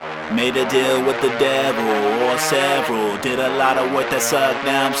Made a deal with the devil or several. Did a lot of work that sucked,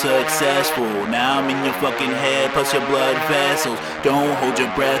 now I'm successful. Now I'm in your fucking head plus your blood vessels. Don't hold your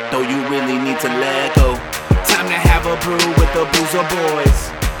breath though, you really need to let go. Time to have a brew with the Boozer Boys.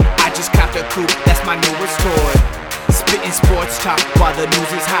 I just copped a coupe, that's my newest toy. Spitting sports talk while the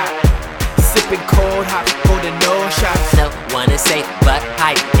news is hot. Sipping cold hot, holding no shots. No one is safe but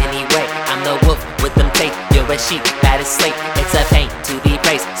hide anyway. I'm the wolf with them teeth. You're a sheep that is sleep. It's a pain to be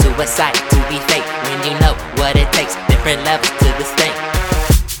praised, suicide to be fake. When you know what it takes, different levels to this thing.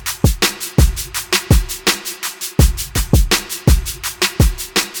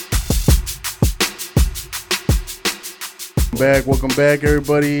 Welcome back,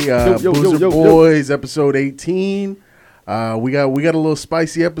 everybody. Boozer Boys, episode 18. We got a little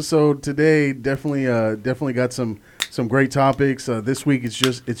spicy episode today. Definitely got some great topics. This week it's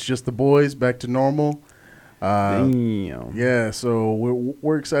just the boys back to normal. Damn. Yeah, so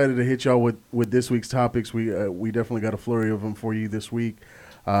we're excited to hit y'all with this week's topics. We definitely got a flurry of them for you this week.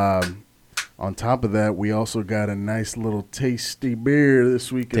 On top of that, we also got a nice little tasty beer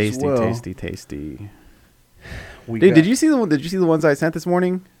this week as well. Tasty. Did you see the one? Did you see the ones I sent this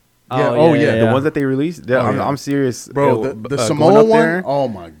morning? Yeah. The ones that they released. I'm serious, bro. The Samoa one. There, oh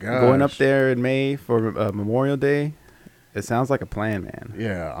my god, going up there in May for Memorial Day. It sounds like a plan, man.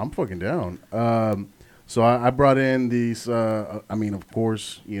 Yeah, I'm fucking down. So I brought in these. Of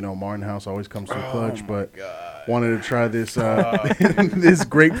course, Martin House always comes to the clutch, but wanted to try this this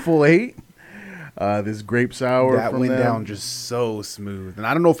Grapeful 8. This grape sour. That from went them. down just so smooth, and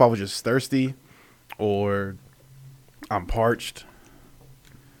I don't know if I was just thirsty or I'm parched.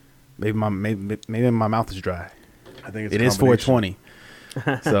 Maybe my mouth is dry. I think it is 420.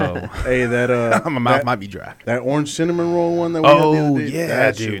 So hey, that my mouth might be dry. That orange cinnamon roll one that we had the other day, yeah,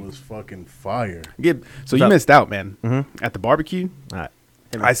 that dude, shit was fucking fire. So you missed out, man. At the barbecue. All right.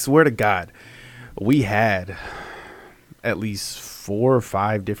 I swear to God, we had at least 4 or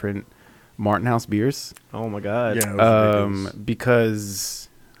 5 different Martin House beers. Oh my god. Yeah, it was ridiculous. Because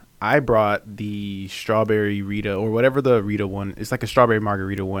I brought the strawberry Rita or whatever the Rita one. It's like a strawberry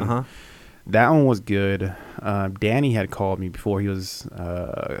margarita one. Uh-huh. That one was good. Danny had called me before he was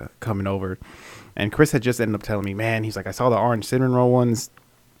coming over, and Chris had just ended up telling me, man, he's like, I saw the orange cinnamon roll ones.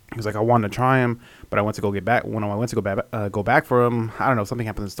 He was like, I wanted to try them, but I went to go get back. When I went to go back for them, I don't know, something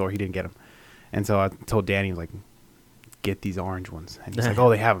happened in the store. He didn't get them, and so I told Danny, like, get these orange ones, and he's like, oh,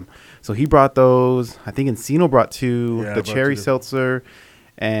 they have them. So he brought those. I think Encino brought 2, the cherry seltzer.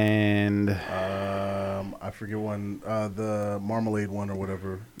 And I forget one, the marmalade one or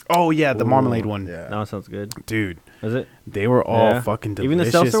whatever. Oh yeah, the marmalade one. Yeah, That sounds good, dude. Is it? They were all fucking delicious. Even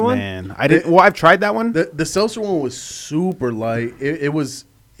the seltzer one? Man. I didn't. Well, I've tried that one. The seltzer one was super light. It was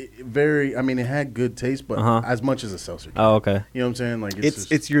very. I mean, it had good taste, but as much as a seltzer. Oh, okay. You know what I'm saying? Like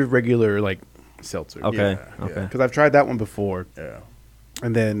it's your regular like seltzer. Okay. Yeah, Okay. Because I've tried that one before. Yeah.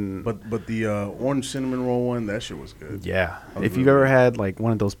 And then, but the orange cinnamon roll one, that shit was good. yeah. If you've ever had like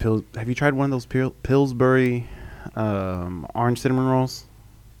one of those pills, have you tried one of those Pillsbury orange cinnamon rolls?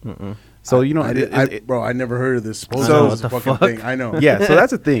 Mm-mm. So I never heard of this. Supposedly So- it's a What the fucking fuck? thing. I know. Yeah. So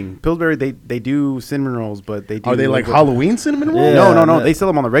that's a thing. Pillsbury, they do cinnamon rolls, but they do. Are they like Halloween cinnamon rolls? Yeah. No. They sell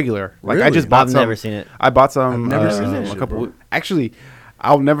them on the regular. Like I Really? just bought I've some. never seen it. I bought some. I've never seen that a shit, couple. bro. Actually,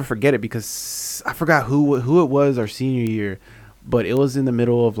 I'll never forget it because I forgot who it was our senior year, but it was in the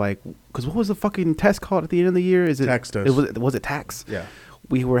middle of like, because what was the fucking test called at the end of the year? Is it Tax test. Was it tax? Yeah.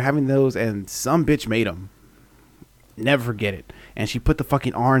 We were having those, and some bitch made them. Never forget it. And she put the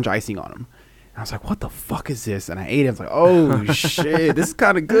fucking orange icing on them. And I was like, what the fuck is this? And I ate it. I was like, oh, shit, this is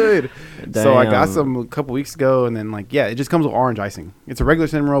kind of good. So I got Damn. some a couple weeks ago, and then, like, yeah, it just comes with orange icing. It's a regular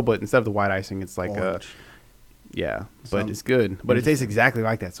cinnamon roll, but instead of the white icing, it's like, Orange. yeah, but it's good. But it tastes exactly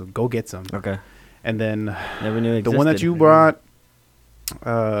like that, so go get some. Okay. And then Never knew it the one that existed. you brought,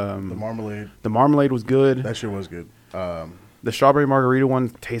 The marmalade. the marmalade was good. That shit was good. The strawberry margarita one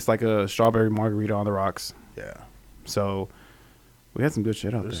tastes like a strawberry margarita on the rocks. Yeah. So we had some good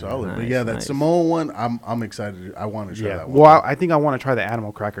shit out They're there. solid. But Nice, yeah, that nice. Samoa one, I'm excited. I want to try Yeah. that one. Well, I think I want to try the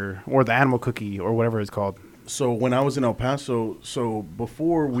animal cracker or the animal cookie or whatever it's called. So when I was in El Paso, so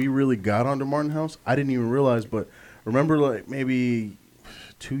before we really got onto Martin House, I didn't even realize, but remember like maybe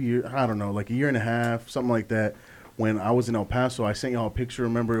 2 years, I don't know, like a year and a half, something like that. When I was in El Paso, I sent y'all a picture.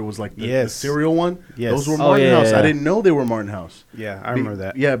 Remember, it was like the cereal one. Yes. Those were Oh, Martin yeah, House. yeah. I didn't know they were Martin House. Yeah, I remember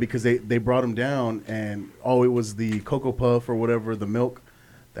that. Yeah, because they brought them down, and it was the Cocoa Puff or whatever, the milk.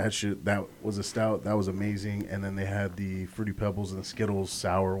 That was a stout. That was amazing. And then they had the Fruity Pebbles and the Skittles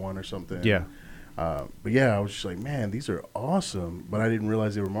sour one or something. Yeah. But yeah, I was just like, man, these are awesome. But I didn't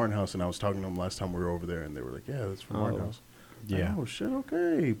realize they were Martin House, and I was talking to them last time we were over there, and they were like, yeah, that's from Martin House. Yeah. Oh shit.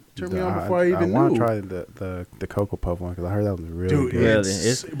 Okay. Turn me on before I even I want knew. to try the Cocoa Puff one because I heard that was really Dude, good.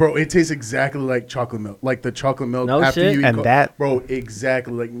 Really? bro, it tastes exactly like chocolate milk, like the chocolate milk. No after shit? you eat And that- bro,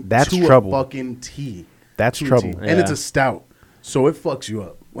 exactly like that's to trouble. A fucking tea. That's To a trouble. tea. And it's Yeah. a stout, so it fucks you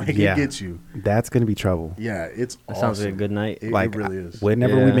up. Like Yeah. it gets you. That's gonna be trouble. Yeah, it's That awesome. sounds like a good night. It, Like it really is.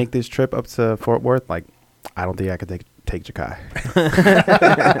 whenever we Yeah. make this trip up to Fort Worth, like I don't think I could take Jakai.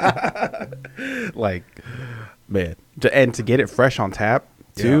 Like, man, and to get it fresh on tap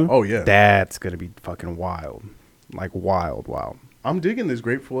too. Yeah. Oh, yeah. That's gonna be fucking wild. Like wild. I'm digging this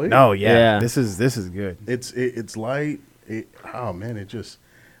grape fillet. No, yeah, Yeah. this is good. It's light. Oh man, it just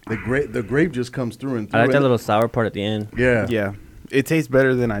the grape just comes through and through. I like that and- little sour part at the end. Yeah. Yeah, it tastes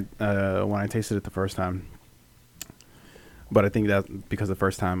better than I when I tasted it the first time. But I think that because the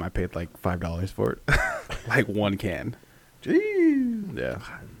first time I paid like $5 for it, like one can. Jeez. Yeah,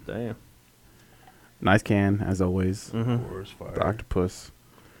 Damn. nice can as always. Forest fire. The octopus.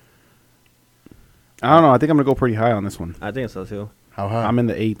 I don't know. I think I'm gonna go pretty high on this one. I think so too. How high? I'm in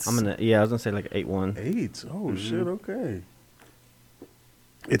the 8s. I'm in the I was gonna say like 8-1. 8. Oh shit. Okay.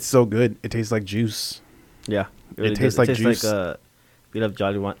 It's so good. It tastes like juice. Yeah. It tastes like juice. Like you love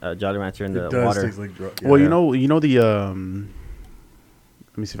Jolly Rancher in the It does water. taste like drug. Well, you know the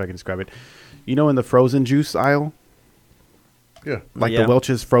let me see if I can describe it. You know, in the frozen juice aisle, Yeah. like Yeah. the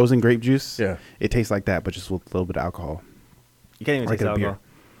Welch's frozen grape juice. Yeah. It tastes like that, but just with a little bit of alcohol. You can't even Like taste a beer. alcohol.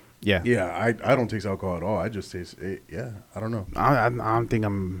 Yeah. Yeah. I don't taste alcohol at all. I just taste it. Yeah. I don't know. I think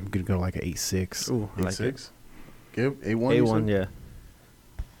I'm gonna go like an 8.6. Ooh, I like it. 8.6. Give A1. you A1, said? yeah.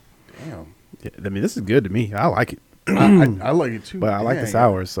 Damn. Yeah, I mean, this is good to me. I like it, I like it too. but I like the Dang.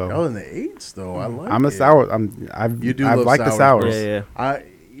 sours. So Oh, in the 8s though. I like. I'm a it. sour. You do I love like the sours. sours.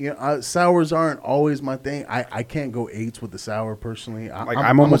 Yeah. Sours aren't always my thing. I can't go 8s with the sour personally. Like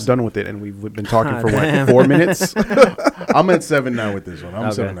I'm almost done with it, and we've been talking for what Damn. 4 minutes. I'm at 7 now with this one. I'm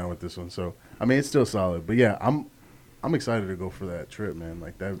Okay. 7 now with this one. So I mean, it's still solid. But yeah, I'm excited to go for that trip, man.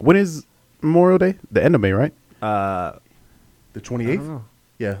 Like that. When is Memorial Day? The end of May, right? The I don't 28th. know.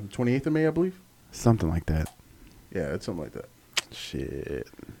 Yeah, the 28th of May, I believe. Something like that. Yeah, it's something like that. Shit.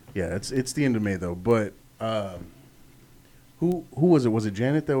 Yeah, it's the end of May though. But who was it? Was it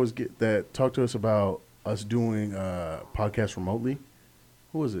Janet that talked to us about us doing podcast remotely?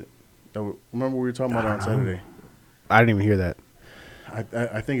 Who was it? Remember we were talking about it on Saturday. I didn't even hear that.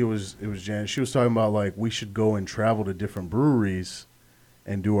 I think it was Janet. She was talking about like we should go and travel to different breweries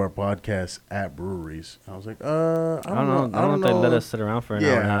and do our podcast at breweries. I was like, I don't know. I don't know if they let us sit around for an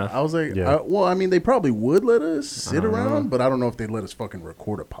hour and a Yeah, half. I was like, Yeah. well, I mean, they probably would let us sit don't around, know. but I don't know if they'd let us fucking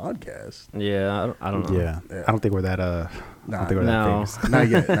record a podcast. Yeah, I don't know. Yeah. Yeah. I don't think we're that. I Nah, don't think we're no. that famous. Not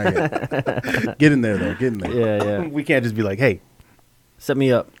yet, not yet. Get in there though. Get in there. Yeah, yeah. We can't just be like, hey, Set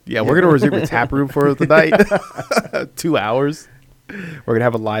me up. yeah, we're gonna reserve the tap room for the night. 2 hours. We're gonna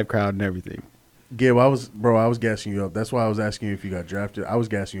have a live crowd and everything. Gib, I was gassing you up. That's why I was asking you if you got drafted. I was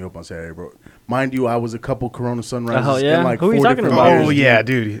gassing you up on Saturday, bro. Mind you, I was a couple Corona Sunrises. Oh, yeah? in like Who are you 4 talking different about? beers, Oh yeah,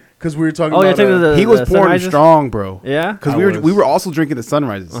 dude. Because we were talking Oh, you're about. talking about He was the pouring Sunrises? strong, bro. Yeah? Because I we was. were also drinking the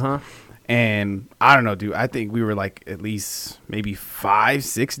sunrises. Uh-huh. And I don't know, dude. I think we were like at least maybe 5,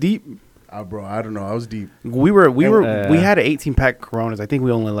 6 deep. Bro, I don't know. I was deep. We had an 18-pack Coronas. I think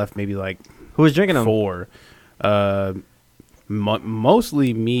we only left maybe like Who was drinking them? 4.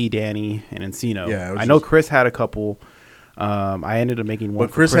 Mostly me, Danny, and Encino. Yeah, it was I know just- Chris had a couple. I ended up making one.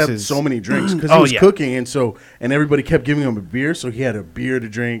 But Chris for had Chris's- so many drinks because Oh, he was yeah. cooking, and everybody kept giving him a beer, so he had a beer to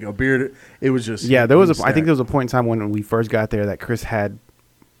drink, a beer to. It was just Yeah, there was he I think stacked. there was a point in time when we first got there that Chris had,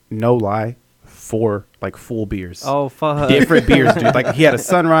 no lie, 4 like full beers. Oh, fuck. Different beers, dude. Like he had a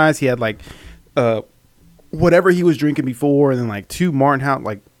Sunrise, he had like whatever he was drinking before, and then like 2 Martin House.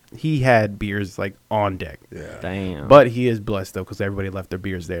 Like he had beers like on deck. Yeah. Damn. But he is blessed though because everybody left their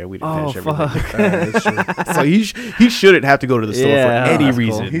beers there. We didn't oh, finish everything. fuck. That's true. So he shouldn't have to go to the store Yeah, for any that's cool.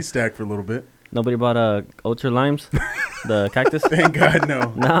 reason. He stacked for a little bit. Nobody bought Ultra Limes? The cactus? Thank God,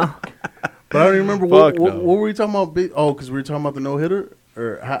 no. No. But I don't even remember what Fuck no. what were we talking about? Because we were talking about the no hitter,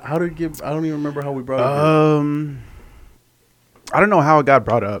 or how did it get? I don't even remember how we brought it up. I don't know how it got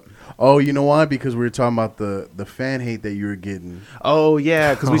brought up. Oh, you know why? Because we were talking about the fan hate that you were getting. Oh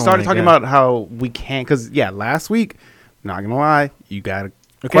yeah, because we Oh, started my talking God. about how we can't. Because last week, not gonna lie, you got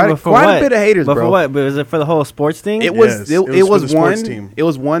Okay, quite but for a what? bit of haters, but bro. for what? But was it for the whole sports thing? It Yes, was it was it for was the sports one. team. It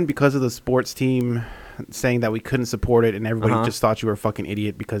was one because of the sports team saying that we couldn't support it, and everybody Uh-huh. just thought you were a fucking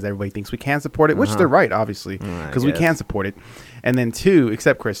idiot because everybody thinks we can support it, which Uh-huh. they're right, obviously, I because we guess. can support it. And then 2,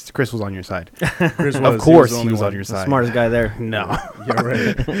 except Chris was on your side. Chris Of was, course, the he only was one. on your The side. smartest guy there. No. Yeah,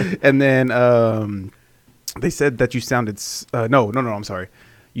 right. And then they said that you sounded I'm sorry.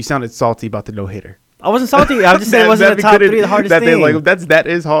 You sounded salty about the no hitter. I wasn't salty. I'm just saying it wasn't the top three, the hardest thing. Like that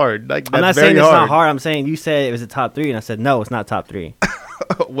is hard. Like that's I'm not very saying it's hard. not hard. I'm saying you said it was a top three, and I said no, it's not top three.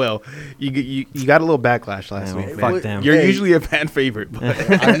 Well, you got a little backlash last Man, week. fuck man. them. You're Hey. usually a fan favorite, but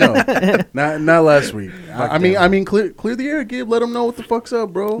I know. Not last week. I mean, clear the air, Gabe. Let them know what the fuck's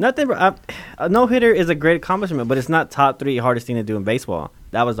up, bro. Nothing. A no hitter is a great accomplishment, but it's not top three hardest thing to do in baseball.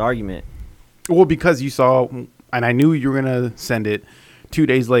 That was the argument. well, because you saw, and I knew you were gonna send it 2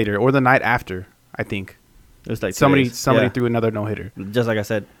 days later or the night after. I think It was like 2 somebody days. somebody Yeah. threw another no hitter, Just like I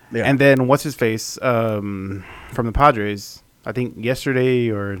said. Yeah. and then what's his face from the Padres? I think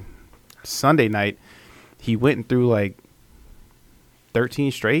yesterday or Sunday night, he went and threw like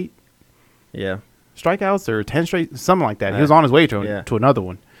 13 straight Yeah. strikeouts or 10 straight, something like that. He Yeah. was on his way to Yeah. to another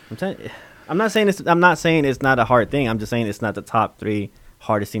one. I'm not saying it's not a hard thing. I'm just saying it's not the top three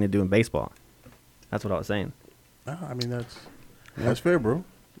hardest thing to do in baseball. That's what I was saying. No, I mean, that's fair, bro.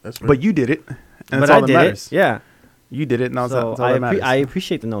 That's fair. But you did it, and But that's all I that did matters. it. Yeah. You did it, and that's So all that matters. I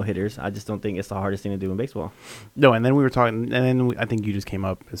appreciate the no hitters. I just don't think it's the hardest thing to do in baseball. No, and then we were talking, and then I think you just came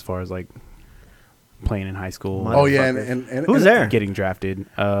up as far as like playing in high school. oh yeah, and Who's and- there? Getting drafted.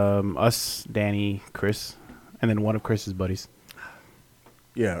 Us, Danny, Chris, and then one of Chris's buddies.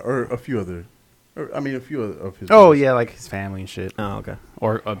 Yeah, or a few other. A few of his. Oh buddies. yeah, like his family and shit, Oh, okay.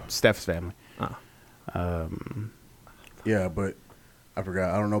 or Steph's family. Oh. Yeah, but I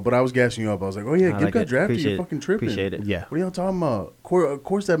forgot. I don't know. But I was gassing you up. I was like, oh yeah, I Gabe like got it. drafted. Appreciate You're it. fucking tripping. Appreciate it. Yeah. What are y'all talking about? Of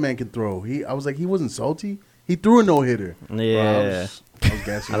course that man can throw. I was like, he wasn't salty. He threw a no hitter. Yeah. I was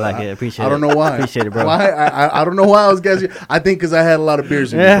gassing. I you like up. it. Appreciate I don't it. know why. Appreciate it, bro. Why? I don't know why I was gassing. I think because I had a lot of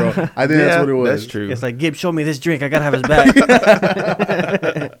beers in me, bro. I think that's what it was. That's true. It's like, Gibb, show me this drink. I gotta have his back.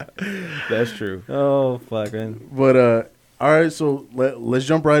 That's true. Oh fuck, man. But all right. So let's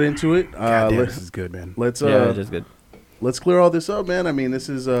jump right into it. God damn, Let's this is good, man. Yeah, just good. let's clear all this up, man. I mean, this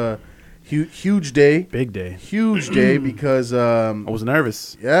is a huge day. Big day. Huge day because I was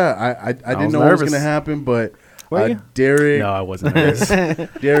nervous. yeah, I didn't was know what was nervous. gonna happen, but Were you? Derek, No, I wasn't nervous.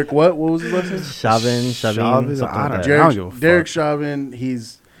 Derek, what was his last name? Shavin, Chavez, something I like don't that. know. Derek, give a Derek fuck. Chauvin.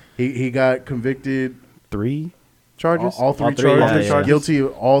 He got convicted 3 charges. all three All three, charges, yeah, yeah. guilty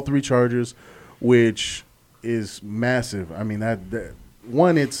of all 3 charges, which is massive. I mean that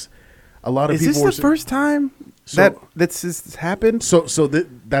one, it's a lot of Is people. this were the sa- first time So- that's has happened? So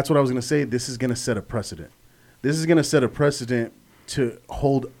that's what I was gonna say. This is gonna set a precedent. This is gonna set a precedent to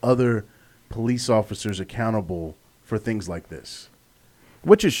hold other police officers accountable for things like this.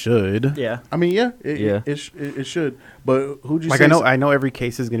 Which it should. Yeah. I mean, yeah, Yeah. it should. But who'd you Like say? I know every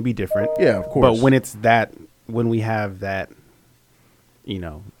case is going to be different. Yeah, of course. But when we have that,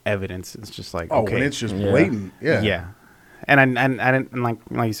 evidence, it's just like okay, when it's just Yeah. blatant, yeah, yeah. And I didn't like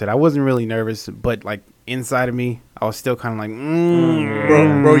you said, I wasn't really nervous, but like inside of me, I was still kind of like,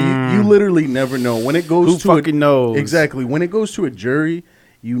 bro, you literally never know when it goes who to fucking knows? exactly when it goes to a jury.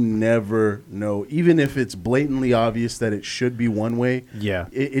 You never know, even if it's blatantly obvious that it should be one way. Yeah.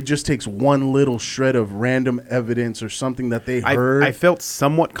 It just takes one little shred of random evidence or something that they heard. I felt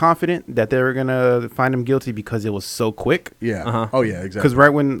somewhat confident that they were gonna find him guilty because it was so quick. yeah. Uh-huh. Oh yeah, exactly. Because right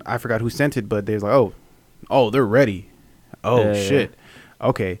when I forgot who sent it, but they was like, oh, they're ready. Oh Yeah, yeah. shit.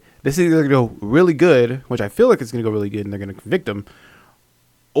 Okay, this is either gonna go really good, which I feel like it's gonna go really good, and they're gonna convict him,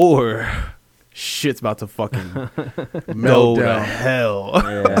 or shit's about to fucking go to Meltdown. hell.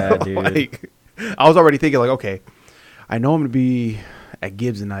 Yeah, dude. Like, I was already thinking like, okay, I know I'm gonna be at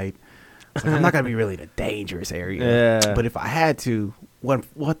Gibbs tonight. It's like, I'm not gonna be really in a dangerous area. Yeah. But if I had to,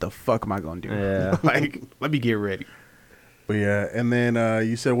 what the fuck am I gonna do? Yeah. Like, let me get ready. But yeah, and then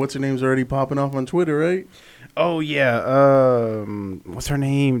you said what's her name's already popping off on Twitter, right? Oh yeah, what's her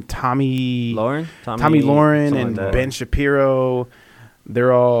name? Tommy Lauren? Tommy Lauren something and like that. Ben Shapiro.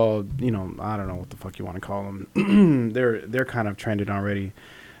 They're all, I don't know what the fuck you want to call them. they're kind of trending already.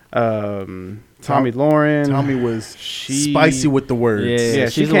 Tommy Lauren. Tommy was she- spicy with the words. Yeah,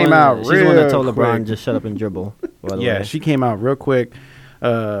 she she's the came one- out She's the one that real told LeBron quick. just shut up and dribble. By the Yeah, way. she came out real quick.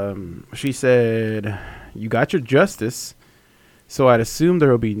 She said, "You got your justice, so I'd assume there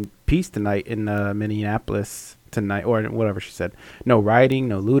will be peace tonight in Minneapolis tonight, or whatever she said. No rioting,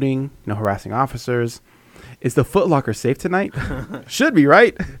 no looting, no harassing officers. Is the Foot Locker safe tonight? Should be,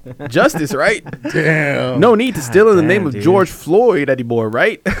 right? Justice, right? Damn. No need to steal in the name damn, of dude. George Floyd anymore,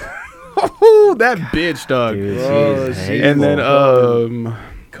 right?" That bitch, dog. Dude, Bro, she's she- And then hateful.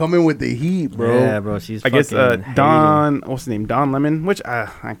 Coming with the heat, bro. Yeah, bro, she's I guess fucking hating. Don, what's his name? Don Lemon, which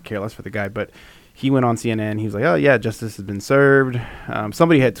I care less for the guy, but he went on CNN. He was like, "Oh yeah, justice has been served."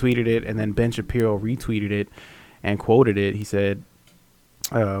 Somebody had tweeted it, and then Ben Shapiro retweeted it and quoted it. He said,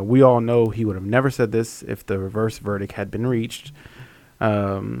 "We all know he would have never said this if the reverse verdict had been reached.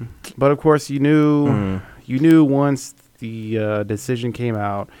 But of course, you knew once the decision came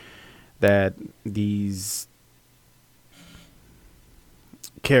out that these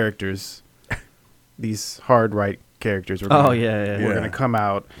characters, these hard right characters, were Oh, yeah. were going to come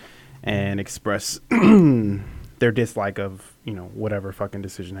out and express their dislike of whatever fucking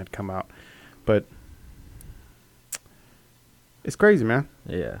decision had come out. But it's crazy, man.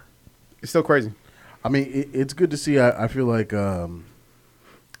 Yeah. It's still crazy. I mean, it's good to see. I feel like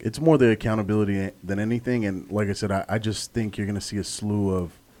it's more the accountability than anything. And like I said, I just think you're going to see a slew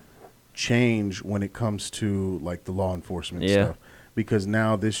of change when it comes to like the law enforcement stuff. Because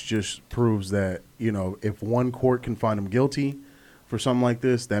now this just proves that, if one court can find him guilty for something like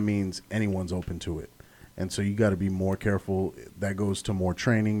this, that means anyone's open to it. And so you got to be more careful. That goes to more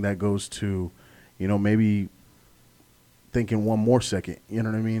training. That goes to, maybe thinking one more second, you know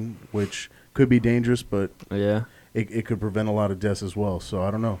what I mean? Which could be dangerous, but Yeah. it could prevent a lot of deaths as well. So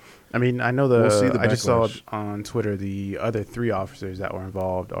I don't know. I mean, I know We'll see the I just saw backlash. on Twitter the other 3 officers that were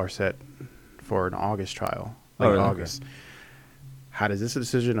involved are set for an August trial. Oh, Like really? August. How does this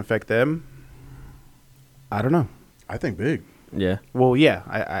decision affect them? I don't know. I think big. Yeah. Well, yeah,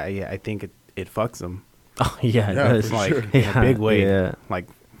 I think it fucks them. Oh, yeah. It Yeah, does. for Like sure. in a big way. Yeah. Like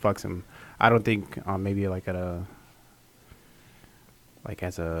fucks them. I don't think maybe like at a like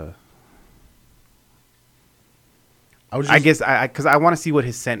as a I guess because I want to see what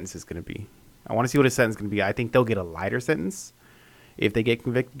his sentence is going to be. I want to see what his sentence is going to be. I think they'll get a lighter sentence if they get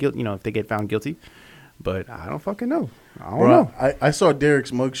convicted, if they get found guilty. But I don't fucking know. I don't know. I saw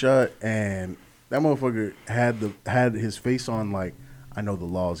Derek's mugshot, and that motherfucker had his face on like, I know the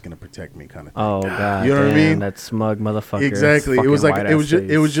law is gonna protect me kind of thing. Oh, God. You know what I damn, mean? That smug motherfucker. Exactly. It was fucking like white-ass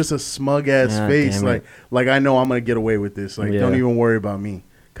it was face. just a smug ass God face, damn it. like I know I'm gonna get away with this. Like, Yeah. don't even worry about me,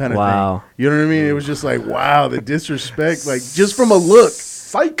 kind of Wow. thing. You know what I mean? It was just like, wow, the disrespect, like just from a look.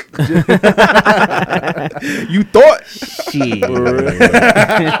 Psych. You thought. Shit.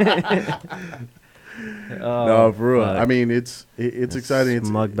 Oh, No, for real. fuck. I mean, it's exciting. It's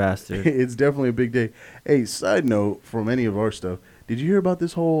Smug bastard. It's definitely a big day. Hey, side note from any of our stuff, did you hear about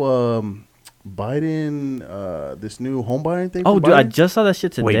this whole Biden, this new home buying thing? Oh, for dude, I Biden? just saw that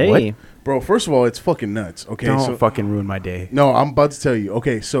shit Wait, today. what? Bro, first of all, it's fucking nuts. Okay, Don't so fucking ruin my day. no, I'm about to tell you.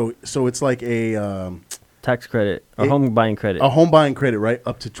 Okay, so it's like a Tax credit or home buying credit. home buying credit, right?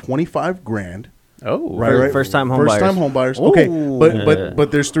 Up to 25 grand. Oh, Right. First-time home First time buyers. home buyers. Okay, Ooh. but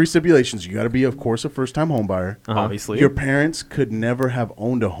there's 3 stipulations. You got to be, of course, a first time home buyer. Obviously. Your parents could never have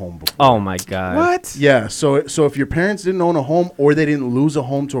owned a home before. Oh, my God. What? Yeah, so if your parents didn't own a home or they didn't lose a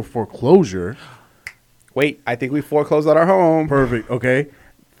home to a foreclosure, Wait, I think we foreclosed on our home. perfect. Okay.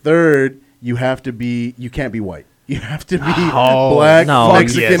 Third, you can't be white. You have to be Oh, black, no.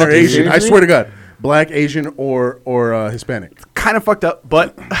 Mexican, Yes. or Asian. Seriously? I swear to God, black, Asian, or Hispanic. Kind of fucked up,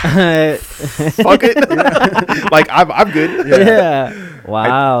 but fuck it. Like I'm good. Yeah.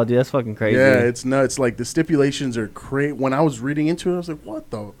 Wow, dude, that's fucking crazy. Yeah, it's nuts. Like the stipulations are crazy. When I was reading into it, I was like, "What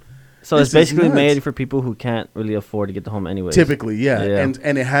the?" so it's this is basically nuts. made for people who can't really afford to get the home anyways. Typically, yeah. Yeah.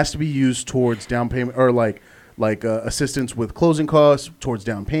 And it has to be used towards down payment or like assistance with closing costs towards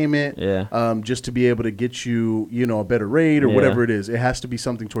down payment. Yeah. Just to be able to get you, a better rate or Yeah. whatever it is. It has to be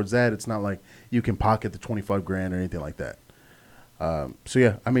something towards that. It's not like you can pocket the 25 grand or anything like that. So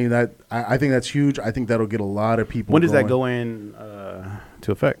yeah, I mean I think that's huge. I think that'll get a lot of people. When does that going. go in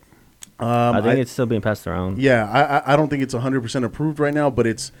to effect? I think it's still being passed around. Yeah, I don't think it's 100% approved right now, but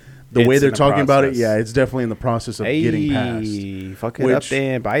it's the way It's they're in the talking about it. process. Yeah, it's definitely in the process of getting passed. Fuck it up Which-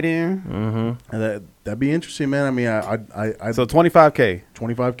 there, Biden. Mm-hmm. And that'd be interesting, man. I mean, I So 25K.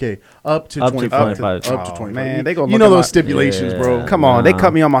 25K up to Up to 25 25. up to Oh, 25. man, they gonna you look know at those my- stipulations, bro. Yeah. Come on, they Nah.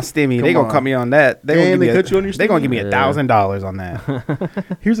 cut me on my stimmy. They Come gonna cut on. me on that. They And gonna give they me cut you on your They gonna stimmy? give me Yeah. $1,000 on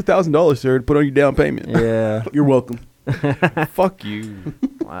that. Here's $1,000, sir, to put on your down payment. Yeah. You're welcome. Fuck you.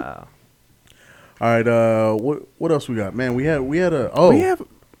 Wow. All right, what else we got? Man, we had a We have.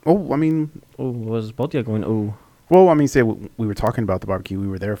 Oh, I mean, Ooh, was both of you going? Ooh. well, I mean, say we were talking about the barbecue. We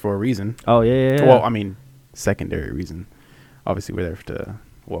were there for a reason. Oh yeah. Well, I mean, secondary reason. Obviously, we're there to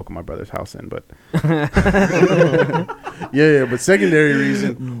welcome my brother's house in, but yeah, but secondary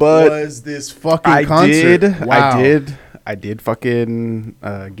reason But was this fucking concert. Wow. I did fucking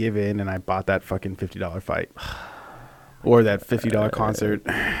give in, and I bought that fucking $50 fight or that $50 concert,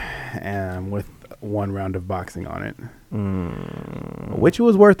 and with one round of boxing on it, which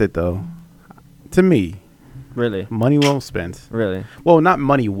was worth it though. To me, really, money well spent. really. Well, not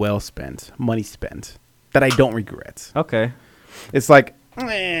money well spent. Money spent that I don't regret. Okay. It's like,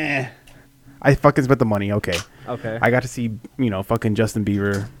 I fucking spent the money. Okay. Okay. I got to see, fucking Justin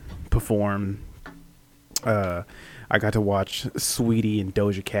Bieber perform. I got to watch Sweetie and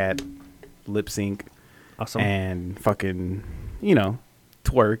Doja Cat lip sync Awesome. and fucking,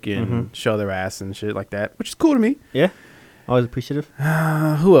 twerk and Mm-hmm. show their ass and shit like that, which is cool to me. Yeah. Always appreciative.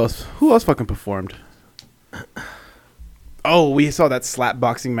 Who else? Who else fucking performed? Oh, we saw that slap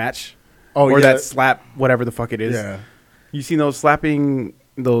boxing match. Oh, or yeah. that slap, whatever the fuck it is. Yeah. You seen those slapping,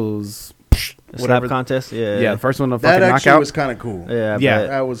 those Slap contest. Yeah. Yeah, the first one, the That fucking actually knockout. was kind of cool. Yeah. I Yeah. bet.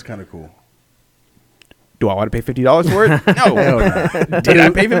 That was kind of cool. Do I want to pay $50 for it? Hell No. no. Did I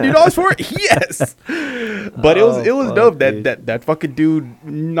pay $50 for it? Yes. But it was fuck, dope. dude. That fucking dude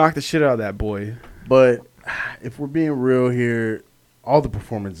knocked the shit out of that boy. But if we're being real here, all the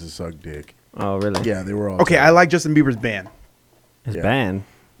performances suck dick. Oh, really? Yeah, they were all Okay, I like Justin Bieber's band. His Yeah. band.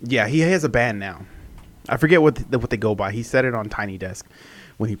 Yeah, he has a band now. I forget what they go by. He said it on Tiny Desk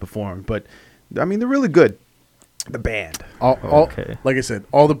when he performed, but I mean they're really good. The band. all, Okay. like I said,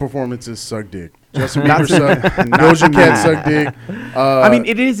 all the performances suck dick. Justin Not Bieber to- sucked. not Doja to Cat me. sucked dick. I mean,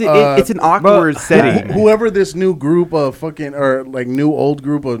 it's an awkward setting. Whoever this new group of fucking or like new old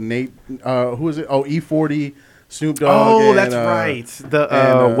group of Nate, who is it? Oh, E40, Snoop Dogg. Oh, and, that's right. The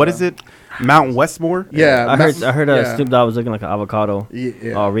and, what is it? Mount Westmore. Yeah, I heard yeah. Snoop Dogg was looking like an avocado.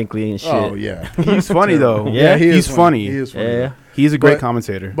 Yeah. All wrinkly and shit. Oh yeah, He's funny though. Yeah, he is he's funny. He is funny. Yeah. He's a great But-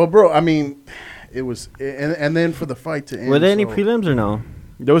 commentator. But bro, I mean, it was, and then for the fight to end. Were there any so- prelims or no?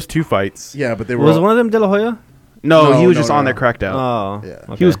 There was 2 fights. Yeah, but they were. Was all- one of them De La Hoya? No, No, he was no, just no. on there cracked out. Oh. Yeah.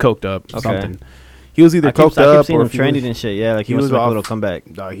 Okay. He was coked up. Okay. Something. He was either I keep coked up seeing or him if he trending was- and shit. Yeah, like he he wants was to make a off. little comeback.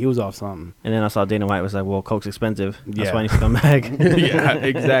 He was off something. And then I saw Dana White was like, "Well, Coke's expensive. That's Yeah. why I need to come back." Yeah,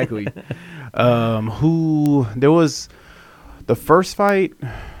 exactly. Who there was the first fight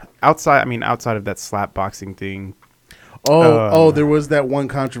outside of that slap boxing thing. There was that one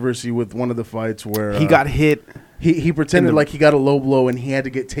controversy with one of the fights where He got hit he pretended in the- like he got a low blow and he had to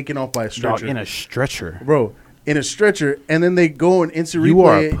get taken off by a dog, stretcher. in a stretcher. Bro, in a stretcher, and then they go and instant replay. You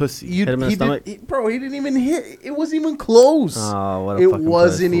are a it. pussy. You, Hit him in the he stomach? bro, he didn't even hit. It wasn't even close. Oh, what a it fucking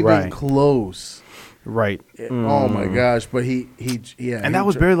wasn't puss. even Right. close. Right. Oh my gosh! But he yeah. And that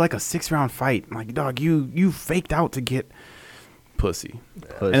was barely like a 6-round fight. Like, dog, you faked out to get pussy.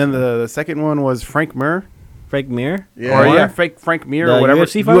 Pussy. And then the second one was Frank Mir. Frank Mir. Yeah. Or Mir? yeah, Frank Mir The or whatever.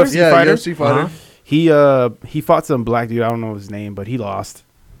 UFC fighter? UFC yeah, fighter. UFC fighter. Uh-huh. He fought some black dude. I don't know his name, but he lost.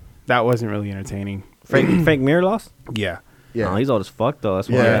 That wasn't really entertaining. Frank Mir lost. Yeah. Yeah, Oh, he's old as fuck though. That's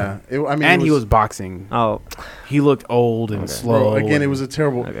why. yeah. I mean, And it he was boxing. Oh, He looked old and Okay. slow. Bro, again, it and- was a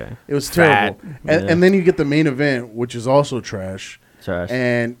terrible. Okay. It was Fat. terrible. Yeah. And then you get the main event, which is also trash. trash.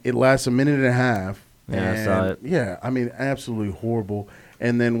 And it lasts a minute and a half. Yeah, I and saw it. Yeah, I mean, absolutely horrible.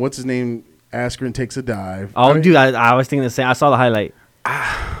 And then what's his name? Askren takes a dive. Oh, I mean, dude, I was thinking the same. I saw the highlight.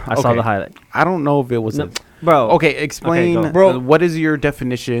 I saw okay. the highlight. I don't know if it was No, a. bro. Okay, explain. Okay, go. Bro. What is your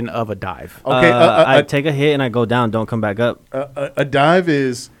definition of a dive? Okay, I take a hit and I go down. Don't come back up. a dive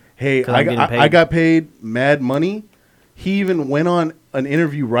is, hey, 'Cause I'm getting paid. I got paid mad money. He even went on an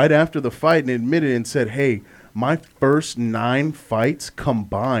interview right after the fight and admitted and said, hey, my first 9 fights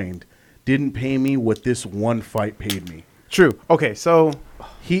combined didn't pay me what this one fight paid me. True. Okay, so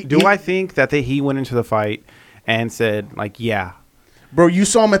He I think that he went into the fight and said, like, yeah. Bro, you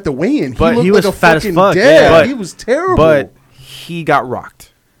saw him at the weigh-in. But he he looked was like a fat as fucking fuck, dead. yeah. But- He was terrible. But he got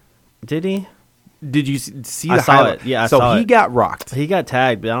rocked. Did he? Did you see I the saw highlight? it. Yeah, I so saw he it. got rocked. He got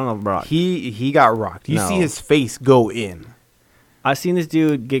tagged, but I don't know, bro. He got rocked. You No. see his face go in. I seen this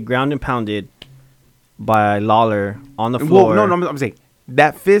dude get ground and pounded by Lawler on the floor. Well, no, I'm saying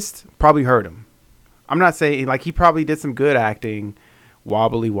that fist probably hurt him. I'm not saying like he probably did some good acting,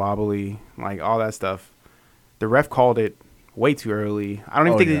 wobbly, like all that stuff. The ref called it way too early. I don't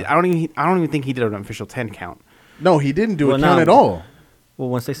even Oh, think yeah. I don't even think he did an official 10 count. no, he didn't do Well, a count no. at all. Well,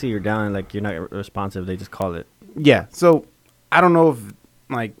 once they see you're down and like you're not responsive, they just call it. Yeah, so I don't know if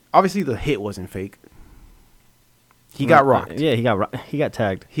like obviously the hit wasn't fake. He got rocked. Yeah, he got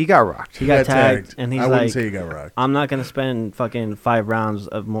tagged. He got rocked. He got tagged, and he's I wouldn't like, say he got rocked. I'm not gonna spend fucking 5 rounds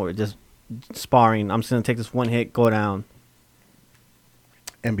of more just sparring. I'm just gonna take this one hit, go down.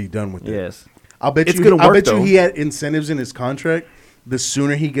 And be done with it. Yes. I'll bet It's you. gonna I work, bet though. you he had incentives in his contract. The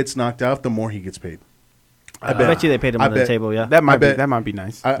sooner he gets knocked out, the more he gets paid. I bet you they paid him I on the bet. table. Yeah. That might be bet- that might be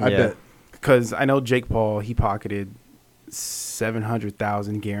nice. I Yeah. bet. Because I know Jake Paul, he pocketed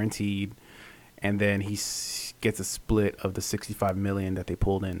 700,000 guaranteed, and then he gets a split of the 65 million that they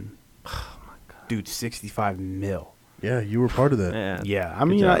pulled in. Oh my god, dude, 65 mil. Yeah, you were part of that, Yeah. Yeah, I Good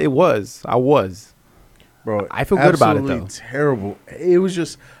mean, job. it was. I was. bro. I feel good about it, absolutely though. Terrible. It was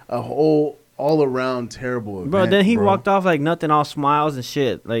just a whole all around terrible. Event, Bro, then he bro. walked off like nothing, all smiles and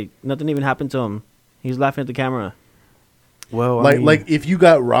shit. Like nothing even happened to him. He was laughing at the camera. Well, I like mean- like if you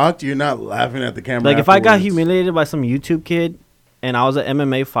got rocked, you're not laughing at the camera. Like if I got afterwards. humiliated by some YouTube kid and I was an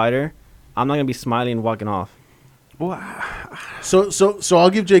MMA fighter, I'm not gonna be smiling and walking off. Well, So I'll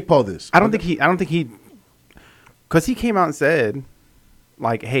give Jake Paul this. I don't think he, because he came out and said,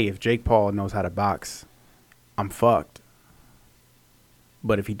 like, hey, if Jake Paul knows how to box, I'm fucked.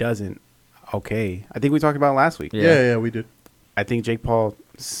 But if he doesn't, okay. I think we talked about it last week. Yeah, we did. I think Jake Paul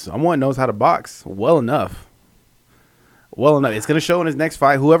somewhat knows how to box well enough. Well enough. It's going to show in his next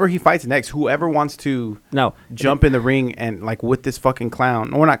fight. Whoever he fights next, whoever wants to No, jump in the ring and, like, with this fucking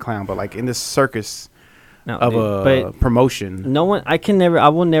clown, or not clown, but, like, in this circus no, of dude, a promotion. no one. I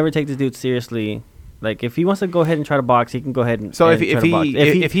will never take this dude seriously. Like if he wants to go ahead and try to box, he can go ahead and. So and if try to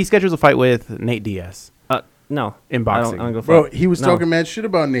box. he schedules a fight with Nate Diaz no in boxing. I don't go Bro, fuck. he was No. talking mad shit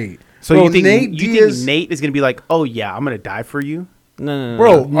about Nate. So Bro, you think Nate Diaz, Nate is going to be like, oh, yeah, I'm going to die for you? No.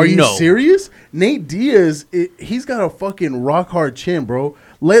 bro, are you No. serious? Nate Diaz, he's got a fucking rock hard chin, bro.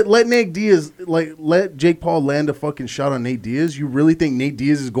 Let Nate Diaz, let Jake Paul land a fucking shot on Nate Diaz. You really think Nate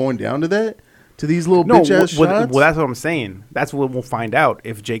Diaz is going down to that? To these little No, bitch ass well, shots? that's what I'm saying. That's what we'll find out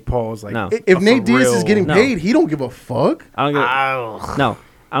if Jake Paul is like. No. If a Nate for Diaz is real- getting No. paid, he don't give a fuck. I don't give. No,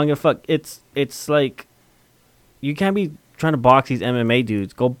 I don't give a fuck. It's like you can't be trying to box these MMA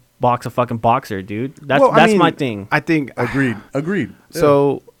dudes. Go box a fucking boxer, dude. That's Well, I mean, my thing. I think. Agreed.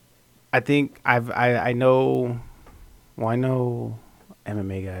 So, I think I know. Well, I know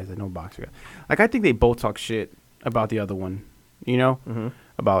MMA guys. I know boxer guys. Like, I think they both talk shit about the other one. You know,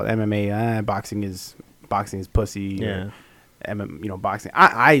 about MMA. Boxing is pussy. Yeah. or, boxing.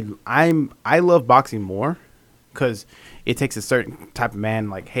 I love boxing more because it takes a certain type of man.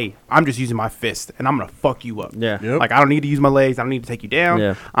 Like, hey, I'm just using my fist and I'm gonna fuck you up. Yeah. Yep. Like, I don't need to use my legs. I don't need to take you down.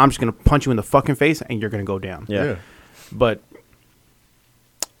 Yeah. I'm just gonna punch you in the fucking face and you're gonna go down. Yeah. But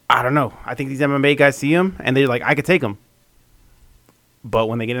I don't know. I think these MMA guys see him and they're like, I could take him. But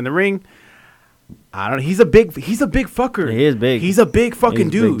when they get in the ring, I don't know. He's a big fucker. He is big. He's a big fucking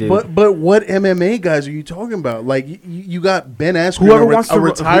He's a big dude. dude. But what MMA guys are you talking about? Like you got Ben Askren, Whoever wants a to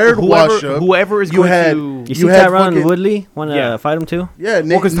retired wash up. whoever is you going had, to. You see had Tyron fucking- Woodley want to Yeah. fight him too? Yeah, Well,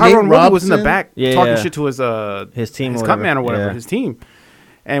 because Tyron Woodley was in the back Yeah, talking yeah. shit to his team his or cut whatever. man or whatever, Yeah. his team.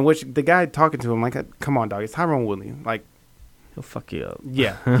 And which the guy talking to him, like, come on, dog, it's Tyron Woodley. Like, He'll fuck you up.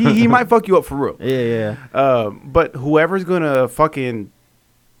 yeah, he might fuck you up for real. Yeah, yeah. But whoever's gonna fucking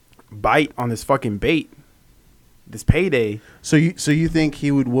bite on this fucking bait, this payday, So you think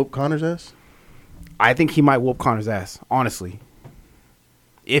he would whoop Connor's ass? I think he might whoop Connor's ass. Honestly,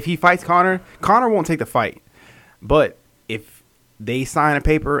 if he fights Connor won't take the fight. But if they sign a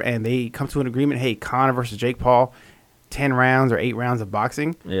paper and they come to an agreement, hey, Connor versus Jake Paul, 10 rounds or 8 rounds of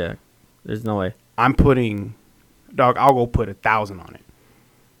boxing, Yeah. There's no way. I'm putting, dog, I'll go put 1,000 on it,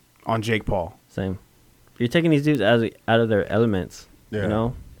 on Jake Paul. Same. You're taking these dudes out of their elements. Yeah. You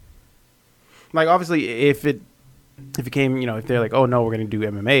know? Like, obviously, if it came, if they're like, oh no, we're gonna do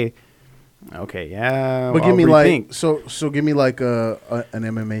MMA, okay, yeah. But I'll give me rethink. so give me like an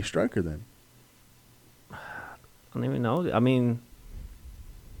MMA striker then. I don't even know. I mean,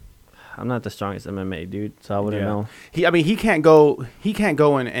 I'm not the strongest MMA dude, so I wouldn't know. He can't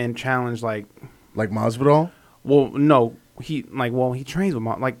go and challenge like, Like Masvidal? well, no, he trains with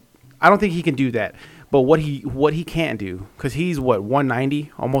like, I don't think he can do that. But what he can't do, because he's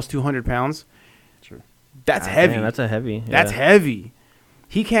 190, almost 200 pounds. Sure. That's Ah, heavy. damn, that's a heavy. That's yeah. heavy.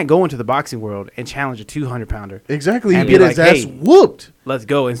 He can't go into the boxing world and challenge a 200 pounder. Exactly. And He'd be get his like, ass hey, whooped. Let's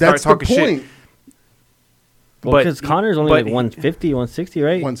go and start That's the talking point. shit. Well, But- because Connor's only but- like 150, 160,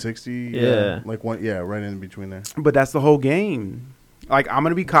 right? 160. Yeah. Like right in between there. But that's the whole game. Like, I'm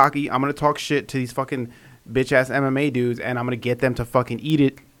going to be cocky. I'm going to talk shit to these fucking bitch-ass MMA dudes, and I'm going to get them to fucking eat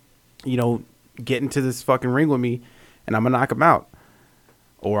it, get into this fucking ring with me, and I'm going to knock them out.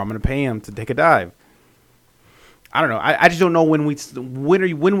 Or I'm going to pay him to take a dive. I don't know. I just don't know when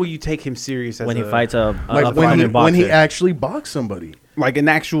will you take him serious as when he a- fights a Like up-and-coming when he boxer. actually boxed somebody. like an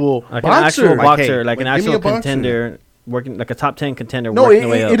actual Like boxer. an actual Like, boxer, hey, like an like, give me actual a boxer. contender, working like a top 10 contender. No, working the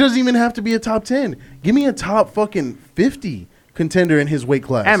way up. it doesn't even have to be a top 10. Give me a top fucking 50 contender in his weight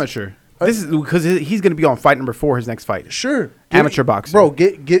class. amateur. This is because he's going to be on fight number 4 his next fight. Sure. Amateur boxer. Bro,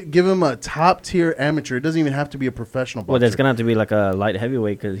 give him a top tier amateur. It doesn't even have to be a professional boxer. Well, there's gonna have to be like a light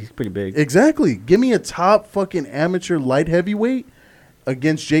heavyweight because he's pretty big. Exactly. Give me a top fucking amateur light heavyweight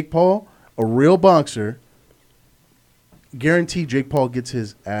against Jake Paul, a real boxer. Guarantee Jake Paul gets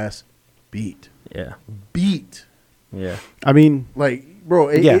his ass beat. Yeah, Beat. yeah. I mean, Like, bro,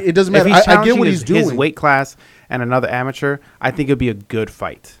 it doesn't If matter. he's I get challenging what he's doing. his weight class and another amateur, I think it'd be a good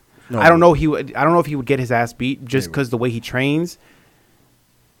fight. No. I don't know if he would get his ass beat just Maybe. because the way he trains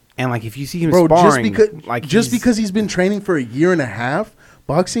And like if you see him Bro, sparring, like just because he's been training for a year and a half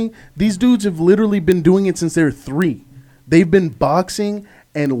boxing, these dudes have literally been doing it since they were 3. They've been boxing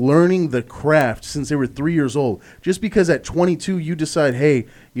and learning the craft since they were 3 years old. Just because at 22 you decide, hey,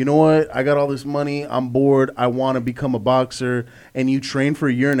 you know what? I got all this money. I'm bored. I want to become a boxer. And you train for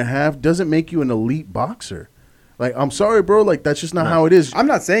a year and a half doesn't make you an elite boxer. Like, I'm sorry, bro. Like, that's just not how it is. I'm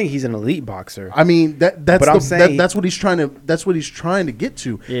not saying he's an elite boxer. I mean, that's But I'm saying- that's what he's trying to get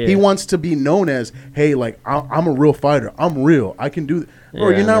to. Yeah. He wants to be known as, hey, like I'm a real fighter. I'm real. I can do. Bro,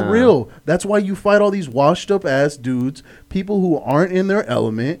 Yeah, you're not nah. real. That's why you fight all these washed up ass dudes, people who aren't in their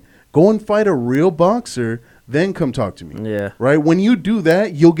element. Go and fight a real boxer, then come talk to me. Yeah. Right? When you do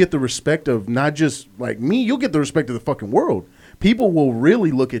that, you'll get the respect of not just like me, you'll get the respect of the fucking world. People will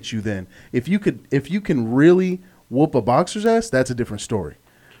really look at you then. If you can really whoop a boxer's ass, that's a different story.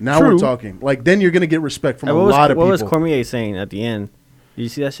 Now True. we're talking. Like, then you're going to get respect from Hey, a lot of what people. was Cormier saying at the end? Did you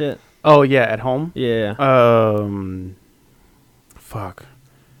see that shit? Oh yeah, at home. Yeah. Fuck.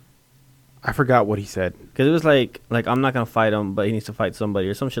 I forgot what he said. Because it was like I'm not gonna fight him, but he needs to fight somebody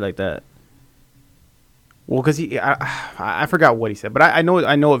or some shit like that. Well, because I forgot what he said, but I know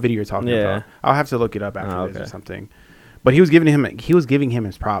what video you're talking Yeah. about. I'll have to look it up after this okay. or something. But he was giving him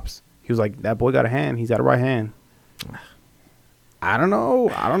his props. He was like, that boy got a hand. He's got a right hand. I don't know.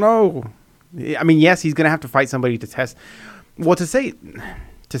 I mean, yes, he's gonna have to fight somebody to test. Well, to say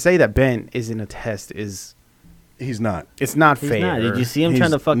that Ben isn't a test is He's not. it's not He's fair. not. Did you see him He's trying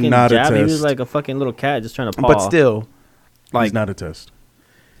to fucking not a jab? He was test. like a fucking little cat just trying to paw. But still, like He's not a test.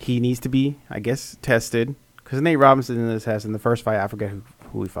 he needs to be, I guess, tested. Because Nate Robinson in the test in the first fight, I forget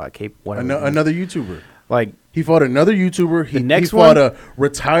who he fought. Cape whatever. Another YouTuber. Like He fought another YouTuber. He next fought one? a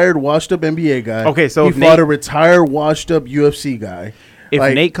retired, washed-up NBA guy. Okay, so he if fought Nate- a retired, washed-up UFC guy. if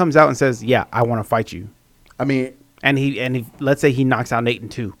Like, Nate comes out and says, "Yeah, I want to fight you," I mean, and he let's say he knocks out Nate in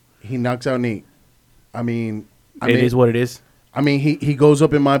 2, he knocks out Nate. I mean, it is what it is. I mean, he goes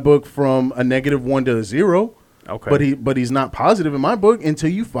up in my book from a -1 to a 0. Okay. But he's not positive in my book until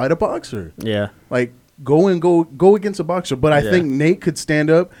you fight a boxer. Yeah. Like, go against a boxer. But I Yeah. think Nate could stand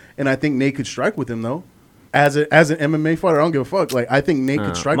up, and I think Nate could strike with him though. As an MMA fighter, I don't give a fuck. Like, I think Nate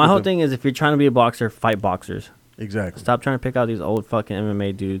could strike. My with whole him. thing is if you're trying to be a boxer, fight boxers. Exactly. Stop trying to pick out these old fucking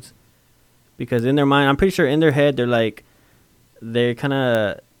MMA dudes. Because in their mind, I'm pretty sure in their head, they're like, they're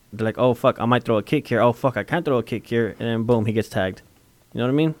like, oh, fuck, I might throw a kick here. Oh, fuck, I can't throw a kick here. And then, boom, he gets tagged. You know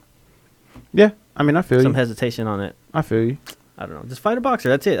what I mean? Yeah, I mean, I feel Some you. hesitation on it. I feel you. I don't know. Just fight a boxer.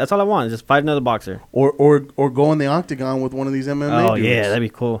 That's it. That's all I want. Just fight another boxer. Or go in the octagon with one of these MMA Oh, dudes. yeah, that'd be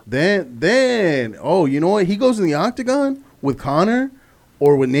cool. Then oh, you know what? He goes in the octagon with Conor,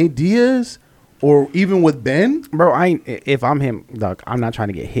 or with Nate Diaz, or even with Ben. Bro, if I'm him, dog, I'm not trying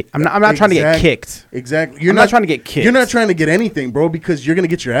to get hit. I'm not trying to get kicked. Exactly. I'm not trying to get kicked. You're not trying to get anything, bro, because you're gonna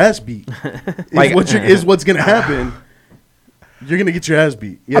get your ass beat. Like- is what's gonna happen. You're gonna get your ass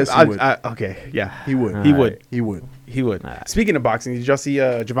beat. Yes, he would. Okay, yeah. He would. He would. He would. He would. Alright. Speaking of boxing, did y'all see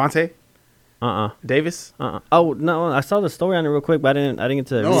Javante Davis? Oh, no, I saw the story on it real quick, but I didn't get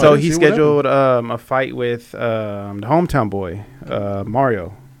to No, read I So it. didn't he see what scheduled a fight with the hometown boy,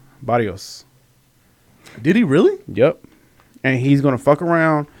 Mario Barrios. Did he really? Yep. And he's going to fuck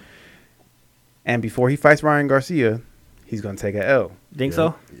around. And before he fights Ryan Garcia, he's going to take a L, Think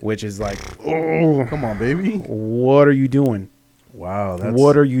so? which is like, oh, Come on, baby. what are you doing? Wow. That's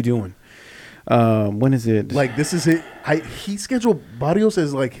What are you doing? When is it? like. This is it. He scheduled Barrios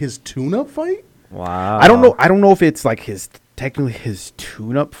as like his tune-up fight. Wow. I don't know. I don't know if it's like technically his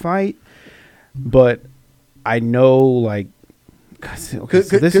tune-up fight, but I know like Because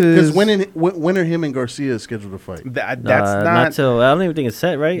when are him and Garcia scheduled to fight? that's not not. till, I don't even think it's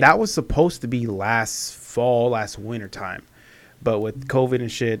set, right? That was supposed to be last winter time, but with COVID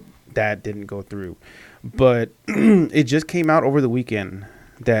and shit, that didn't go through. But it just came out over the weekend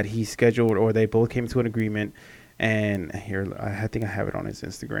that he scheduled, or they both came to an agreement. And here, I think I have it on his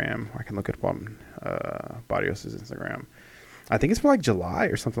Instagram. I can look it up on Barrios' Instagram. I think it's for like July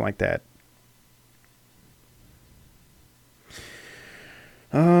or something like that.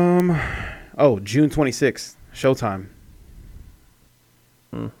 June 26th, Showtime.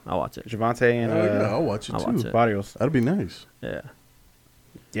 I'll watch it. Javante and Yeah, I'll watch it I'll too. watch it. Barrios. That'd be nice. Yeah.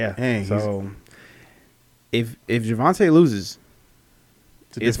 Yeah. Dang, so if Javante loses,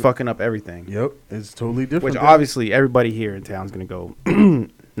 It's a it's different- fucking up everything. Yep, it's totally different. Which than- obviously everybody here in town's gonna go.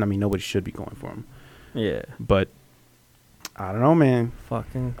 I mean, nobody should be going for him, Yeah. but I don't know, man.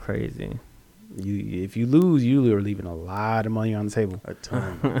 Fucking crazy. If you lose, you are leaving a lot of money on the table. a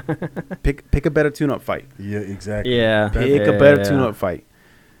ton. Pick a better tune-up fight. Yeah, exactly. Yeah. Pick a better Yeah. tune-up fight.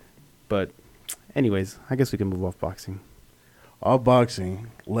 But, anyways, I guess we can move off boxing. Off boxing.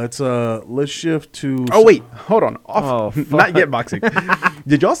 Let's shift to. Oh wait, hold on. Off, Oh, fuck. not yet boxing.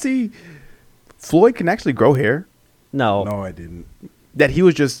 Did y'all see Floyd can actually grow hair? No. No, I didn't. That he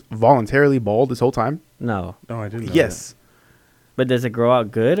was just voluntarily bald this whole time? No. No, I didn't. Know Yes. But does it grow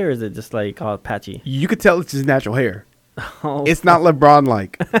out good, or is it just like all patchy? You could tell it's his natural hair. Oh, It's not LeBron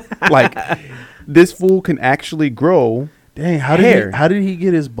like this fool can actually grow. that. Dang, Hair. how did he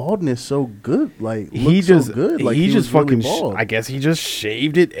get his baldness so good? Like He look just so good. Like he was just really fucking bald. I guess he just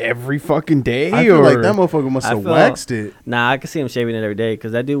shaved it every fucking day. I feel or like that motherfucker must I have feel- waxed it. Nah, I could see him shaving it every day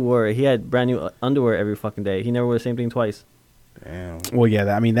because that dude he had brand new underwear every fucking day. He never wore the same thing twice. Damn. Well,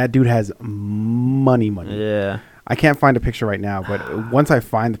 yeah, I mean that dude has money. Yeah. I can't find a picture right now, but once I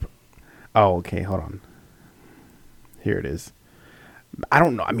find oh, okay, hold on. Here it is. I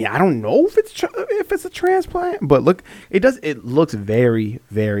don't know. I mean, I don't know if it's a transplant, but look, it looks very,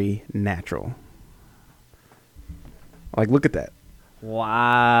 very natural. Like, look at that.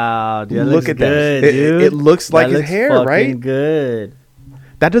 Wow. Dude, that Look looks at that. good, It- dude. it looks like That his looks hair, fucking right? Good.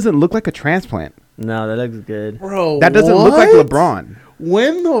 That doesn't look like a transplant. No, that looks good. Bro, That doesn't look like what? LeBron.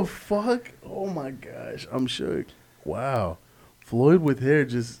 When the fuck? Oh my gosh, I'm shook. Wow. Floyd with hair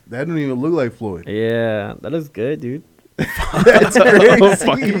that don't even look like Floyd. Yeah, that looks good, dude. That's crazy.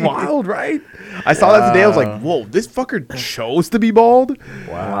 Fucking wild, right? I saw that today. I was like, whoa, this fucker chose to be bald?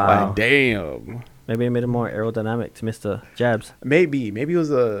 Wow. Like, damn. Maybe it made it more aerodynamic to miss the jabs, Maybe it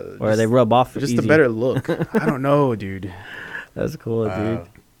was a or they rub off just easy. a better look. I don't know, dude. That's cool, dude.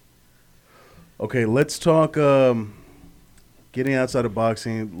 Okay, let's talk. Getting outside of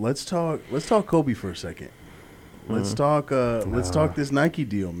boxing, let's talk Kobe for a second. Let's talk this Nike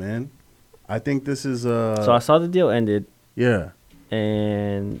deal, man. I think this is So I saw the deal ended, yeah.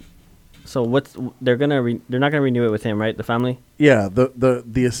 and so they're not gonna renew it with him, right? The family. Yeah,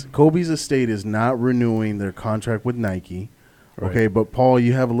 the Kobe's estate is not renewing their contract with Nike. Right. Okay, but Paul,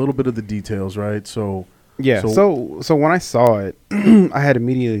 you have a little bit of the details, right? So Yeah. So when I saw it, I had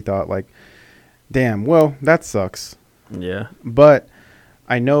immediately thought like, damn. Well, that sucks. Yeah. But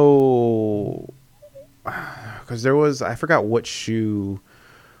I know because I forgot what shoe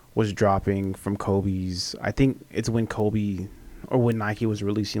was dropping from Kobe's. I think it's when Kobe or when Nike was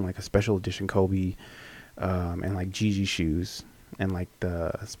releasing like a special edition Kobe and like Gigi shoes and like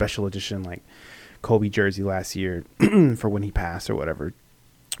the special edition like Kobe jersey last year for when he passed or whatever.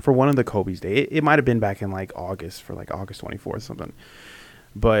 For one of the Kobe's day, it might have been back in like August for like August 24th or something.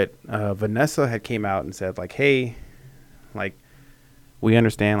 But Vanessa had came out and said like, hey, like we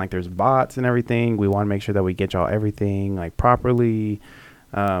understand like there's bots and everything. We want to make sure that we get y'all everything like properly.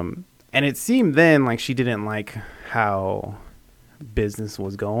 And it seemed then like she didn't like how business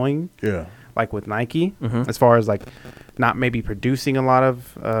was going. yeah, Like with Nike, Mhm. as far as like not maybe producing a lot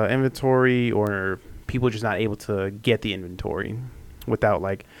of inventory or people just not able to get the inventory without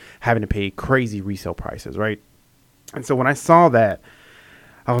like having to pay crazy resale prices, right? And so when I saw that,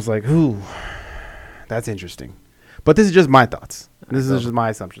 I was like, ooh, that's interesting. But this is just my thoughts. This is just my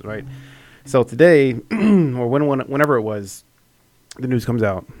assumptions, right? So today, or whenever it was, the news comes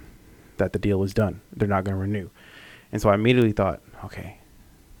out that the deal is done. They're not going to renew. And so I immediately thought, okay,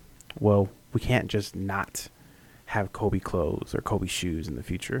 well, we can't just not have Kobe clothes or Kobe shoes in the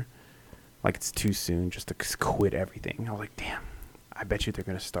future. Like it's too soon just to quit everything. I was like, damn, I bet you they're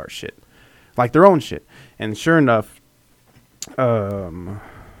going to start shit. Like their own shit. And sure enough,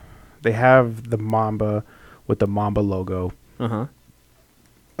 they have the Mamba with the Mamba logo.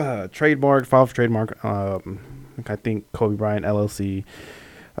 Trademark, filed for trademark. I think Kobe Bryant LLC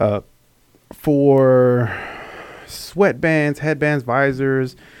for sweatbands, headbands,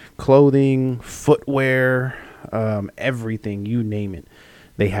 visors, clothing, footwear, everything, you name it.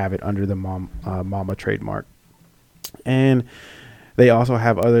 They have it under the Mamba trademark. And they also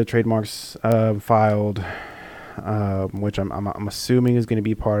have other trademarks filed, which I'm assuming is going to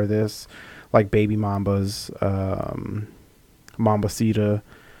be part of this, like Baby Mamba's, Mambacita,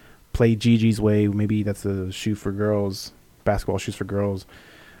 Play Gigi's Way. Maybe that's a shoe for girls, basketball shoes for girls.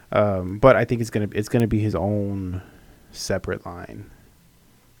 But I think it's gonna be his own separate line,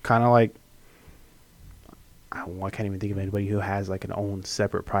 kind of like I can't even think of anybody who has like an own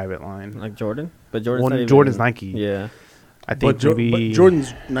separate private line. Like Jordan, but Jordan's, not even- Jordan's Nike. Yeah. I think but maybe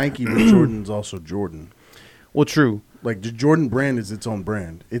Jordan's Nike, but Jordan's also Jordan. Well, true. Like the Jordan brand is its own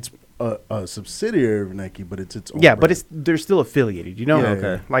brand. It's a subsidiary of Nike, but it's its own. Yeah, brand. but they're still affiliated. You know. Yeah,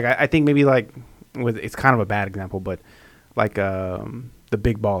 Okay. yeah. Like I think maybe like it's kind of a bad example, but like the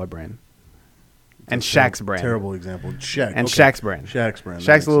Big Baller brand and Shaq's brand. Terrible example. Shaq And okay. Shaq's brand. Shaq's brand.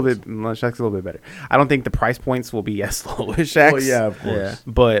 Shaq's That makes sense. Shaq's a little bit better. I don't think the price points will be as low as Shaq's. Well, yeah, of course. Yeah.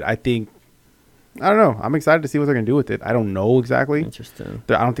 But I think I don't know. I'm excited to see what they're gonna do with it. I don't know exactly. Interesting.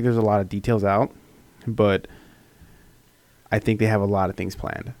 I don't think there's a lot of details out, but I think they have a lot of things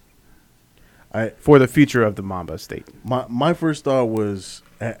planned for the future of the Mamba estate. My first thought was,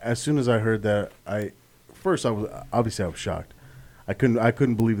 as soon as I heard that, I was shocked. I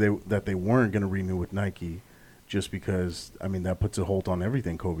couldn't believe that they weren't going to renew with Nike, just because that puts a halt on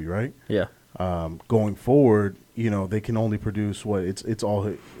everything Kobe, right? Yeah. Going forward, they can only produce it's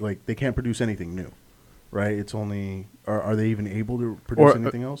all like they can't produce anything new, right? It's only are they even able to produce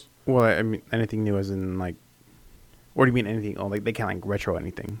anything else? Well, I mean anything new as in like, or do you mean anything? Oh, like they can't like retro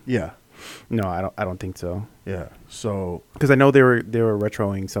anything? Yeah. No, I don't think so. Yeah. So because I know they were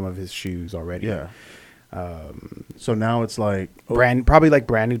retroing some of his shoes already. Yeah. So now it's like probably like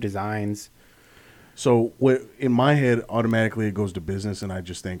brand new designs. So in my head, automatically it goes to business, and I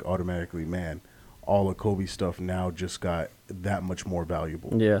just think automatically, man, all the Kobe stuff now just got that much more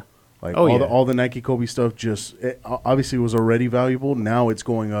valuable. Yeah. Like Oh, yeah. all the Nike Kobe stuff obviously was already valuable. Now it's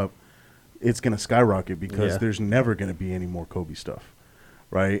going up. It's going to skyrocket because there's never going to be any more Kobe stuff,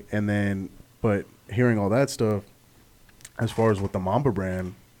 right? And then, but hearing all that stuff, as far as with the Mamba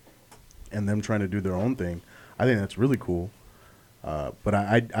brand and them trying to do their own thing, I think that's really cool. But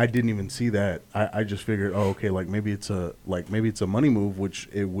I didn't even see that. I just figured, okay, like maybe it's a money move, which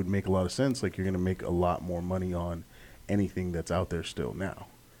it would make a lot of sense. Like you're going to make a lot more money on anything that's out there still now.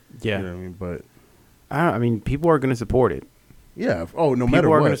 Yeah. You know what I mean? But I mean, people are going to support it. yeah. Oh, no People matter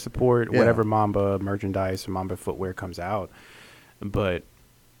are what. going to support Yeah. whatever Mamba merchandise or Mamba footwear comes out. But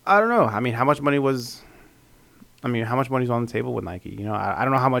I don't know. I mean, how much money's on the table with Nike? You know, I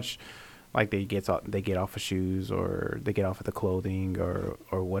don't know how much like they get off of shoes or they get off of the clothing or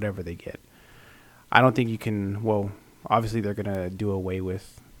whatever they get. I don't think you can. Well, obviously they're gonna do away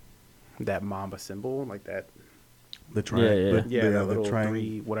with that Mamba symbol, like that. The triangle. The little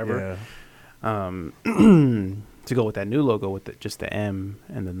three, whatever. Yeah. To go with that new logo with just the M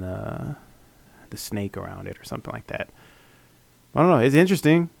and then the snake around it or something like that. I don't know. It's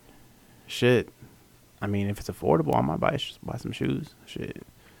interesting. Shit. I mean, if it's affordable, I might buy some shoes. Shit.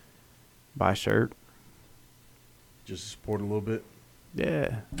 Buy a shirt. Just support a little bit.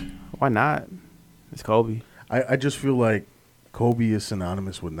 Yeah. Why not? It's Kobe. I just feel like Kobe is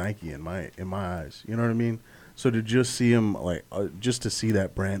synonymous with Nike in my eyes. You know what I mean? So to just see him just to see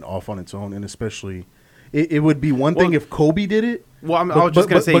that brand off on its own, and especially, it would be one thing if Kobe did it. Well, I was just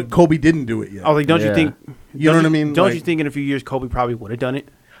gonna say, but Kobe didn't do it yet. I was like, don't you think? You know what I mean? Don't Like, you think in a few years Kobe probably would have done it?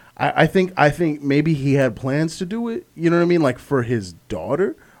 I think maybe he had plans to do it. You know what I mean? Like for his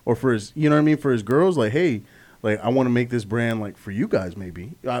daughter or for his, you know what I mean, for his girls. Like, hey, like I want to make this brand like for you guys,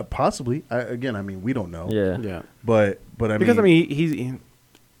 maybe, possibly. Again, I mean, we don't know. Yeah. Yeah. But Because I mean,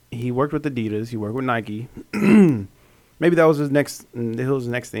 he worked with Adidas, he worked with Nike. Maybe that was his next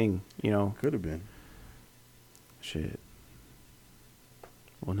thing, you know. could have been. Shit.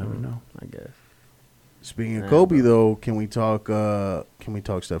 We'll never know. I guess. Speaking of Yeah, Kobe, bro. though, can we talk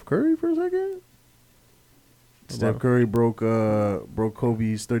Steph Curry for a second? Steph Curry broke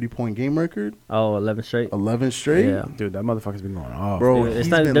Kobe's 30-point game record, Oh, 11 straight. 11 straight. Yeah. Dude, that motherfucker's been going off. Bro, Dude, he's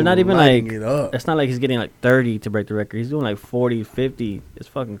they're been not even lighting like it up. it's not like he's getting like 30 to break the record. He's doing like 40, 50. It's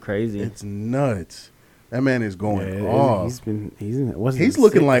fucking crazy. It's nuts. That man is going Yeah, off. he's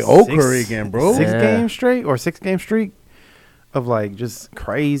looking like old Curry again, bro. Six Yeah. game straight or 6 game streak of like just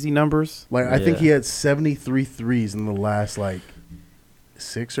crazy numbers. Like I think Yeah. he had 73 threes in the last like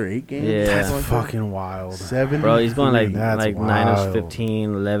 6 or 8 games. Yeah. That's something like fucking wild. that. 70. Bro, he's going like That's 9 of wild.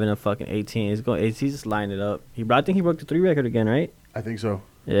 15, 11 of fucking 18. He's just lining it up. I think he broke the 3 record again, right? I think so.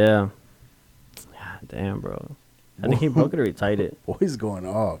 Yeah. God damn, bro. I think he broke it or he tied it. Boy's going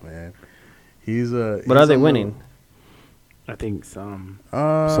off, man. He's But are they winning? I think some.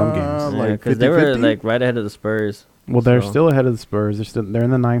 Some games. Yeah, like because they were 50-50? like right ahead of the Spurs. Well, they're So- still ahead of the Spurs. They're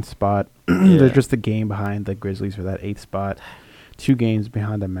in the 9th spot. Yeah. They're just a game behind the Grizzlies for that 8th spot. 2 games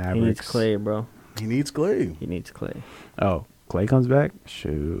behind the Mavericks. He needs Clay, bro. He needs Clay. He needs Clay. Oh, Clay comes back.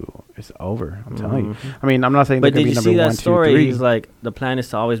 Shoot, it's over. I'm telling you. Mhm. I mean, I'm not saying But they're did gonna you be see number that 1, 2, story? 3. He's like, the plan is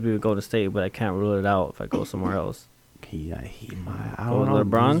to always be with Golden State, but I can't rule it out if I go somewhere else. He might. I Go don't with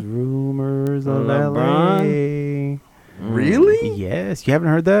know. LeBron? There's rumors of LeBron? LA. Really? Yes, you haven't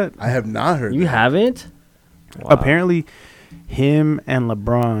heard that? I have not heard. You that. haven't? Wow. Apparently, him and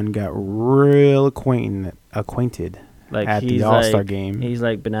LeBron got real acquainted Like at he's the All-Star like, game. He's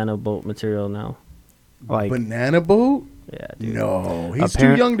like banana boat material now. Like Banana boat? Yeah, dude. No, he's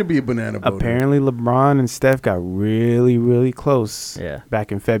Apparent- too young to be a banana boat. apparently, LeBron and Steph got really, really close. Yeah.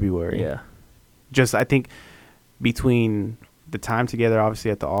 Back in February. Yeah. Just I think between the time together, obviously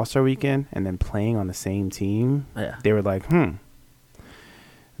at the All-Star weekend, and then playing on the same team, Yeah. they were like,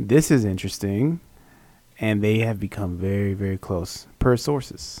 This is interesting, and they have become very, very close per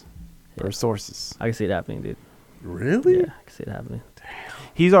sources. Per Yeah. sources, I can see it happening, dude. Really? Yeah, I can see it happening.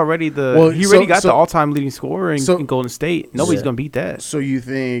 he's already he so- already got so- the all-time leading scorer so- in Golden State. Nobody's Yeah. gonna beat that. So you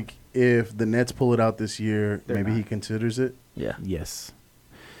think if the Nets pull it out this year, They're maybe not. he considers it? Yeah. Yes.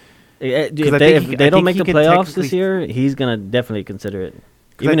 If I they, think if they I don't think make he the could playoffs this technically- year, he's gonna definitely consider it.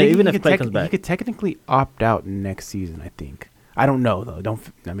 'Cause I Even think even he if could Clay tec- comes he back. could technically opt out next season. I think. I don't know though.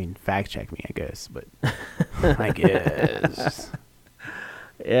 Fact check me. I guess, but I guess.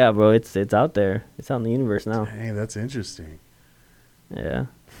 Yeah, bro, it's out there. It's out in the universe now. Dang, that's interesting. Yeah,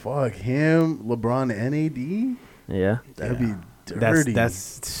 Fuck him, LeBron, and AD. yeah. That'd Yeah. be dirty. That's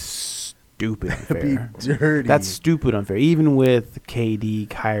stupid That'd be unfair. dirty. That's stupid unfair. Even with KD,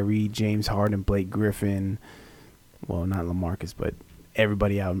 Kyrie, James Harden, Blake Griffin, well, not LaMarcus, but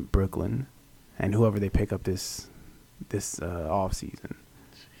everybody out in Brooklyn, and whoever they pick up this off season.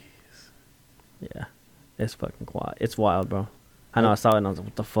 Yeah, it's fucking wild. It's wild, bro. I know. I saw it and I was like,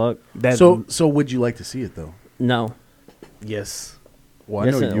 "What the fuck?" That So would you like to see it though? No. yes, Well,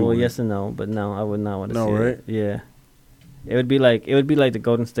 yes I know and, you well, would. yes and no, but no, I would not want to No, see right? it. Yeah, it would be like the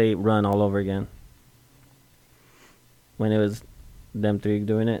Golden State run all over again. When it was them three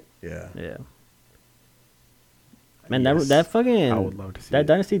doing it. Yeah. Yeah. Man, Yes. that fucking I would love to see that it.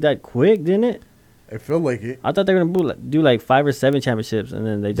 dynasty died quick, didn't it? I feel like it. I thought they were gonna do like 5 or 7 championships, and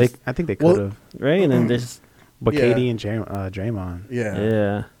then they just I think they Well- could have, right, and then they just but Yeah. KD and Draymond, Yeah.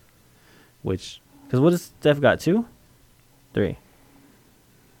 yeah. which Because what does Steph got? 2, 3,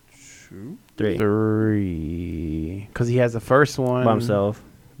 Shoot. 3 3, because he has the first one by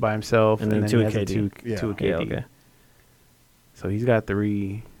himself. and then two he with has the KD. two, Yeah. two with Yeah, KD. okay. So he's got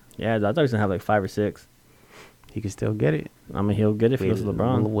 3. Yeah, I thought he was gonna have like 5 or 6. He can still get it. I mean, he'll get it if he goes to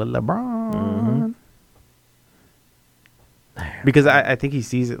LeBron. With LeBron. Mhm. Because I think he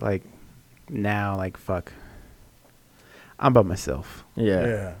sees it like now, like, fuck, I'm by myself. Yeah.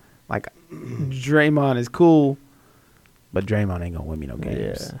 Yeah. Like, Draymond is cool, but Draymond ain't gonna win me no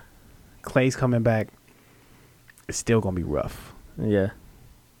games. Yeah. Clay's coming back. It's still gonna be rough. Yeah.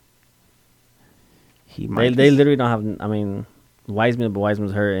 He They might. literally don't have. I mean,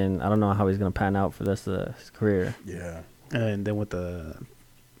 Wiseman's hurt, and I don't know how he's gonna pan out for the rest of his career. Yeah. And then with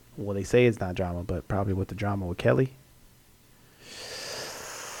they say it's not drama, but probably with the drama with Kelly.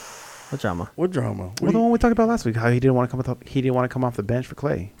 What drama? What drama? What Well, do the you- one we talked about last week, how he didn't want to come off the bench for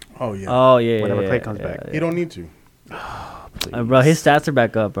Clay. Oh yeah. Oh yeah. Whenever yeah, Clay yeah, comes yeah, back. yeah. You don't need to. Bro, his stats are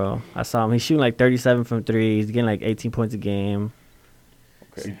back up, bro. I saw him. He's shooting like 37 from 3. He's getting like 18 points a game.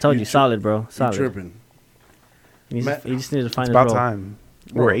 Okay. Told you, tri- solid, bro. You Solid. tripping. He Matt- just needs to find It's his about role. time.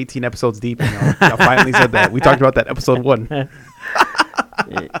 We're 18 episodes deep, and y'all finally said that. We talked about that episode 1.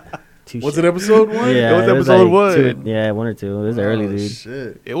 Yeah. Touche. Was it episode 1? Yeah, It was episode 1. Yeah, 1 or 2. It was early, Oh, dude.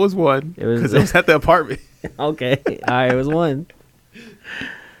 shit. It was 1 It was- because it was at the apartment. Okay. All right, it was 1.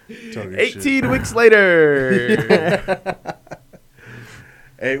 Talking 18 shit. weeks later.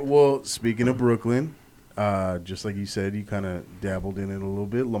 Hey, well, speaking of Brooklyn, just like you said, you kind of dabbled in it a little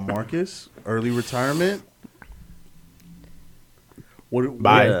bit. LaMarcus, early retirement. What?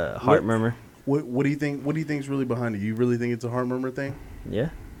 Bye. Heart murmur. What do you think? What do you think is really behind it? You really think it's a heart murmur thing? Yeah.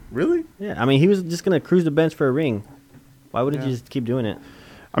 Really? Yeah. I mean, he was just going to cruise the bench for a ring. Why wouldn't Yeah. you just keep doing it?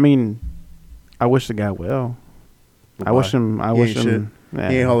 I mean, I wish the guy well. I wish him. I He wish ain't him. He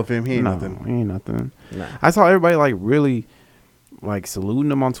ain't Hall of Fame. He ain't no, nothing. He ain't nothing. Nah. I saw everybody like really like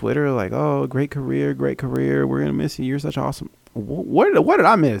saluting him on Twitter, like, "Oh, great career. We're gonna miss you. You're such awesome." What did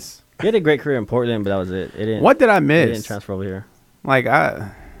I miss? He had a great career in Portland, but that was it. It didn't. What did I He didn't miss? transfer over here. Like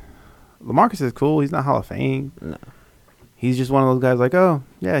LaMarcus is cool. He's not Hall of Fame. No. He's just one of those guys. Like, oh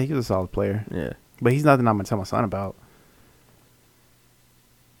yeah, he was a solid player, Yeah. but he's nothing I'm gonna tell my son about.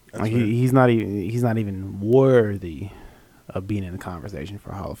 That's Like fair. he's not even worthy of being in the conversation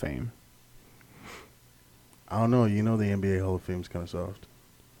for Hall of Fame. I don't know. You know the NBA Hall of Fame's kind of soft.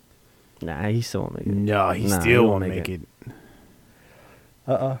 Nah, he still won't make it. No, he Nah, he still won't won't make make it.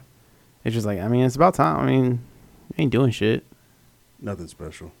 Uh-uh. It's just like, I mean, it's about time. I mean, he ain't doing shit. Nothing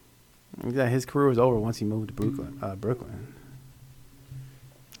special. Yeah, his career was over once he moved to Brooklyn.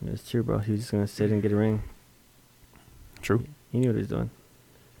 It's true, bro. He was just going to sit and get a ring. True. He knew what he was doing.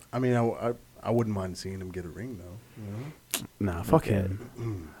 I mean, I wouldn't mind seeing him get a ring though. You know? Nah, fuck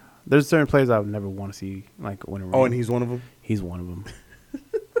him. There's certain players I would never want to see like win a ring. Oh, and he's one of them. he's one of them.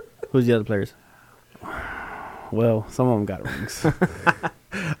 Who's the other players? Well, some of them got rings.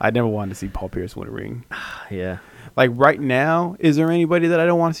 I never wanted to see Paul Pierce win a ring. Yeah. Like right now, is there anybody that I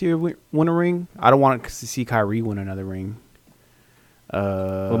don't want to see win a ring? I don't want to see Kyrie win another ring. What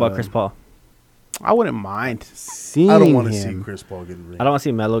about Chris Paul? I wouldn't mind seeing I don't want to see him. Chris Paul get a ring. I don't want to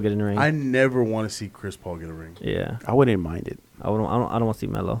see Melo get in the ring. I never want to see Chris Paul get a ring. Yeah, I wouldn't mind it. I don't want to see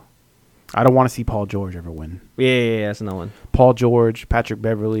Melo. I don't want to see Paul George ever win. Yeah, that's another one. Paul George, Patrick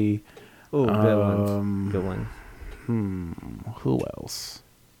Beverly. Ooh, good one. Good one. Who else?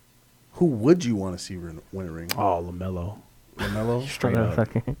 Who would you want to see win a ring? Oh, LaMelo. LaMelo? Straight up.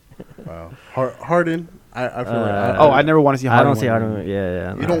 Fucking- Wow. Harden. I feel like I never want to see I Harden. don't see win. Harden.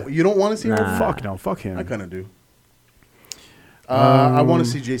 Yeah. you don't want to see Nah. Harden? Fuck no. Fuck him. I kind of do. I want to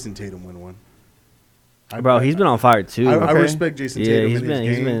see Jason Tatum win one. Bro, he's been on fire too. I Okay. respect Jason Yeah, Tatum. he's in been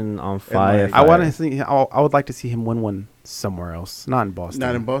his he's game. been on fire. like- I want to see. I would like to see him win one somewhere else, not in Boston.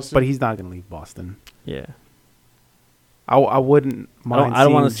 Not in Boston? But he's not going to leave Boston. Yeah. I wouldn't mind I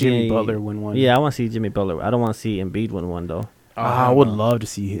don't want seeing to see Jimmy Butler win one. Yeah, I want to see Jimmy Butler. I don't want to see Embiid win one though. I would love to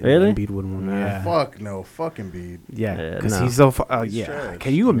see him. Really? Embiid win one. Nah. Yeah. Fuck no. Fuck Embiid. Yeah, Yeah, because no. he's so. He's Yeah. trash.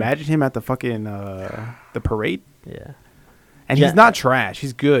 Can you imagine him at the fucking the parade? Yeah. And Yeah. he's not trash.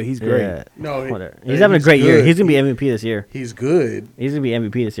 He's good. He's great. Yeah. No, Whatever. He's having a great year. He's gonna be MVP this year. He's good. He's gonna be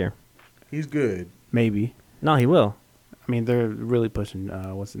MVP this year. He's good. Maybe. No, he will. I mean, they're really pushing.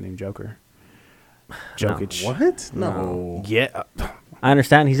 What's the name? Joker. Jokic. What? No. Yeah. I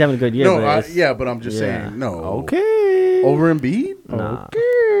understand he's having a good year. No, but it's- yeah, but I'm just Yeah. saying no. Okay. Over Embiid? Nah.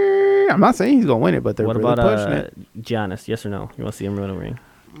 Okay. I'm not saying he's gonna win it, but they're What really about pushing it. Giannis? Yes or no? You want to see him win a ring?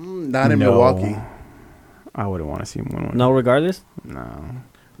 Not in No. Milwaukee. I wouldn't want to see him win one. No, regardless. No.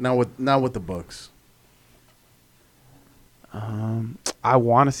 Not with the Bucks. I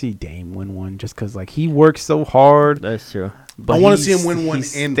want to see Dame win one just because like he works so hard. That's true. But I want to he's- see him win one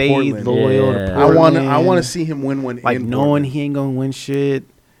he in stayed Portland. loyal Yeah. to I want Portland. to see him win one like in knowing Portland. he ain't gonna win shit.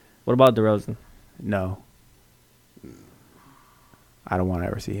 What about DeRozan? No. I don't want to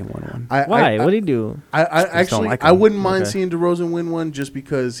ever see him win one. Why? What did he do? I just don't actually like I him. wouldn't mind Okay. seeing DeRozan win one just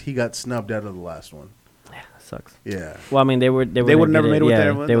because he got snubbed out of the last one. Yeah, that sucks. Yeah. Well, I mean, they would've wouldn't never get made it with yeah,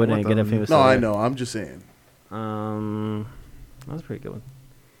 their- they with wouldn't get it if he was No, still I there. know. I'm just saying. That was a pretty good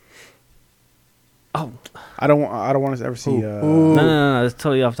one. I don't want to ever see. No. It's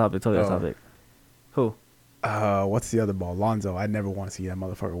totally off topic. Totally off Oh. topic. Who? What's the other ball? Lonzo. I never want to see that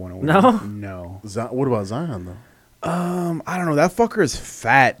motherfucker win a win. No? No. What about Zion though? I don't know. That fucker is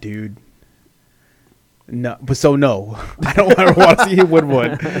fat, dude. No, but so no, I don't ever want to see him win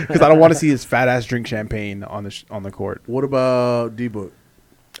one because I don't want to see his fat ass drink champagne on the court. What about D-Book?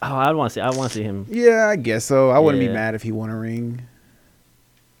 Oh, I want to see him. Yeah, I guess so. I wouldn't be Yeah. mad if he won a ring.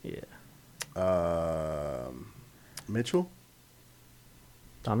 Yeah. Mitchell?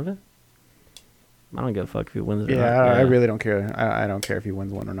 Donovan. I don't give a fuck if he wins. Or Yeah, not. I really don't care. I don't care if he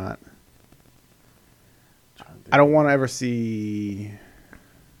wins one or not. I don't want to ever see.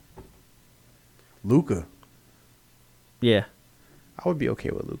 Luka. Yeah, I would be okay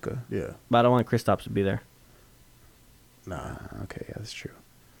with Luca. Yeah. but I don't want Kristaps to be there. Nah. Okay, yeah, that's true.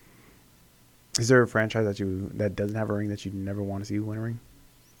 Is there a franchise that doesn't have a ring that you never want to see win a ring?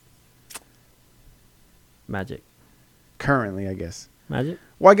 Magic. Currently, I guess. Magic.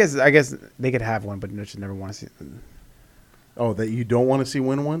 Well, I guess they could have one, but just never want to see Oh, that you don't want to see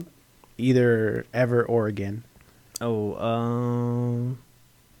win one? either ever or again. Oh,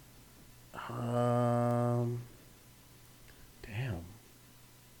 Damn.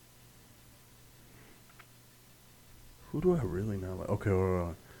 Who do I really not like? Okay, hold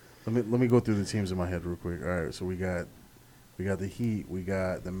on. Let me go through the teams in my head real quick. All right, so we got the Heat, we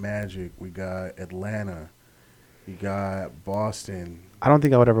got the Magic, we got Atlanta, we got Boston. I don't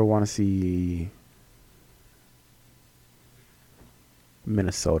think I would ever want to see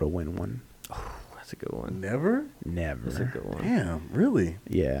Minnesota win one. that's a good one. Never? That's a Never. good one. Damn, really?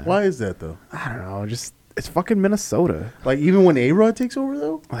 Yeah. Why is that though? I don't know. Just it's fucking Minnesota. Like even when A-Rod takes over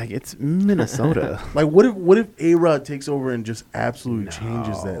though? Like it's Minnesota. Like what if A-Rod takes over and just absolutely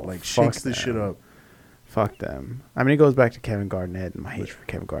changes that, like fuck shakes the shit them. up? Fuck them. I mean, it goes back to Kevin Garnett and my hatred for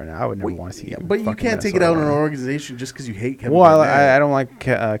Kevin Garnett. I would never want to see him. But you fucking can't take it out on Minnesota an win. organization just because you hate Kevin Well, Garnett. I don't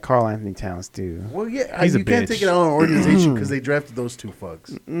like Carl Anthony Towns too. Well, yeah, He's a you can't bitch. take it out on an organization because they drafted those two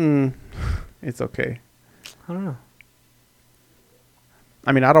fucks. It's okay. I don't know.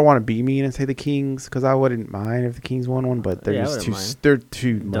 I mean, I don't want to be mean and say the Kings because I wouldn't mind if the Kings won one, but they're Yeah, I just wouldn't too mind. they're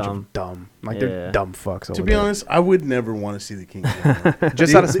too much Dumb. of dumb. Like Yeah. they're dumb fucks. To over be there. honest, I would never want to see the Kings win one.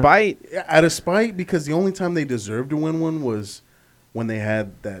 just They- out of spite. Out of spite, because the only time they deserved to win one was when they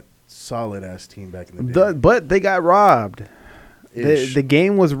had that solid ass team back in the day. But they got robbed. Ish. The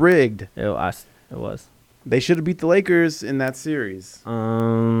game was rigged. It was. They should have beat the Lakers in that series. I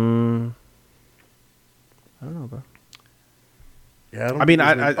don't know, bro. Yeah, don't I mean, think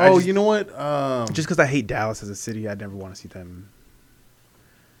it was I- I good. Oh, just- you know what? Just because I hate Dallas as a city, I'd never want to see them. I don't want to see them win one. I don't know. I don't want to see them win one. Just because I hate Dallas as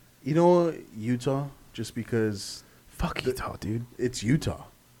a city, I'd never want to see them. You know, Utah, just because Fuck Utah, dude. it's Utah.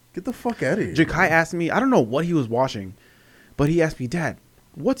 Get the fuck out of here. Jakai asked me, I don't know what he was watching, but he asked me, Dad,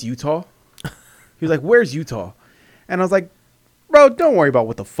 what's Utah? He was like, where's Utah? And I was like, bro, don't worry about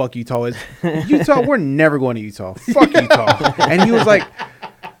what the fuck Utah is. Utah, we're never going to Utah. Fuck Utah. And he was like,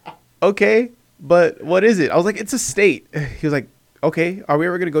 okay, but what is it? I was like, it's a state. He was like, okay, are we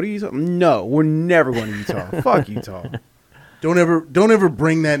ever going to go to Utah? No, we're never going to Utah. Fuck Utah. Don't ever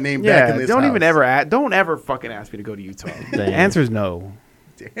bring that name back in Yeah, this don't house. even don't ever fucking ask me to go to Utah. The Damn. answer is no.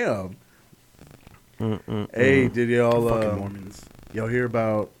 Damn. Hey, did y'all Fucking Mormons. y'all hear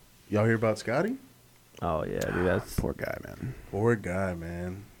about Scotty? Oh yeah, dude. That's Poor guy, man. Poor guy,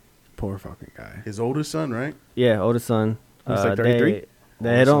 man. Poor fucking guy. His oldest son, right? yeah. Oldest son. He's like 33?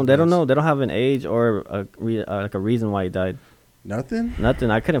 They don't know. They don't have an age or like a reason why he died. Nothing. Nothing.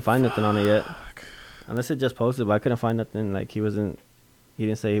 I couldn't find nothing on it yet. Unless it just posted, but I couldn't find nothing. Like he didn't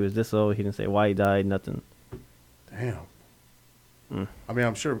say he was this old. He didn't say why he died. Nothing. Damn. I mean,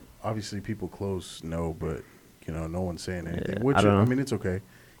 I'm sure obviously people close know, but no one's saying anything. Yeah, Which I don't know. I mean, it's okay.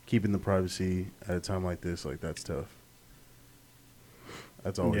 Keeping the privacy at a time like this, like that's tough.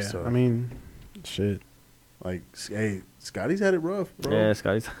 That's always Yeah, tough. I mean, shit. like, hey, Scotty's had it rough, bro. Yeah,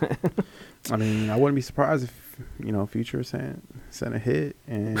 Scotty's. I mean, I wouldn't be surprised if Future sent a hit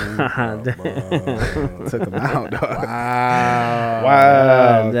and Bro. took him out. Dog. Wow.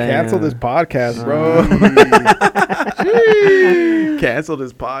 Wow! damn. Cancel this podcast, bro. Cancel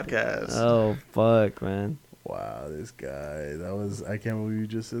this podcast. Oh fuck, man. Wow, this guy. I can't believe you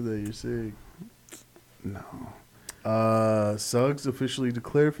just said that. You're sick. No. Suggs officially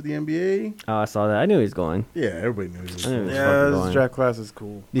declared for the NBA. Oh, I saw that. I knew he was going. Yeah, everybody knew he was I knew going. he was Yeah, fucking this going. draft class is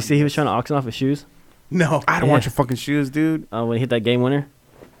cool. Do you see he was trying to auction off his shoes? No, I don't want your fucking shoes, dude. When he hit that game winner.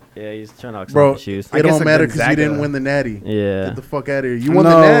 Yeah, he's trying to auction bro. off his shoes. I It guess don't a matter because you Gonzaga. didn't win the Natty. Yeah. Get the fuck out of here. You won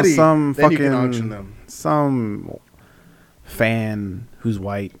No, the Natty. some then you can fucking- auction them. Some fan who's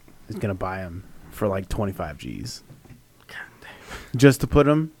white is gonna buy them for like 25 G's, just to put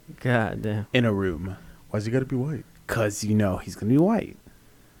him God damn. in a room, Why's he got to be white? cause he's gonna be white.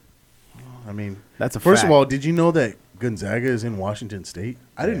 I mean, That's a first fact. of all, did you know that Gonzaga is in Washington State?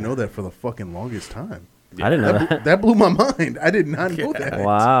 I didn't know that for the fucking longest time. I didn't know that. That blew my mind. I did not know that.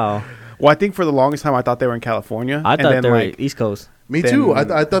 Wow. Well, I think for the longest time I thought they were in California. I and thought then, they were like, East Coast. Me Then- too.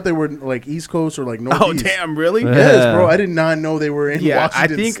 I thought they were like East Coast or like Northeast. oh damn, really? Yes, Yeah. bro. I did not know they were in Yeah,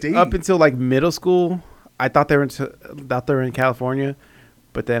 Washington I think State. up until like middle school, I thought they were in California,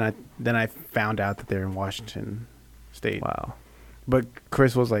 but then I found out that they're in Washington State. Wow. But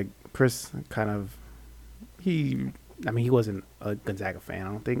Chris kind of he wasn't a Gonzaga fan,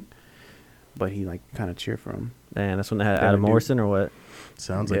 I don't think, but he like kind of cheered for him. Man, that's when they had Damn, Adam dude. Morrison or what?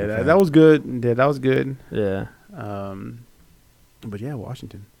 Sounds like Yeah, a that, fan. that was good. Yeah, that was good. Yeah. But yeah,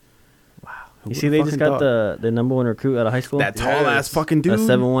 Washington. Wow. You see, they just got the number one recruit out of high school. that tall ass Yes. fucking dude.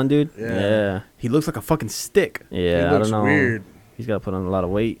 That 7'1" dude. Yeah. Yeah. He looks like a fucking stick. He Yeah. I looks don't know. weird. He's got to put on a lot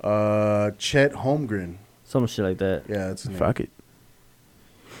of weight. Chet Holmgren. Some shit like that. Yeah, that's his name. Fuck it.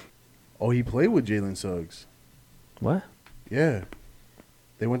 Oh, he played with Jalen Suggs. What? Yeah.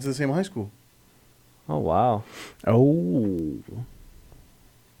 They went to the same high school. Oh wow. Oh.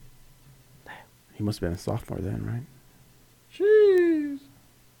 He must have been a sophomore then, right? Jeez.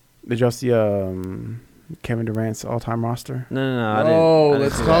 Did y'all see Kevin Durant's all-time roster? No. I didn't. Oh, I didn't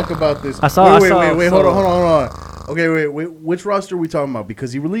let's see talk that. about this. I saw- Wait, I saw- hold on. Okay, wait. Which roster are we talking about?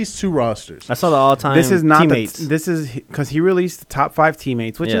 Because he released 2 rosters. I saw the all-time This is not teammates. this is because he released the top 5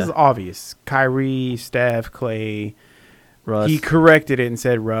 teammates, which is Yeah. obvious. Kyrie, Steph, Clay. Russ, He corrected it and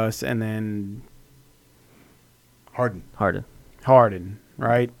said Russ, and then Harden. Harden.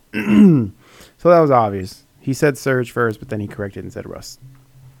 right? So that was obvious. He said Serge first, but then he corrected and said Russ.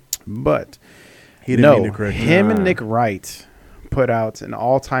 But He didn't mean no, to correct him Nah. and Nick Wright put out an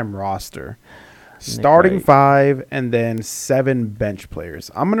all-time roster, starting Wright. 5 and then 7 bench players.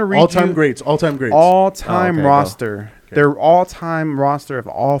 I'm gonna read All-time you greats. All-time greats. all-time Oh, okay, go. roster. Their all-time roster of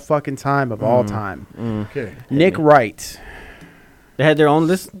all fucking time of all time. Okay. Nick Wright. They had their own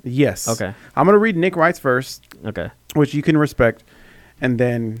list. Yes. Okay. I'm gonna read Nick Wright's first, Okay. which you can respect, and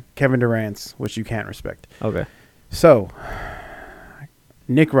then Kevin Durant's, which you can't respect. Okay. So,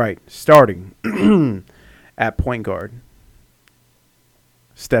 Nick Wright starting at point guard.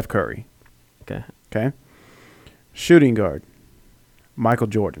 Steph Curry. Okay. Okay. Shooting guard. Michael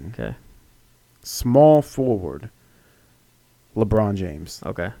Jordan. Okay. Small forward. LeBron James.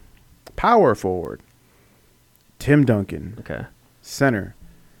 Okay. Power forward. Tim Duncan. Okay. Center.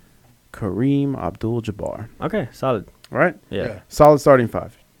 Kareem Abdul-Jabbar. Okay. Solid. Right? Yeah. Yeah. Solid starting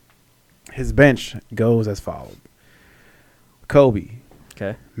 5. His bench goes as followed. Kobe.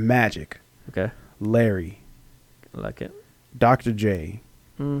 Okay. Magic, Okay. Larry, I like it. Dr. J,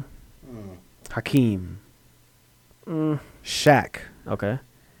 Mm. Hakeem, Mm. Shaq, Okay.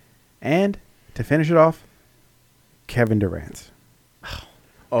 and to finish it off, Kevin Durant.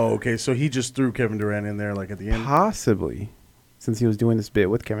 Oh, okay. So he just threw Kevin Durant in there, like at the end. Possibly, since he was doing this bit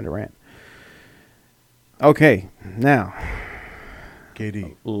with Kevin Durant. Okay, now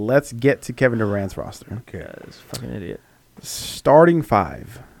KD. let's get to Kevin Durant's roster. Okay. Yeah, this fucking idiot. Starting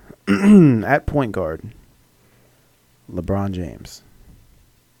five at point guard, LeBron James.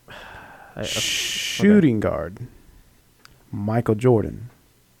 Shooting guard, Michael Jordan.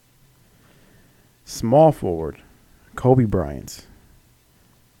 Small forward, Kobe Bryant.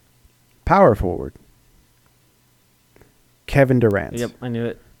 Power forward, Kevin Durant. Yep, I knew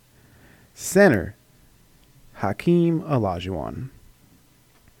it. Center, Hakeem Olajuwon.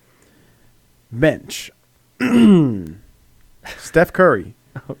 Bench, Steph Curry.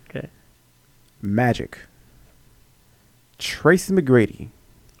 Okay. Magic, Tracy McGrady.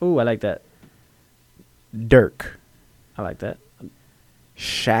 Ooh, I like that. Dirk, I like that.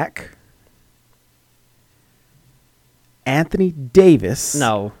 Shaq, Anthony Davis.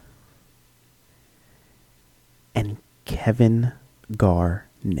 No. And Kevin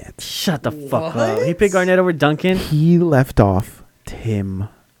Garnett. Shut the fuck up. He picked Garnett over Duncan. He left off Tim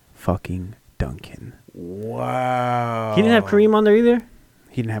fucking Duncan. Wow. He didn't have Kareem on there either.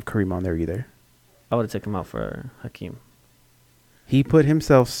 He didn't have Kareem on there either. I would have taken him out for Hakeem. He put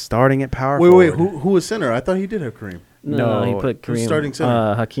himself starting at power Wait, forward. who was center? I thought he did have Kareem. No, he No, put who's Kareem. starting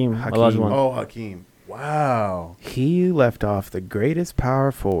center? Hakeem. Hakeem. Olajuwon Oh, Hakeem. Wow. He left off the greatest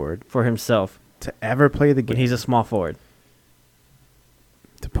power forward for himself. to ever play the But game. he's a small forward.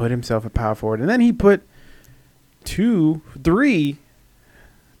 To put himself at power forward. And then he put three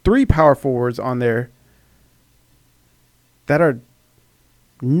power forwards on there that are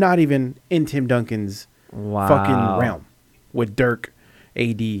not even in Tim Duncan's Wow. fucking realm with Dirk,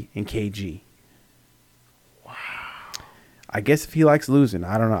 AD, and KG. Wow. I guess if he likes losing,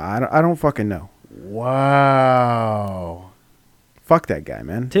 I don't know. I don't fucking know. Wow. Fuck that guy,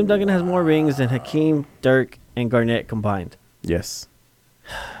 man. Tim Duncan has more rings than Hakeem, Dirk, and Garnett combined. Yes.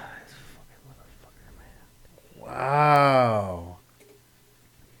 Wow.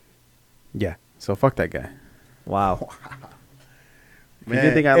 Yeah. So fuck that guy. Wow. If you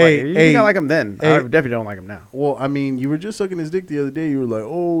didn't think I like him, you think I like him then. I hey. definitely don't like him now. Well, I mean, you were just sucking his dick the other day. You were like,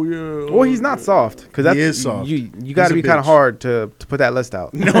 "Oh yeah." Well, he's not soft because that's He is soft. You He's got to a be kind of bitch. hard to put that list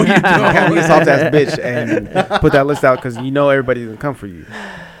out. No, you You can't be a don't, soft ass bitch and put that list out because you know everybody's gonna come for you.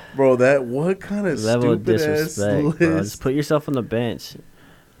 bro. That what kind of Level of stupid ass disrespect, list? bro. Just put yourself on the bench.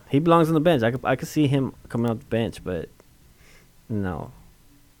 He belongs on the bench. I could see him coming off the bench, but no.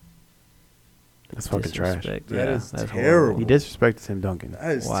 That's fucking trash. Disrespect, That yeah, is that's terrible. horrible. He disrespected Tim Duncan.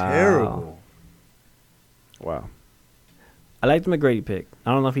 That is Wow. terrible. Wow. I like the McGrady pick.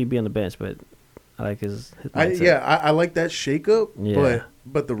 I don't know if he'd be on the bench, but I like his mindset. I like that shakeup, Yeah.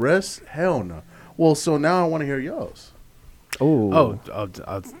 but the rest, hell no. Well, so now I want to hear y'all's Ooh.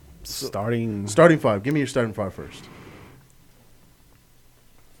 Starting. starting five. Give me your starting five first.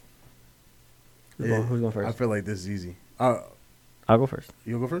 Who's going first? I feel like this is easy. I'll go first.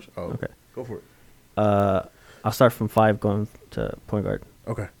 You'll go first. Oh, Okay. Go for it. I'll start from 5 going to point guard.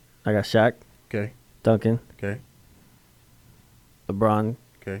 Okay. I got Shaq, Okay. Duncan, Okay. LeBron,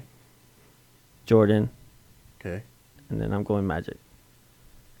 Okay. Jordan, Okay. and then I'm going Magic.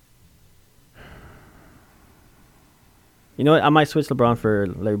 You know what? I might switch LeBron for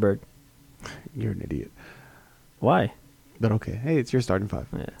Larry Bird. You're an idiot. Why? But okay. Hey, it's your starting five.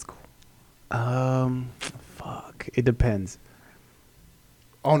 Yeah. That's cool. Fuck. It depends.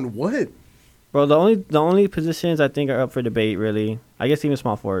 On what? Bro, the only positions I think are up for debate, really, I guess even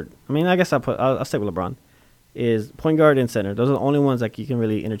small forward. I mean, I guess I'll stick with LeBron. Is point guard and center. Those are the only ones like you can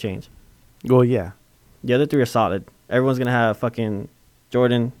really interchange. Well, yeah. The other 3 are solid. Everyone's gonna have fucking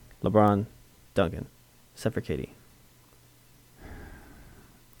Jordan, LeBron, Duncan, except for KD.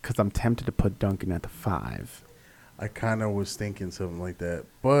 Because I'm tempted to put Duncan at the 5. I kind of was thinking something like that,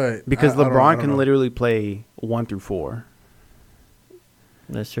 but Because I don't- I LeBron don't can know. literally play 1 through 4.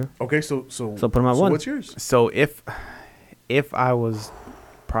 That's true. Okay, so put him at one. What's yours? So if I was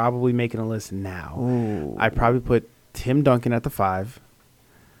probably making a list now, Ooh. I'd probably put Tim Duncan at the 5,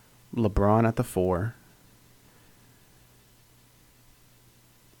 LeBron at the 4,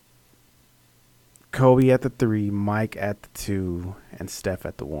 Kobe at the 3, Mike at the 2, and Steph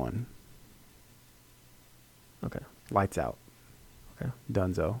at the 1. Okay. Lights out. Okay.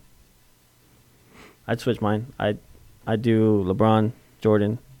 Dunzo. I'd switch mine. I do LeBron,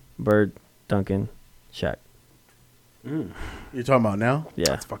 Jordan, Bird, Duncan, Shaq. You're talking about now? Yeah,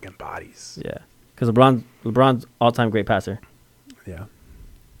 That's fucking bodies. yeah. Because LeBron's all-time great passer, Yeah.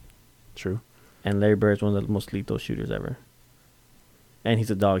 True. and Larry Bird's one of the most lethal shooters ever. And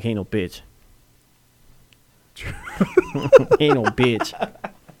he's a dog. He ain't no bitch. He ain't no bitch.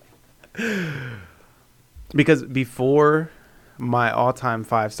 Because before my all-time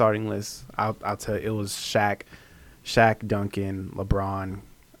 5 starting list, I'll tell you, it was Shaq, Duncan, LeBron.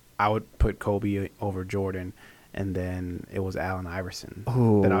 I would put Kobe over Jordan, and then it was Allen Iverson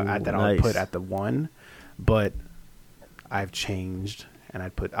that I nice. would put at the 1. But I've changed, and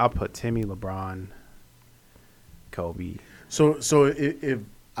I'll put Timmy, LeBron, Kobe. So if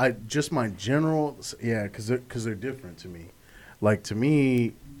I just my general, yeah, because they're different to me. Like, to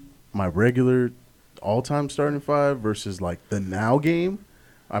me, my regular all-time starting 5 versus like the now game.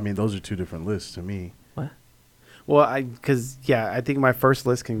 I mean, those are two different lists to me. What? Well, I think my first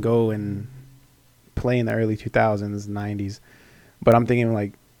list can go and play in the early 2000s, 90s, but I'm thinking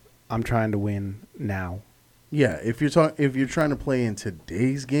like I'm trying to win now. Yeah, if you're trying to play in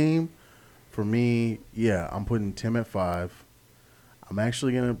today's game, for me, yeah, I'm putting Tim at 5. I'm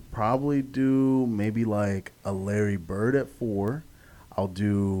actually gonna probably do maybe like a Larry Bird at 4. I'll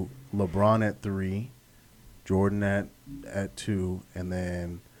do LeBron at 3, Jordan at 2, and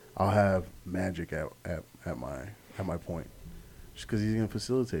then I'll have Magic at my point, just because he's gonna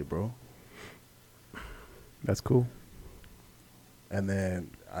facilitate, bro. That's cool. And then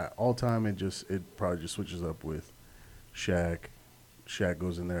all time it probably just switches up with Shaq. Shaq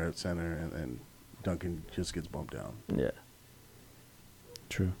goes in there at center, and then Duncan just gets bumped down. Yeah.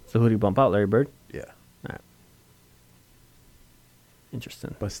 True. So who do you bump out, Larry Bird? Yeah. All right.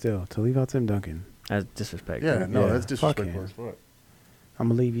 Interesting. But still, to leave out Tim Duncan, That's disrespect. Yeah, no, Yeah, that's fuck disrespectful him. as fuck. I'm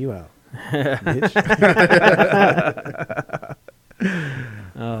gonna leave you out, bitch.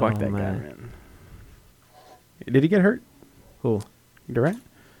 Oh, Fuck that guy, man. man. Did he get hurt, Who? Durant?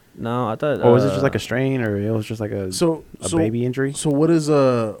 No, I thought. Or was it just like a strain, or it was just like a So baby injury? So what does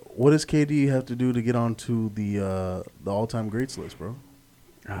KD have to do to get onto the all time greats list, bro?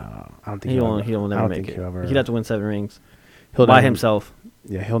 I don't think He'll I never don't make think it. he'll ever. He'd have to win 7 rings He'll by never- himself.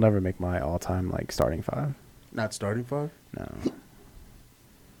 Yeah, he'll never make my all-time like starting 5. Not starting 5.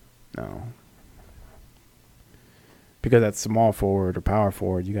 No. Because at small forward or power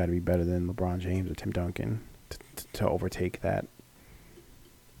forward, you got to be better than LeBron James or Tim Duncan to overtake that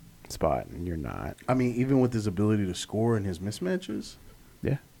spot, and you're not. I mean, even with his ability to score and his mismatches.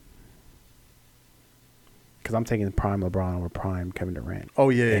 Yeah. Because I'm taking prime LeBron over prime Kevin Durant. Oh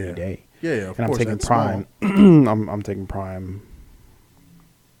yeah, any yeah. day. Yeah, of And I'm course. taking that's prime. small. I'm taking prime.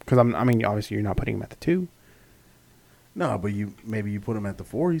 Because obviously you're not putting him at the 2. No, but maybe you put him at the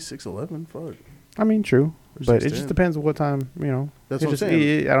 4. He's 6'11". Fuck. I mean, true, Or but it 6'10". just depends what time. That's It what I'm just-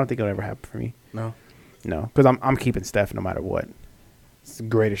 saying. I don't think it'll ever happen for me. No. No, because I'm keeping Steph no matter what. It's the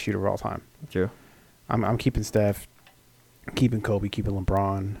greatest shooter of all time. True. I'm keeping Steph, keeping Kobe, keeping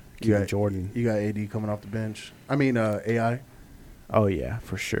LeBron, keeping Jordan. You got AD coming off the bench. I mean, AI. Oh yeah,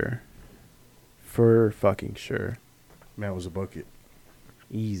 for sure. For fucking sure. Man was a bucket.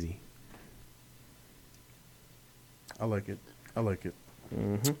 Easy. I like it.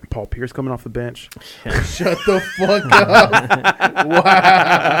 Paul Pierce coming off the bench. Shut the fuck up.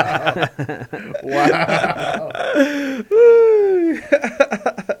 Wow.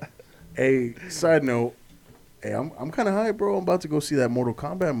 Hey, side note. Hey, I'm kind of hyped, bro. I'm about to go see that Mortal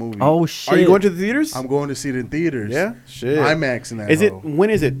Kombat movie. Oh shit! Are you going to the theaters? I'm going to see it in theaters. Yeah. Shit. IMAX in that. Is it? hoe. When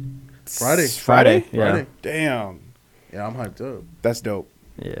is it? Friday. Friday? Yeah. Friday. Damn. Yeah, I'm hyped up. That's dope.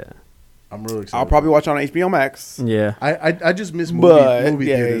 Yeah. I'm really excited. I'll probably watch it on HBO Max. Yeah. I just miss But, movie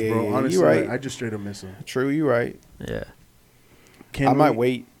yeah, theaters, yeah, bro. yeah, Honestly, you're right. I just straight up miss them. True, you're right. Yeah. I might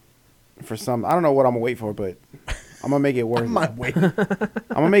wait for some. I don't know what I'm gonna wait for, but I'm gonna make it worth I it. might wait. I'm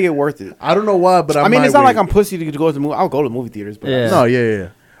gonna make it worth it. I don't know why, but I mean, might it's not wait. like I'm pussy to go to the movie. I'll go to the movie theaters, but Yeah. No, yeah.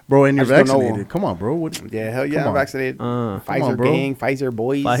 Bro, and I you're just don't know. vaccinated. Come on, bro. What? yeah, hell yeah, Come I'm on. vaccinated. Come Pfizer on, bro. gang, Pfizer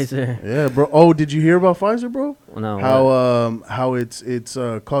boys. Pfizer. Yeah, bro. Oh, did you hear about Pfizer, bro? No. How it's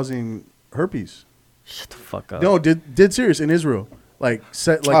causing herpes? Shut the fuck up. No, dead serious in Israel. Like Oh,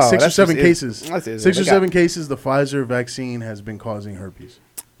 6 or that's 7 just cases. That's it. 6 or 7 cases. The Pfizer vaccine has been causing herpes.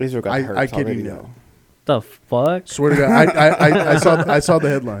 Israel got hurt I kid already, you though. not. The fuck? Swear to God, I saw the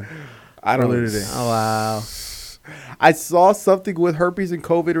headline. I don't earlier today. Oh wow. I saw something with herpes and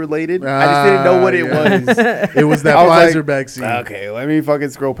COVID related. I just didn't know what it yeah. was. It was that I was Pfizer like, vaccine. Okay, let me fucking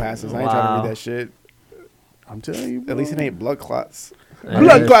scroll past this. I ain't trying to Wow. read that shit. I'm telling you, bro. At least it ain't blood clots. Yeah,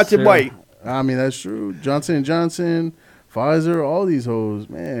 Blood that's clots your true. boy. I mean, that's true. Johnson & Johnson, Pfizer, all these hoes,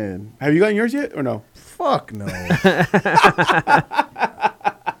 man. Have you gotten yours yet or no? Fuck no.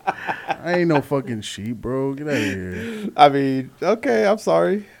 I I ain't no fucking sheep, bro. Get out of here. I mean, okay, I'm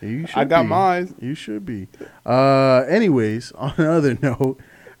sorry. You should I got be. mine. You should be. Anyways, on another note,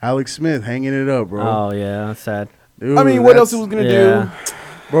 Alex Smith hanging it up, bro. Oh yeah, that's sad. Dude, I mean, what else he that's- was gonna Yeah. do?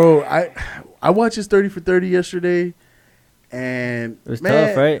 Bro, I watched his 30 for 30 yesterday, and It was man,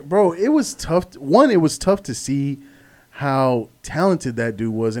 tough, right? Bro, it was tough. One, it was tough to see how talented that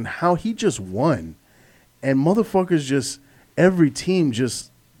dude was and how he just won. And motherfuckers just every team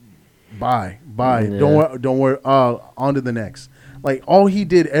just bye. Yeah. Don't worry. On to the next. Like all he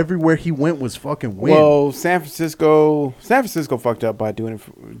did everywhere he went was fucking win. Well, San Francisco fucked up by doing it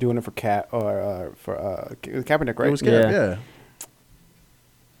for Kaepernick, right? It was Cap, Yeah. yeah.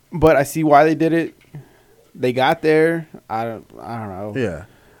 But I see why they did it. They got there. I don't know. Yeah.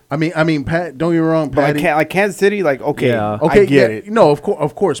 I mean, Pat. Don't get me wrong, But Patty. like Kansas City, like okay, Yeah. Okay, I get yeah, it. No,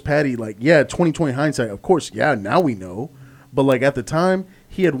 of course, Patty. Like, yeah, 2020 hindsight. Of course, yeah. Now we know, but like at the time,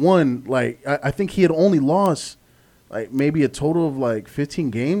 he had won. Like, I think he had only lost like maybe a total of like 15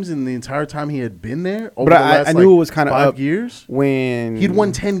 games in the entire time he had been there. Over But the last, I knew like, it was kind of 5 up years. when He'd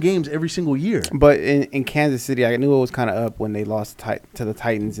won 10 games every single year. But in Kansas City, I knew it was kind of up when they lost to the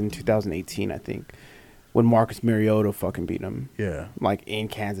Titans in 2018. I think when Marcus Mariota fucking beat them. Yeah, Like in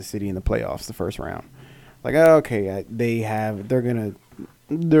Kansas City in the playoffs, the first round. Like okay,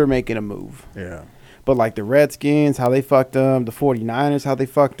 they're making a move. yeah. But like the Redskins, how they fucked them, the 49ers, how they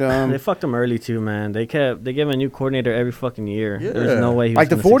fucked them. They fucked him early too, man. They gave him a new coordinator every fucking year. Yeah. There's no way he was Like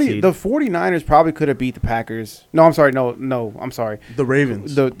the gonna succeed. 49ers probably could have beat the Packers. No, I'm sorry. No, I'm sorry. The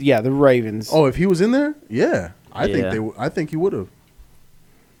Ravens. The Ravens. Oh, if he was in there, yeah, I Yeah. think he would have.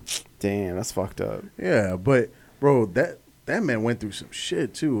 Damn, that's fucked up. Yeah, but bro, that man went through some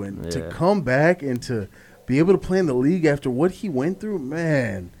shit too, and to Yeah. come back and to be able to play in the league after what he went through,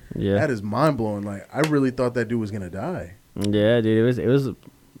 man, Yeah. that is mind blowing. Like I really thought that dude was gonna die. Yeah, dude, it was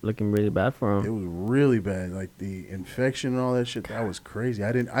looking really bad for It him. was really bad. Like the infection and all that shit. That was crazy.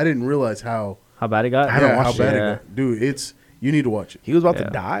 I didn't realize how How bad it got? I haven't how watched bad it. it got. Dude, you need to watch it. He was about Yeah. to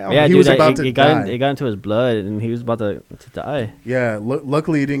die. Yeah, he dude, was about to it got die. it got into his blood, and he was about to die. Yeah,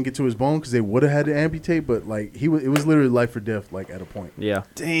 luckily he didn't get to his bone because they would have had to amputate. But like it was literally life or death. Like at a point. Yeah,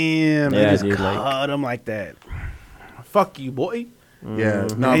 Damn, Yeah, they just dude, cut him like that. Fuck you, boy. Yeah,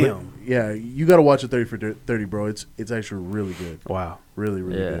 Mm. no, but, Damn. yeah, you got to watch it 30 for 30, bro. It's actually really good. Wow. Really,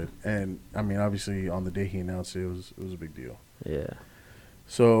 really Yeah. good. And I mean, obviously, on the day he announced it, it was a big deal. yeah.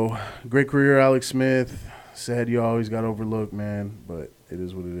 So great career, Alex Smith. Sad you always got overlooked, man. But it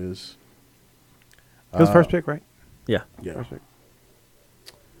is what it is. It was first pick, right? Yeah, Yeah, First pick.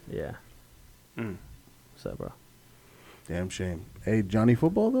 yeah. Mm. What's up, bro? damn shame. Hey, Johnny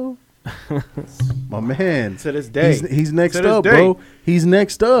Football though, my man. To this day. he's next To this up, day. bro. He's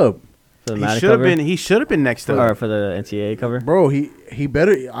next up, For the He Madden should have cover? been. He should have been next or up. for the NCAA cover. bro. He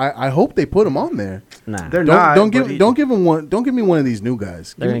better. I hope they put him on there. Nah, They're Don't not. don't but give he- don't give him one. Don't give me one of these new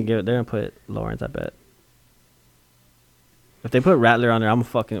guys. they're Give gonna me- they're gonna put Lawrence. I bet. If they put Rattler on there, I'm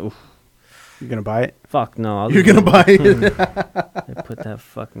fucking. Oof. You gonna buy it? Fuck no. I'll You're leave gonna him. buy it. They put that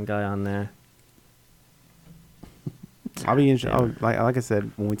fucking guy on there. I'll be interested. Like I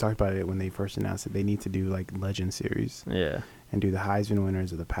said when we talked about it when they first announced it, they need to do like Legend Series Yeah, and do the Heisman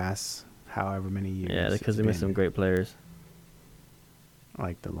winners of the past however many years. yeah, because they it's missed some been. great players.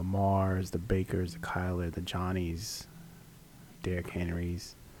 Like the Lamars, the Bakers, the Kyler, the Johnnies, Derrick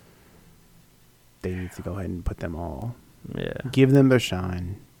Henrys. They need to go ahead and put them all. Yeah, Give them their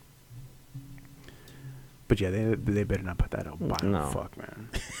shine. But yeah, they better not put that up. No. Fuck, man.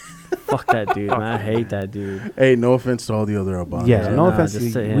 fuck that dude, man. I hate that dude. Hey, no offense to all the other Obamas. Yeah, no nah, offense.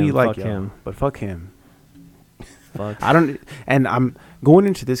 just say We him. like Fuck y'all, him. but fuck him. Fuck. I don't, and I'm going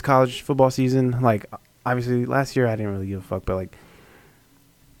into this college football season. Like, obviously, last year I didn't really give a fuck, but like,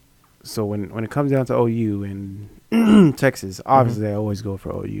 so when it comes down to OU and Texas, obviously I always go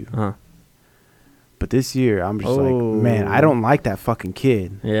for OU. Huh? But this year I'm just Oh. like, man, I don't like that fucking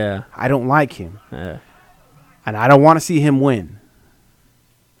kid. Yeah. I don't like him, Yeah. and I don't want to see him win.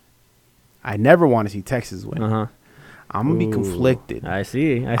 I never want to see Texas win. Uh huh. I'm gonna be conflicted. I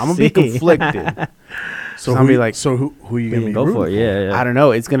see. I'm gonna be conflicted. So I'll who, be like, so who you gonna be Go for rooting it. Yeah. Yeah. I don't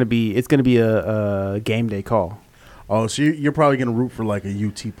know. It's gonna be a game day call. Oh, so you're probably gonna root for like a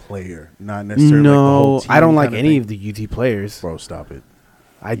UT player, not necessarily. like the whole No, team I don't like kinda any thing. of the UT players. Bro, stop it.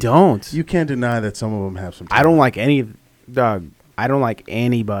 I don't. You can't deny that some of them have some. I don't like any dog. I don't like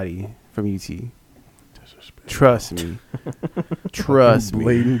anybody from UT. disrespect. Trust me. Trust me.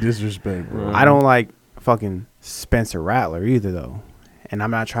 Blatant disrespect, bro. I don't like fucking Spencer Rattler either, though. And I'm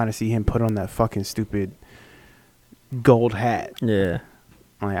not trying to see him put on that fucking stupid gold hat. Yeah.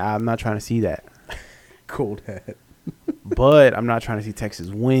 Like, I'm not trying to see that. Cold hat. But I'm not trying to see Texas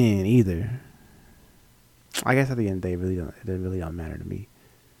win either. I guess at the end of the day, it really don't matter to me.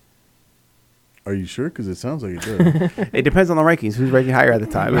 Are you sure? Because it sounds like it does. It depends on the rankings. Who's ranking higher at the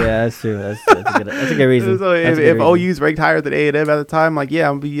time? Yeah, that's true. That's a good reason. So That's a if good reason. OU's ranked higher than A&M at the time, like, yeah,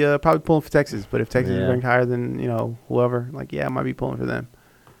 I'm be probably pulling for Texas. But if Texas is Yeah. ranked higher than, whoever, like, yeah, I might be pulling for them.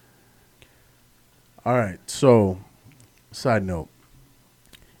 All right. So, side note,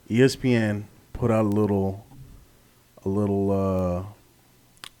 ESPN put out a little,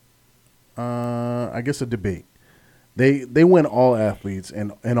 I guess a debate. They went all athletes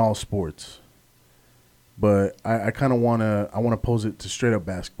and all sports, but I kind of wanna pose it to straight up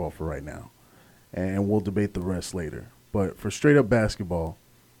basketball for right now, and we'll debate the rest later. But for straight up basketball,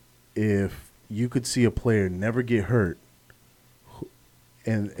 if you could see a player never get hurt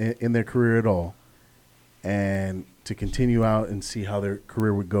in their career at all, and to continue out and see how their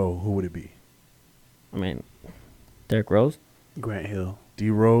career would go, who would it be? I mean, Derrick Rose. Grant Hill. D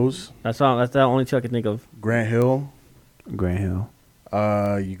Rose, That's the only two I can think of. Grant Hill. Grant Hill.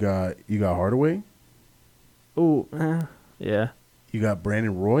 You got Hardaway. Ooh, yeah. You got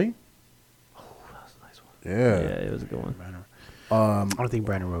Brandon Roy. That was a nice one. Yeah. Yeah, it was a good one. I don't think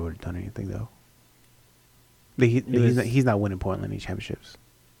Brandon Roy would have done anything though. was- He's not winning Portland any championships.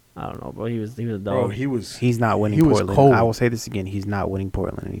 I don't know, bro. He was a dog. Bro, he was. He's not winning He was Portland. cold. I will say this again. He's not winning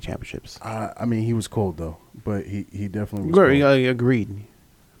Portland any championships. I mean, he was cold though, but he definitely was cold. Agreed.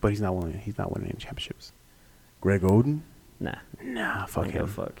 But he's not winning any championships. Greg Oden. Nah. Nah, I fuck don't give a him.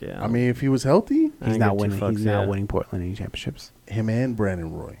 fuck. Yeah. I mean, if he was healthy, I He's ain't not give two winning. fucks, He's not yeah. winning Portland any championships. him and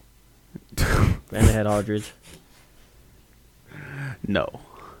Brandon Roy. And they had Aldridge. No,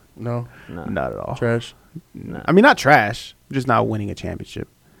 No, Nah. not at all. trash. Nah. I mean, not trash. Just not winning a championship.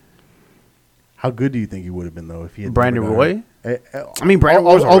 How good do you think he would have been though if he had Brandon never got Roy? hurt? I mean, Brandon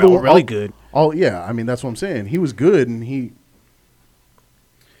Roy was really good. Oh yeah, I mean that's what I'm saying. He was good, and he.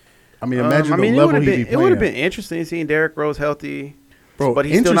 I mean, imagine the level he'd be it would playing have been at. interesting seeing Derrick Rose healthy, Bro, but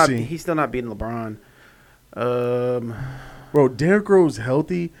he's still not. interesting. He's still not beating LeBron. Bro, Derrick Rose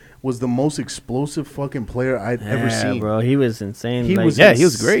healthy was the most explosive fucking player I'd ever Yeah, seen. bro. He was insane. He like, was Yeah, he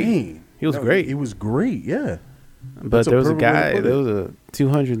was great. insane. He was great. He was great. Yeah. But That's a there was a perfect way to guy. put There it. was a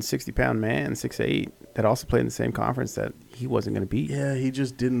 260-pound man, 6'8", that also played in the same conference that he wasn't going to beat. Yeah, he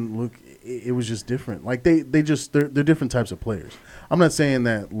just didn't look. It was just different. Like they're different types of players. I'm not saying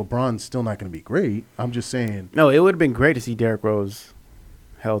that LeBron's still not going to be great. I'm just saying. No, it would have been great to see Derrick Rose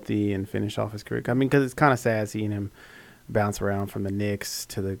healthy and finish off his career. I mean, because it's kind of sad seeing him bounce around from the Knicks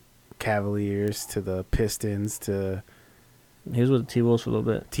to the Cavaliers to the Pistons to he was with the T-Wolves for a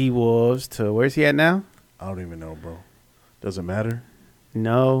little bit. T-Wolves to where's he at now? I don't even know, bro. Doesn't matter.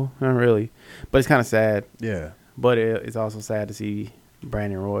 No, not really. But it's kind of sad. Yeah. But it's also sad to see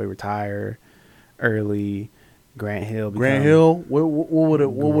Brandon Roy retire early. Grant Hill. Grant Hill. What would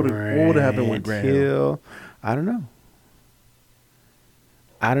have happened with Grant Hill? I don't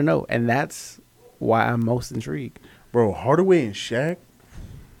know. And that's why I'm most intrigued. Bro, Hardaway and Shaq.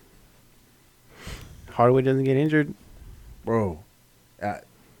 Hardaway doesn't get injured. Bro,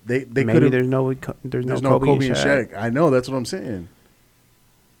 they could Maybe have. there's no Kobe and Shaq. I know, that's what I'm saying.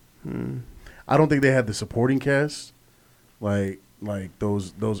 I don't think they had the supporting cast like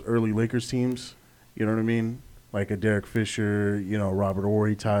those early Lakers teams. You know what I mean? Like a Derek Fisher, Robert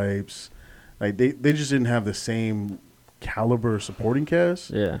Horry types. Like they just didn't have the same caliber supporting cast.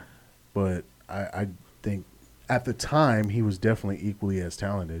 Yeah. But I think at the time he was definitely equally as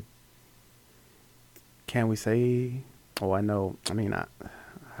talented. Can we say? Oh, I know. I mean, I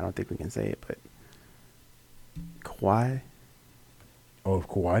don't think we can say it, but Kawhi. Oh, if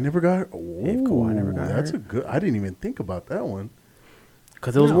Kawhi never got, Kawhi never got that's hurt. a good. I didn't even think about that one.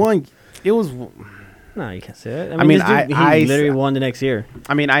 Because it was No. one. It was. No, you can't say that. I mean, this dude, I he literally won the next year.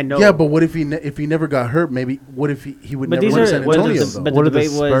 I mean, I know. Yeah, but what if he never got hurt? Maybe what if he would But never these win are San what Antonio? the, though? but What the do the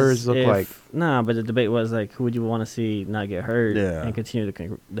debate was Spurs look if- like? Nah, but the debate was like, who would you want to see not get hurt Yeah. and continue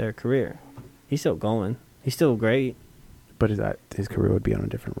their career? He's still going. He's still great. But his career would be on a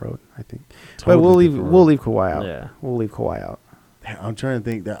different road, I think. Totally but we'll different road. leave Kawhi out. Yeah. We'll leave Kawhi out. I'm trying to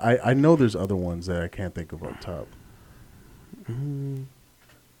think that I know there's other ones that I can't think of up top.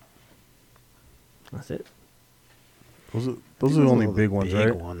 That's it. Those are the only big ones, big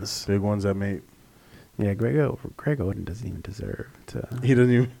right? ones. Big ones that made Yeah, Greg Oden doesn't even deserve to he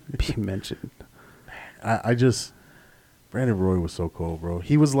doesn't even. be mentioned. I just Brandon Roy was so cold, bro.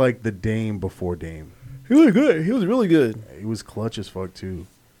 He was like the Dame before Dame. He was good. He was really good. He was clutch as fuck too.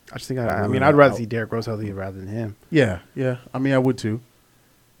 I just think I'd rather see Derrick Rose healthy rather than him Yeah. I mean, I would too.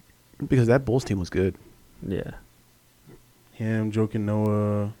 because that Bulls team was good. Yeah. Him, Joakim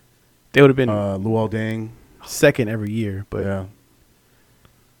Noah, They would have been. Luol Deng. second every year, but yeah.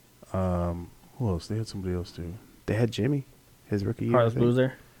 Who else? They had somebody else too. they had Jimmy, his rookie year. I Carlos think.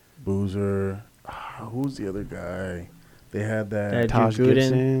 Boozer. Boozer. Who's the other guy? They had that. They had Taj Drew Gooden.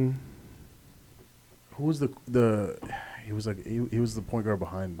 Gibson. Who was the? He was like he was the point guard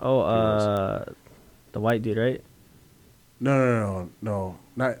behind. Oh, the white dude, right? No,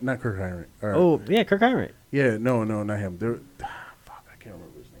 not Kirk Heinrich. Oh, yeah, Kirk Heinrich. Yeah, no, not him. Fuck, I can't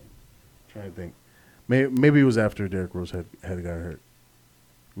remember his name. I'm trying to think. Maybe it was after Derrick Rose had got hurt.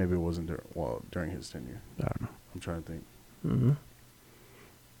 Maybe it wasn't during his tenure. I don't know. I'm trying to think. Mm-hmm.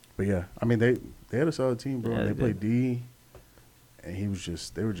 But yeah, I mean they had a solid team, bro. Yeah, And they they played D, and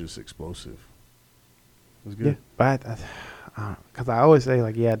they were just explosive. It was Yeah, good. but because I always say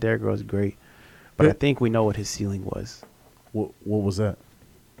like, yeah, Derrick Rose is great, but I Yeah. think we know what his ceiling was: What was that?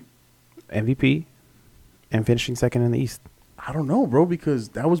 MVP and finishing second in the East. I don't know, bro, because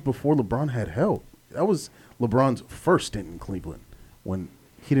that was before LeBron had help. That was LeBron's first stint in Cleveland when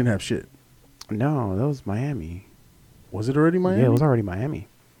he didn't have shit. No, that was Miami. Was it already Miami? Yeah, it was already Miami.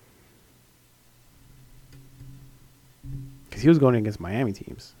 Because he was going against Miami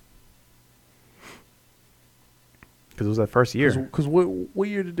teams. Because it was that first year. Because what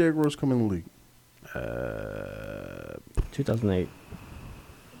year did Derrick Rose come in the league? 2008.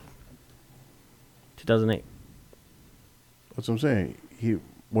 2008. That's what I'm saying.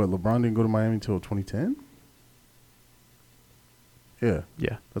 LeBron didn't go to Miami until 2010? Yeah,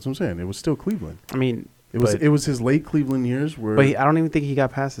 Yeah. that's what I'm saying. It was still Cleveland. I mean, It was his late Cleveland years where. but I don't even think he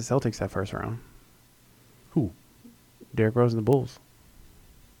got past the Celtics that first round. Who? Derrick Rose and the Bulls.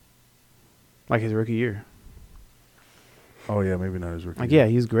 Like his rookie year. Oh yeah, maybe not his rookie. Like, year.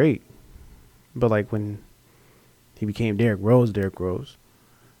 yeah, he's great. But, like, when he became Derrick Rose,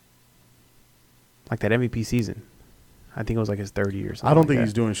 like that MVP season, I think it was like his third year or something. I don't like think that.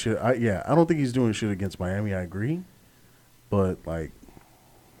 he's doing shit. I don't think he's doing shit against Miami. I agree, but like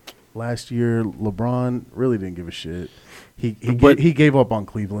last year, LeBron really didn't give a shit. He gave up on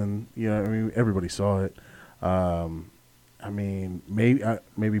Cleveland. You know, I mean, everybody saw it. I mean,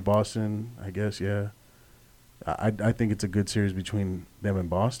 maybe Boston. I guess, yeah. I think it's a good series between them and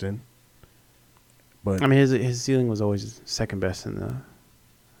Boston. But I mean, his ceiling was always second best in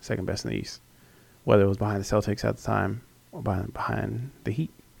the East, whether it was behind the Celtics at the time or behind the Heat.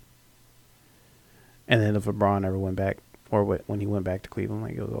 And then if LeBron ever went back, or when he went back to Cleveland,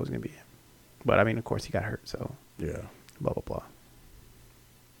 like, it was always going to be him. But I mean, of course, he got hurt, so yeah, blah blah blah.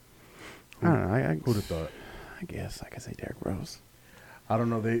 I don't know. who'd have thought? I guess I could say Derrick Rose. I don't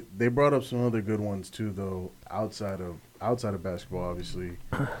know. They brought up some other good ones too, though. Outside of basketball, obviously,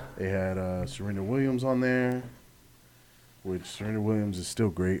 they had Serena Williams on there, which Serena Williams is still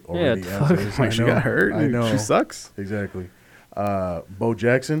great already. Yeah, as is. Like, she got hurt. I know. She sucks. Exactly. Bo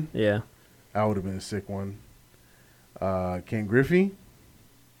Jackson, Yeah. that would have been a sick one. Ken Griffey,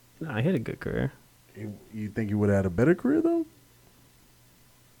 Nah, he had a good career. you think he would have had a better career though?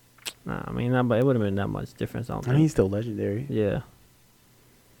 Nah, I mean, but it would have been that much difference. I don't I think. mean, he's still legendary. Yeah.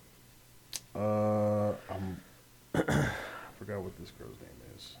 I forgot what this girl's name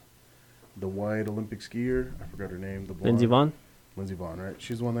is. The white Olympic skier. I forgot her name. The blonde. Lindsey Vonn? Lindsey Vonn, right?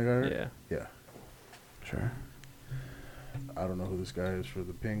 She's the one that got hurt? Yeah. Yeah. Sure. I don't know who this guy is for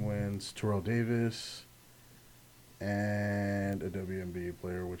the Penguins. Terrell Davis. And a WNBA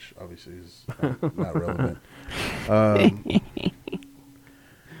player, which obviously is not relevant.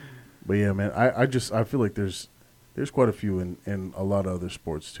 But yeah, man, I feel like there's quite a few in a lot of other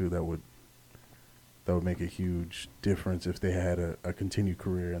sports too that would make a huge difference if they had a continued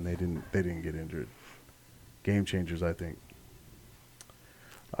career and they didn't get injured. Game changers, I think.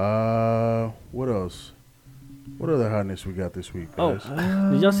 What else? What other hotness we got this week, Oh,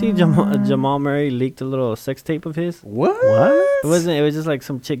 guys? did y'all see Jamal Murray leaked a little sex tape of his? What? It wasn't. It was just like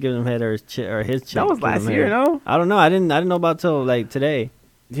some chick giving him head or his chick. That was giving last him year, head. no? I don't know. I didn't know about till like today.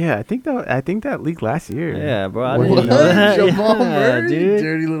 Yeah, I think that leaked last year. Yeah, bro. I What? didn't know that. Jamal Yeah, Murray, dude.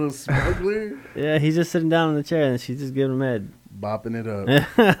 dirty little smuggler, Yeah, he's just sitting down in the chair and she's just giving him head. bopping it up.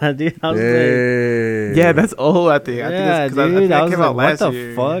 Dude, I was like, Hey. Yeah, that's old. I think. yeah, I think that's because dude. I that was came like, out what last the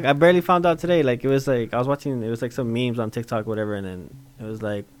year. fuck? I barely found out today. Like, it was like I was watching. It was like some memes on TikTok, whatever, and then it was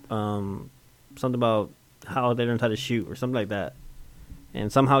like something about how they learned how to shoot or something like that. And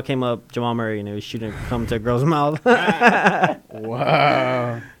somehow came up Jamal Murray and he was shooting come to a girl's mouth.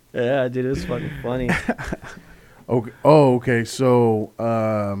 Wow. Yeah, dude, it was fucking funny. Okay. Oh, okay. So,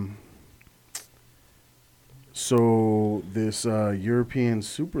 so this European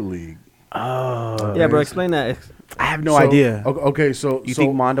Super League. Oh, Yeah, bro, explain that. I have no idea. Okay, so You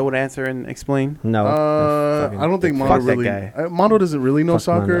think Mondo would answer and explain? No. I don't think Mondo Fuck that really. guy. Mondo doesn't really know Fuck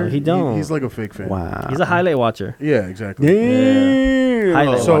soccer. Mondo. He don't. He's like a fake fan. Wow. He's a highlight watcher. Yeah, exactly. Yeah.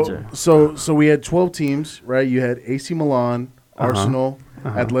 Highlight So, watcher. so we had 12 teams, right? You had AC Milan, Arsenal,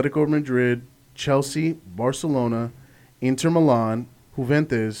 Atletico Madrid, Chelsea, Barcelona, Inter Milan,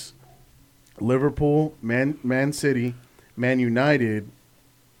 Juventus, Liverpool, Man City, Man United,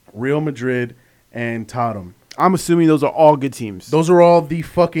 Real Madrid, and Tottenham. I'm assuming those are all good teams. Those are all the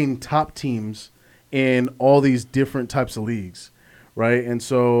fucking top teams in all these different types of leagues, right? And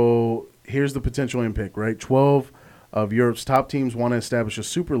so here's the potential impact, right? 12 of Europe's top teams want to establish a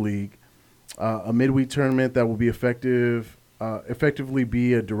super league, a midweek tournament that will be effectively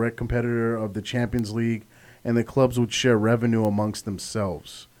be a direct competitor of the Champions League, and the clubs would share revenue amongst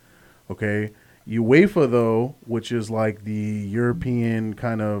themselves. Okay, UEFA though, which is like the European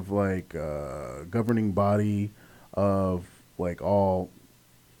kind of like governing body of like all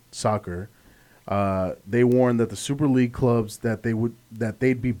soccer, they warned that the Super League clubs that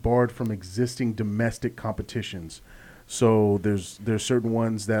they'd be barred from existing domestic competitions. So there's certain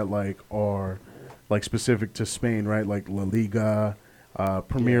ones that like are like specific to Spain, right? Like La Liga,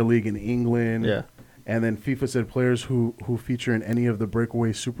 Premier League in England. Yeah. And then FIFA said players who feature in any of the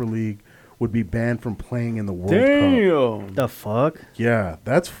breakaway Super League would be banned from playing in the World Cup. Damn. The fuck? Yeah,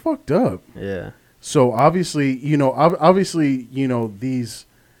 that's fucked up. Yeah. So obviously,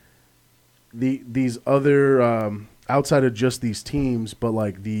 these other outside of just these teams, but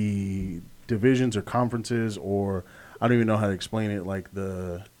like the divisions or conferences, or I don't even know how to explain it, like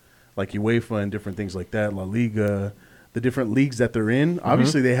UEFA and different things like that, La Liga, the different leagues that they're in.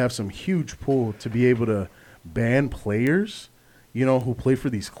 Obviously, they have some huge pull to be able to ban players, who play for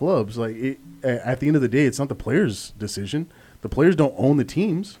these clubs. Like at the end of the day, it's not the players' decision. The players don't own the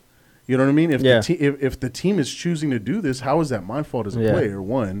teams. You know what I mean? If if the team is choosing to do this, how is that my fault as a player?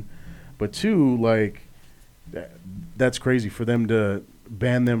 One, but two, like that's crazy for them to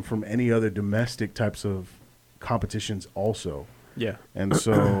ban them from any other domestic types of competitions also. Yeah. And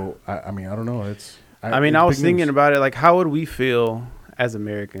so I mean, I don't know. I was thinking about it, like, how would we feel as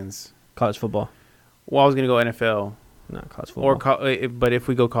Americans? College football. Well, I was gonna go NFL, No, college football. but if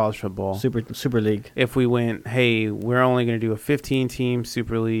we go college football, Super League. if we went, hey, we're only gonna do a 15-team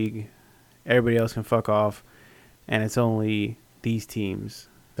Super League, everybody else can fuck off, and it's only these teams.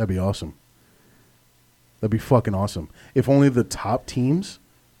 That'd be awesome. That'd be fucking awesome. If only the top teams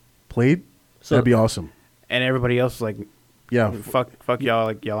played, that'd be awesome. And everybody else was like, Yeah. fuck y'all,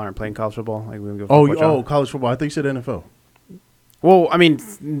 like y'all aren't playing college football. Like we don't give a fuck about y'all. College football. I think you said NFL. Well, I mean,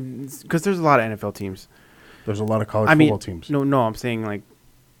 because there's a lot of NFL teams. There's a lot of college football teams. No, I'm saying like,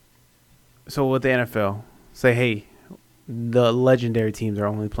 so with the NFL, say, hey, the legendary teams are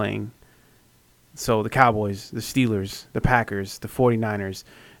only playing. So the Cowboys, the Steelers, the Packers, the 49ers,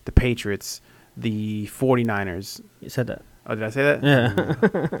 the Patriots, the 49ers. You said that. Oh, did I say that?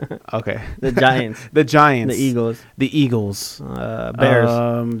 Yeah. Okay. The Giants. The Giants. The Eagles. The Eagles.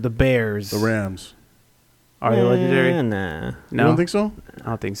 Bears. The Bears. The Rams. Are they legendary? Nah. You No. don't think so? I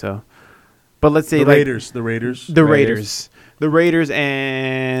don't think so. But let's say The like Raiders. The Raiders. the Raiders. The Raiders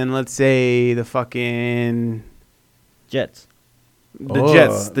and let's say the fucking Jets.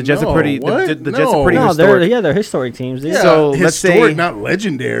 The Jets no, are pretty what? the Jets are pretty No, historic. they're historic teams. Yeah, So, let's historic, say- not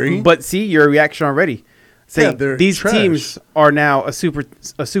legendary. But see, your reaction already. Say Yeah, they're these trash. teams are now a super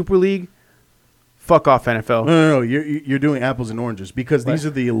league. Fuck off NFL. No. You're doing apples and oranges because these are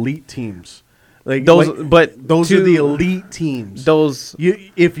the elite teams. Like Those those are to- the elite teams. Those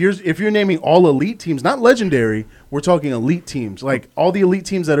If you're naming all elite teams, not legendary, we're talking elite teams. Like all the elite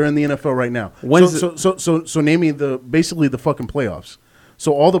teams that are in the NFL right now. When's So name me basically the fucking playoffs.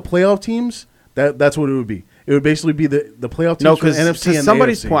 So all the playoff teams, that's what it would be. It would basically be the playoff teams no, from the because NFC and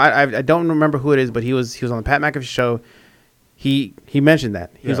somebody's the AFC. point. I don't remember who it is, but he was on the Pat McAfee show. He mentioned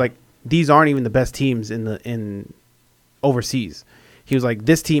that he was Yeah. like, these aren't even the best teams in overseas. He was like,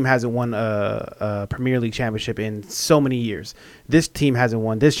 this team hasn't won a Premier League championship in so many years. This team hasn't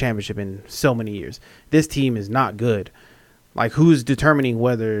won this championship in so many years. This team is not good. Like, who's determining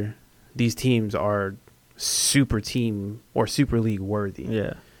whether these teams are super team or super league worthy?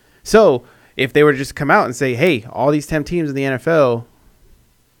 Yeah. So if they were to just come out and say, hey, all these 10 teams in the NFL,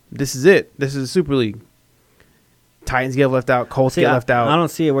 this is it. This is a super league. Titans get left out. Colts get left out. I don't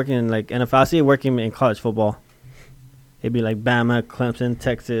see it working in like NFL. I see it working in college football. It'd be like Bama, Clemson,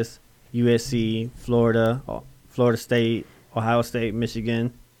 Texas, USC, Florida, Florida State, Ohio State,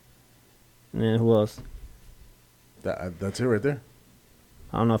 Michigan, and then who else? That's it right there.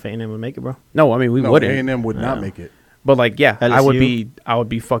 I don't know if A&M would make it, bro. No, I mean, we No, wouldn't. A&M would not No. make it. But like, yeah, I would LSU.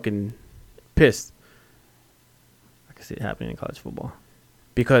 be fucking pissed. see it happening in college football.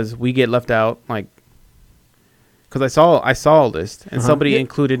 because we get left out. Like, because I saw a list and somebody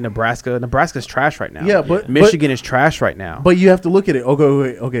included Nebraska. Nebraska's trash right now. Yeah, but Michigan is trash right now. But you have to look at it.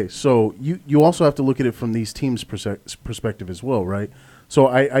 Okay. So you also have to look at it from these teams' perspective as well, right? So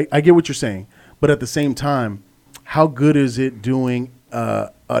I get what you're saying, but at the same time, how good is it doing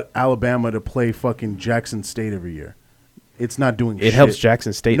Alabama to play fucking Jackson State every year? It's not doing shit. It helps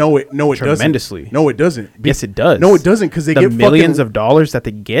Jackson State. No, it tremendously. doesn't. No, it doesn't. Yes, it does. No, it doesn't, because they the get millions fucking, of dollars that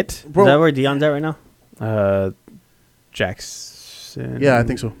they get. bro. Is that where Deion's at right now? Jackson. Yeah, I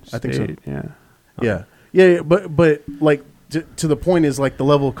think so. State, Yeah. Yeah. But like to the point is like the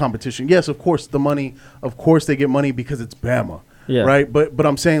level of competition. Yes, of course the money. Of course they get money because it's Bama. Yeah. Right. But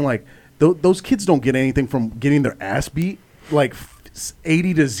I'm saying like those kids don't get anything from getting their ass beat like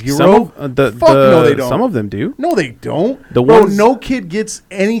 80-0. No, they don't. Some of them do. No, they don't. The Bro, ones- no kid gets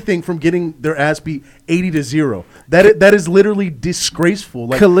anything from getting their ass beat 80-0. That is literally disgraceful.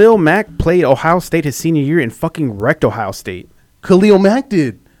 Like Khalil Mack played Ohio State his senior year and fucking wrecked Ohio State. Khalil Mack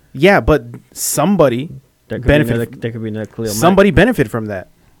did. Yeah, but somebody There could benefited. There could be another Khalil Mack. Somebody benefited from that.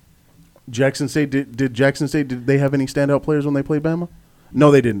 Jackson State did Jackson State, did they have any standout players when they played Bama?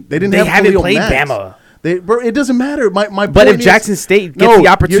 No, they didn't. They didn't. They have haven't Khalil played Max. Bama. Bro, it doesn't matter. My But point if is- Jackson State gets No, the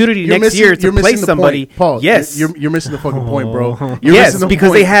opportunity you're next missing- year to you're play missing the somebody, point. Paul, yes, you're missing the fucking point, bro. You're yes, missing the because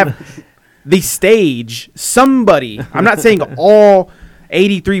point. they have the stage. Somebody, I'm not saying all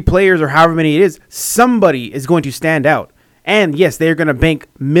 83 players or however many it is. Somebody is going to stand out, and yes, they're going to bank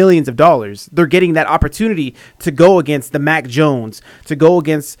millions of dollars. They're getting that opportunity to go against the Mac Jones, to go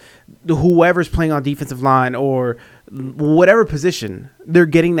against whoever's playing on defensive line or whatever position. They're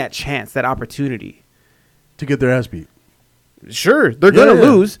getting that chance, that opportunity. to get their ass beat. Sure, they're going to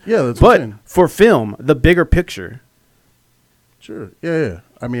lose. Yeah, that's what I'm but saying. for film, the bigger picture. Sure. Yeah.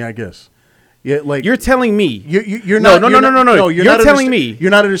 I mean, I guess. Yeah, like You're telling me. you're No, not. no, you're no, not- no, no. You're You're not telling understa- me. You're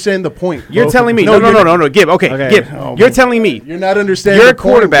not understanding the point. You're bro. telling me. No, you're not- Gib. Okay, Okay. Gib. Oh, You're my- telling me. You're not understanding. You're a the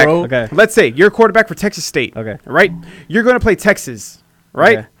point, quarterback. bro. Okay. Let's say you're a quarterback for Texas State. Okay. Right? You're going to play Texas.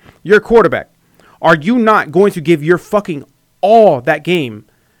 Right? Okay. You're a quarterback. Are you not going to give your fucking all that game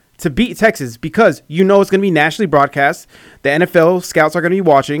to beat Texas because you know it's going to be nationally broadcast? The NFL scouts are going to be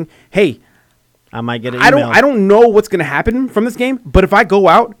watching. Hey, I might get an I email. don't know what's going to happen from this game, but if I go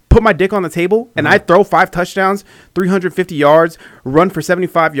out, put my dick on the table, and I throw 5 touchdowns, 350 yards, run for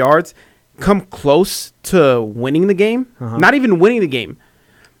 75 yards, come close to winning the game, not even winning the game,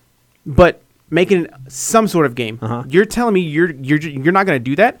 but making it some sort of game. You're telling me you're not going to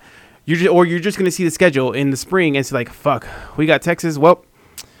do that? You're just going to see the schedule in the spring and say like, fuck, we got Texas. Well,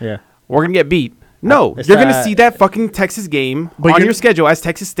 Yeah. we're going to get beat. No, It's you're going to that- see that fucking Texas game But on you're- your schedule as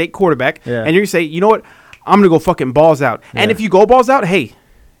Texas State quarterback, Yeah. and you're going to say, you know what, I'm going to go fucking balls out. And Yeah. if you go balls out, hey,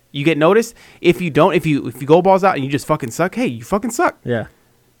 you get noticed. If you don't, if you go balls out and you just fucking suck, hey, you fucking suck. Yeah.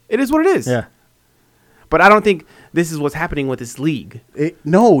 It is what it is. Yeah. But I don't think this is what's happening with this league.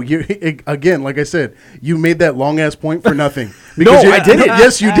 No, again, like I said, you made that long ass point for nothing. No, You're- I didn't.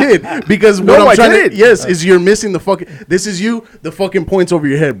 Yes, you did. Because what No, I'm I trying didn't. to yes is you're missing the fucking. This is the fucking points over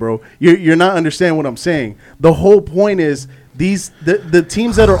your head, bro. You're not understanding what I'm saying. The whole point is the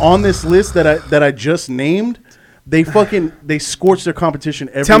teams that are on this list that I just named. They scorch their competition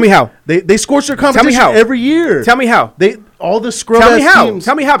every. Tell me how. They scorch their Tell me competition how. every year. Tell me how. All the scrub Tell me ass how. teams.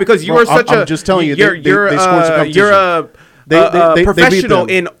 Tell me how, because you Bro, are such I'm a. just telling you, You're they scorch the competition. you're a They beat professional them.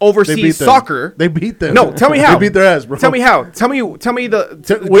 in They beat overseas them. soccer. They beat them. No, tell me how. They beat their ass, bro. Tell me how. Tell me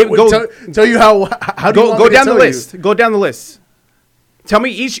the. Wait, tell you how do you want Go me to down the tell you? list. Go down the list. Tell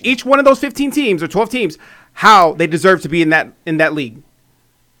me each one of those 15 teams or 12 teams how they deserve to be in that league.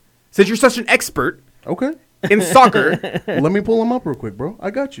 Since you're such an expert Okay. in soccer, Let me pull them up real quick, bro.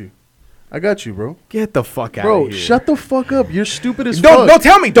 I got you, bro. get the fuck out Bro, of here. shut the fuck up. You're stupid as Don't fuck.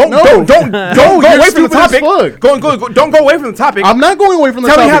 tell me. Don't No. go No, away you're from the stupid as topic. fuck. Don't go away from the topic. I'm not going away from the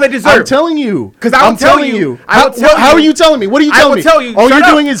Tell me topic. how they deserve. I'm telling you. 'Cause I will I'm tell telling you. you. I will tell How you. are you telling me? What are you I telling will me? tell you. All Shut you're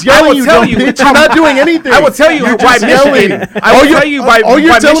up. doing is I yelling. will You tell dumb you. bitch. You're not doing anything. I will tell you You're why just yelling. Michigan. I will tell you why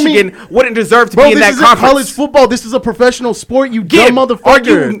Michigan wouldn't deserve to Bro, be in this that isn't conference. college football. This is a professional sport. You Gib, dumb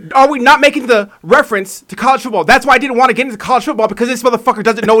motherfucker. Are we not making the reference to college football? That's why I didn't want to get into college football, because this motherfucker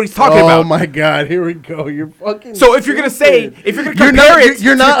doesn't know what he's talking Oh about. my god, here we go. You're fucking. So if you're gonna say, if you're gonna You're compare not, it,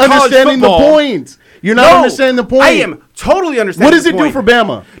 you're not to college understanding football, the point. You're not understanding the point. I am totally understanding. What does the it do point. for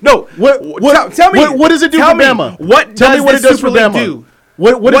Bama? No. Tell me. What does it do tell for me, Bama? What Tell me does what the it does Super for League Bama. do?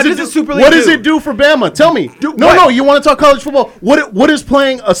 What What does does it the do? Super League What does do? it do for Bama? Tell me. Do No, what? you want to talk college football? What is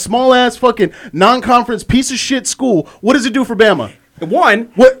playing a small ass fucking non-conference piece of shit school? What does it do for Bama? One.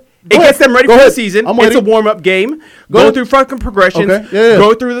 What? It Go gets ahead. them ready Go for ahead. the season. I'm It's ready. a warm-up game. Go Go ahead. through fucking progressions. Okay. Yeah.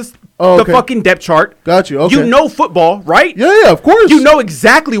 Go through this. Oh, the okay. fucking depth chart. Got you. Okay. You know football, right? Yeah, of course. You know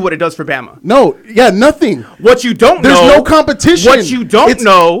exactly what it does for Bama. No, yeah, nothing. What you don't There's know. no competition. What you don't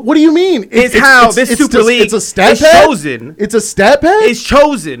know. What do you mean? Is how this Super League it's a stat is pad? chosen. It's a stat pad? Is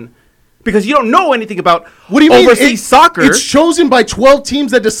chosen because you don't know anything about What do you mean? overseas soccer. It's chosen by 12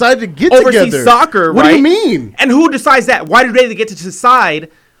 teams that decided to get overseas together. soccer, What right? do you mean? And who decides that? Why do they get to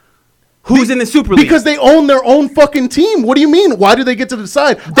decide who's in the Super League? Because they own their own fucking team. What do you mean? Why do they get to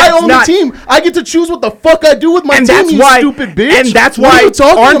decide? I own not- the team. I get to choose what the fuck I do with my and team, that's you why, stupid bitch. and that's What are why, you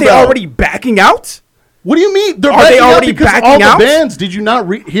talking aren't they about? already backing out? What do you mean? They're Are they backing out already because backing all out? the bans. Did you not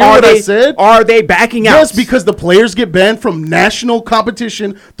hear Are what they, I said? Are they backing out? Yes, because the players get banned from national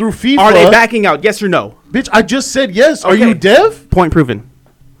competition through FIFA. Are they backing out? Yes or no? Bitch, I just said yes. Are Okay. you deaf? Point proven.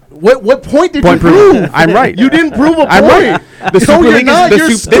 What point did Point you proven. prove? I'm right. You didn't prove a point. I'm right. The Super you're League not. is You're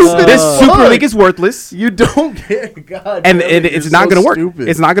this stupid as Super fuck. League is worthless, You don't get God. and damn it, it's you're not so going to work. stupid.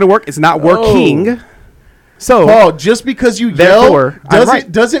 It's not going to work. It's not working. So Paul, just because you Therefore, yell I'm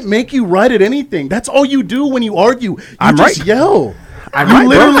right. doesn't make you right at anything. That's all you do when you argue. You I'm just right. yell. I'm you right, bro.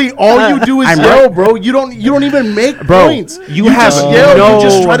 literally all you do is I'm yell, right. bro. You don't even make bro, points. you just have yell. no. You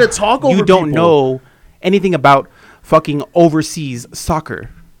just try to talk over You don't people. know anything about fucking overseas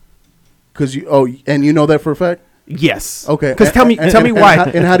soccer. Because and you know that for a fact. Yes. Okay. Because tell me why.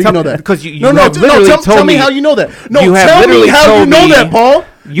 And how do you know that? Because you no, have literally tell told me me how you know that. No, you have tell literally me how you told know me- that, Paul.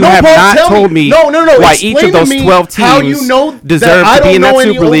 You No, have Paul, not tell told me No, why explain each of to those me 12 how teams you know deserve that I to be don't in that know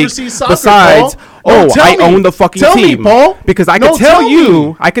any Super League overseas soccer, besides, Paul. No, tell I me. own the fucking Tell team. me, Paul. Because I No, could tell you,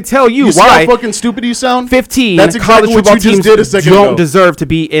 me. I could tell you, You see why how fucking stupid you sound? 15 That's exactly college what football you just teams did a second don't ago. deserve to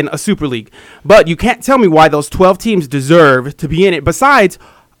be in a Super League. But you can't tell me why those 12 teams deserve to be in it. Besides,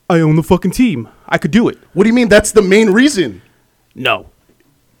 I own the fucking team. I could do it. What do you mean? That's the main reason. No.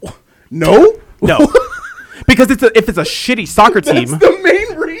 No, No. Because if it's a shitty soccer team. That's the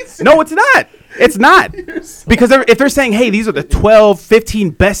main reason. No, it's not. It's not. Because if they're saying, hey, these are the 12,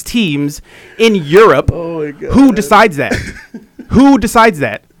 15 best teams in Europe, Oh my God. who decides that? Who decides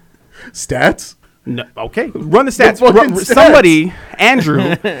that? Stats. No, okay, run the stats. fucking stats. Somebody, Andrew,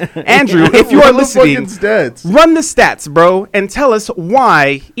 if you are Run the listening, fucking stats. run the stats, bro, and tell us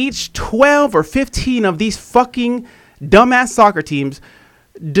why each 12 or 15 of these fucking dumbass soccer teams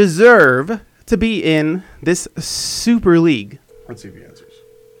deserve to be in this Super League. Let's see if he answers.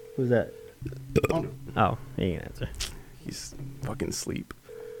 Who's that? Oh, he can answer. He's fucking asleep.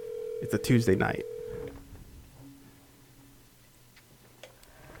 It's a Tuesday night.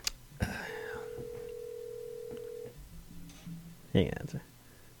 He can answer.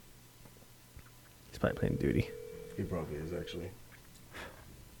 He's probably playing duty. He probably is actually.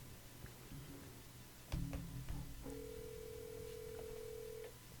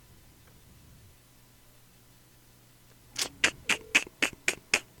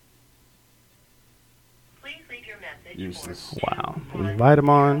 Please leave your message. Useless. Wow. We invite him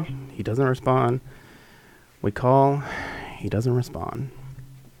on. He doesn't respond. We call. He doesn't respond.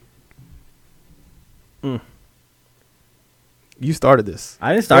 You started this.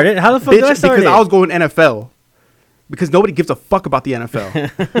 I didn't start it. How the fuck did I Bitch, start because it? I was going NFL. Because nobody gives a fuck about the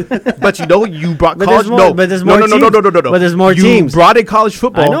NFL. But you know, you brought But college. there's more- no, but there's no, more no, no, no, teams. no, no, no. But there's more you teams. brought in college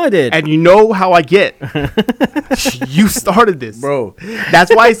football. I know I did. And you know how I get. You started this, Bro.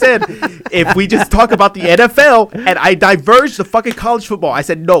 That's why I said if we just talk about the NFL and I diverged the fucking college football, I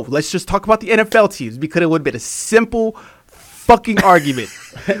said no. Let's just talk about the NFL teams because it would have been a simple fucking argument.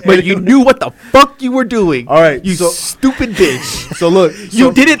 But you knew what the fuck you were doing. All right, you so- stupid bitch. So look,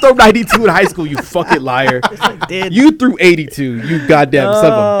 You didn't throw 92 in high school, you fucking liar. did. You threw 82, you goddamn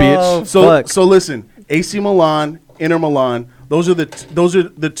son of a bitch. So listen, AC Milan, Inter Milan, those are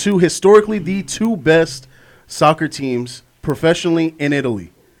the two historically the two best soccer teams professionally in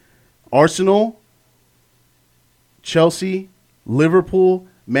Italy. Arsenal, Chelsea, Liverpool,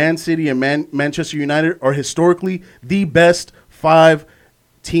 Man City, and Manchester United are historically the best 5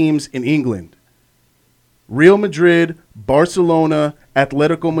 teams in England. Real Madrid, Barcelona,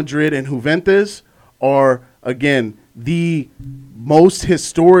 Atletico Madrid, and Juventus are, again, the most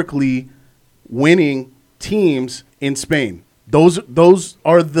historically winning teams in Spain. Those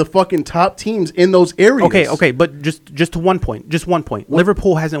are the fucking top teams in those areas. Okay, but just to one point.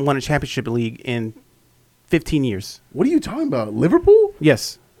 Liverpool hasn't won a championship league in 15 years. What are you talking about? Liverpool?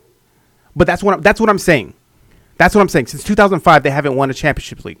 Yes. But that's what I'm saying. That's what I'm saying. Since 2005, they haven't won a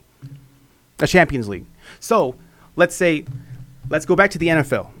championship league. A Champions League. So, let's go back to the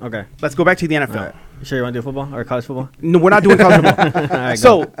NFL. Okay. Let's go back to the NFL. All right. You sure you want to do football or college football? No, we're not doing college football. All right,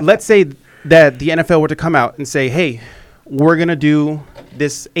 So go. let's say that the NFL were to come out and say, hey, we're going to do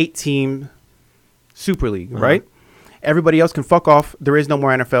this 8-team Super League, right? Everybody else can fuck off. There is no more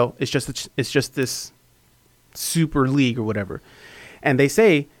NFL. It's just this super league or whatever. And they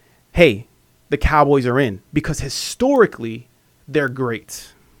say, hey, the Cowboys are in because historically they're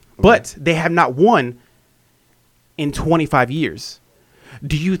great, but they have not won in 25 years.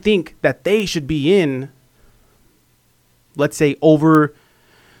 Do you think that they should be in, let's say, over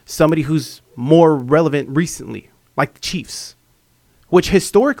somebody who's more relevant recently, like the Chiefs, which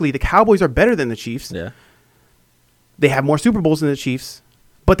historically the Cowboys are better than the Chiefs. Yeah. They have more Super Bowls than the Chiefs,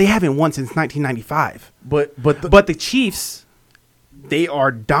 but they haven't won since 1995. But the Chiefs, they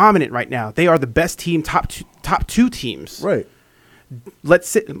are dominant right now. They are the best team, top two teams. right. Let's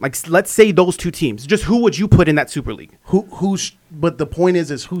say those two teams. Just who would you put in that Super League? But the point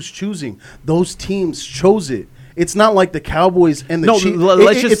is who's choosing? Those teams chose it. It's not like the Cowboys and the No, Chiefs.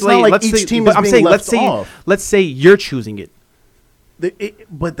 it's not like each team is being left off. Let's say you're choosing it,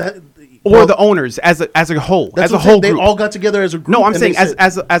 or the owners as a whole, as a whole group. They all got together as a group. No, I'm and saying they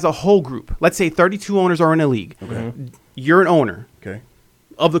said, as a whole group. Let's say 32 owners are in a league. Okay. You're an owner Okay.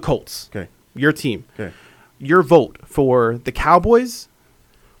 of the Colts. Okay. Your team. Okay. Your vote for the Cowboys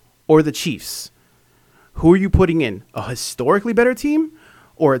or the Chiefs. Who are you putting in? A historically better team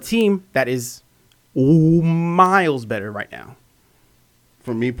or a team that is miles better right now?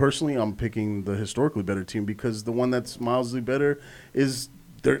 For me personally, I'm picking the historically better team because the one that's mildly better is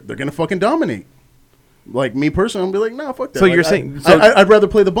they're gonna fucking dominate. Like me personally, I'm gonna be like, nah, fuck that. So Like, you're saying- I'd rather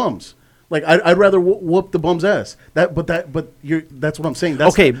play the bums. Like I'd rather whoop the bum's ass. That's what I'm saying.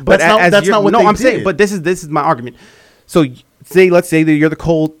 That's, okay, but that's not what no, they I'm did. saying, but this is my argument. So let's say that you're the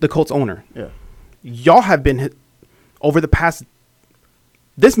Colts owner. Yeah. Y'all have been over the past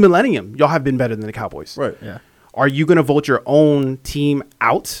this millennium. Y'all have been better than the Cowboys. Right. Yeah. Are you going to vote your own team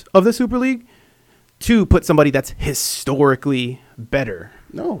out of the Super League to put somebody that's historically better?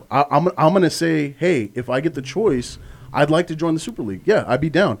 No, I'm gonna say, hey, if I get the choice, I'd like to join the Super League. Yeah, I'd be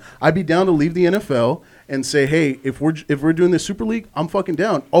down. I'd be down to leave the NFL and say, hey, if we're doing the Super League, I'm fucking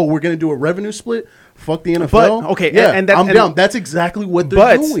down. Oh, we're gonna do a revenue split. Fuck the NFL. But, okay, yeah, and I'm down. That's exactly what they're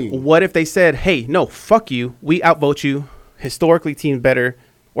But doing. what if they said, hey, no, fuck you. We outvote you. Historically, teams better.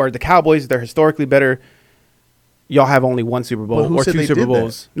 Or the Cowboys, they're historically better. Y'all have only one Super But Bowl who or said two they Super did that?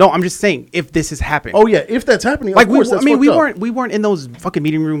 Bowls. No, I'm just saying if this is happening. Oh yeah, if that's happening, Like of course, that's we fucked up. weren't in those fucking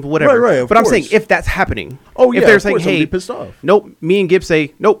meeting rooms, whatever. Right, of but I'm saying course. if that's happening. Oh, yeah, if they're of saying, course, I'm gonna hey, be pissed off. nope, me and Gibbs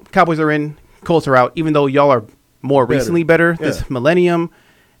say, nope, Cowboys are in, Colts are out, even though y'all are more recently better this Yeah. millennium,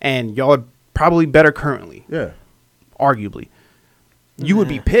 and y'all are probably better currently, Yeah, arguably. You would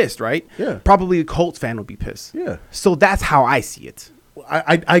be pissed, right? Yeah. Probably a Colts fan would be pissed. yeah. So that's how I see it.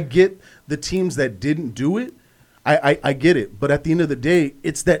 I get the teams that didn't do it. I get it. But at the end of the day,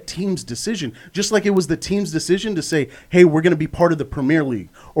 it's that team's decision. Just like it was the team's decision to say, hey, we're going to be part of the Premier League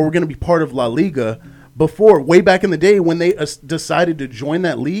or we're going to be part of La Liga. Before, way back in the day when they decided to join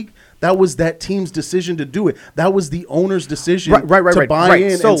that league, that was that team's decision to do it. That was the owner's decision to buy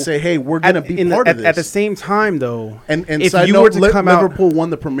in So and say, hey, we're going to be part of this. At the same time, though, and if side you note, were to come out, Liverpool won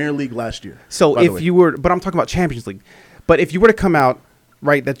the Premier League last year. so by the if way. you were, but I'm talking about Champions League. But if you were to come out,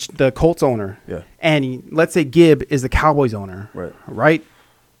 right, the Colts owner, Yeah. and let's say Gibb is the Cowboys owner, right,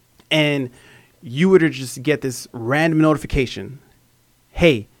 and you were to just get this random notification,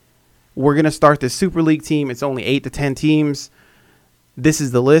 hey, we're gonna start this Super League team. It's only 8 to 10 teams. This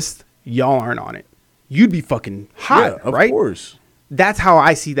is the list. Y'all aren't on it. You'd be fucking hot, yeah, of right? course. That's how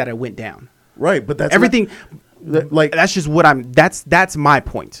I see that it went down. Right, but that's Everything, like that's just what I'm. That's my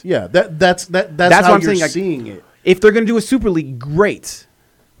point. yeah, that's how what I'm you're saying, like, seeing it. If they're gonna do a Super League, great,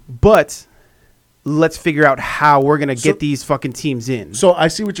 but let's figure out how we're gonna get these fucking teams in. So I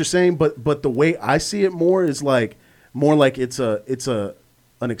see what you're saying, but the way I see it more is more like it's an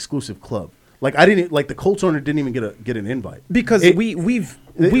exclusive club. Like I didn't like the Colts owner didn't even get an invite Because we've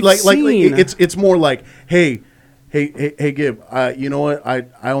like seen it's more like hey Gib, you know what, I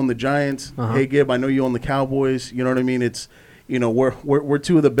own the Giants. Hey Gib, I know you own the Cowboys. You know what I mean? It's we're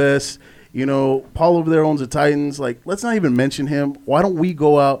two of the best. Paul over there owns the Titans. Like, let's not even mention him. Why don't we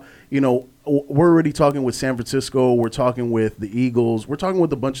go out? We're already talking with San Francisco. We're talking with the Eagles. We're talking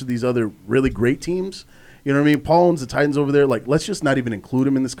with a bunch of these other really great teams. You know what I mean? Paul owns the Titans over there. Like, let's just not even include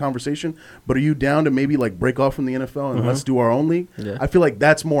him in this conversation. But are you down to maybe like break off from the NFL and let's do our own league? Yeah. I feel like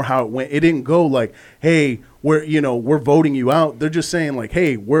that's more how it went. It didn't go like, hey, we're voting you out. They're just saying like,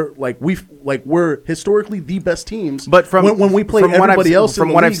 hey, we're historically the best teams. But when we play everybody else, from in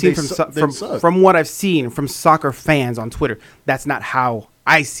the what I've league, seen they suck. from what I've seen from soccer fans on Twitter, that's not how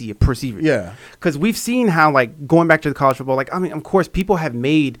I see it, perceive it. Yeah. Because we've seen how, like, going back to the college football, like, I mean, of course, people have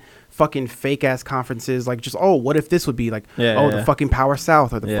made fucking fake ass conferences, like, just, oh, what if this would be like, the fucking Power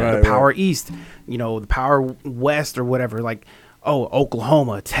South or the, the Power East, you know, the Power West or whatever, like, oh,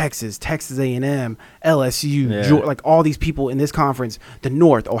 Oklahoma, Texas, Texas A&M, LSU, like all these people in this conference, the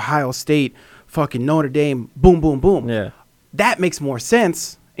North, Ohio State, fucking Notre Dame, boom, boom, boom. Yeah. That makes more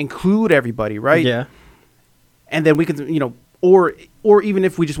sense. Include everybody, right? Yeah. And then we can, you know, or even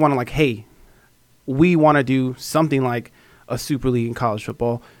if we just want to, like, hey, we want to do something like a Super League in college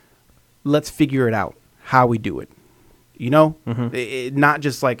football, let's figure it out how we do it. You know? Not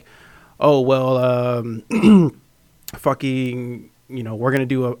just like, oh, well, fucking, you know, we're going to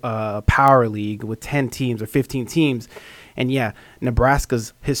do a power league with 10 teams or 15 teams. And yeah,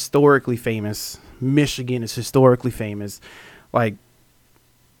 Nebraska's historically famous. Michigan is historically famous. Like,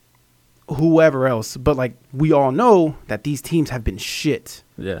 whoever else. But, like, we all know that these teams have been shit.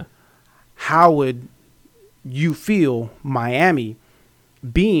 Yeah. How would you feel Miami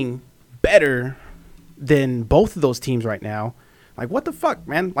being better than both of those teams right now? Like, what the fuck,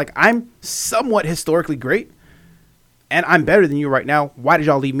 man? Like, I'm somewhat historically great, and I'm better than you right now. Why did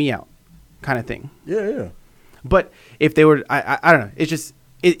y'all leave me out? Kind of thing. Yeah. But if they were, I don't know. It's just,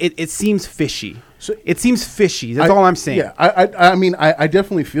 it seems fishy. So it seems fishy. That's all I'm saying. Yeah, I mean, I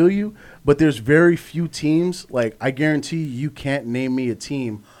definitely feel you, but there's very few teams. Like, I guarantee you can't name me a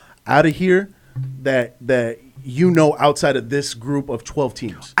team out of here that you know outside of this group of 12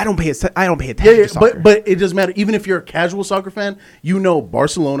 teams. I don't pay attention Yeah, to soccer. but it doesn't matter. Even if you're a casual soccer fan, you know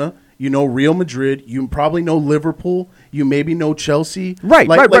Barcelona, you know Real Madrid, you probably know Liverpool, you maybe know Chelsea. Right.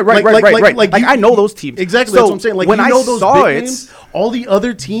 Like I know those teams. Exactly. So that's what I'm saying. Like, when you I know those saw big it, names. All the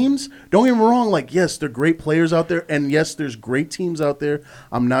other teams, don't get me wrong, like, yes, they're great players out there, and yes, there's great teams out there.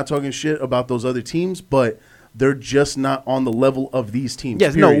 I'm not talking shit about those other teams, but they're just not on the level of these teams.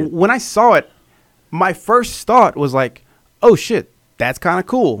 yes, period. no. When I saw it, my first thought was like, oh shit, that's kind of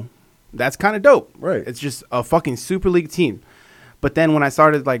cool. That's kind of dope. Right. It's just a fucking Super League team. But then when I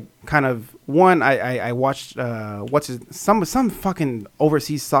started, like, kind of, one, I watched some fucking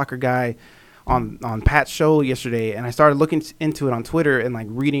overseas soccer guy on Pat's show yesterday, and I started looking into it on Twitter and, like,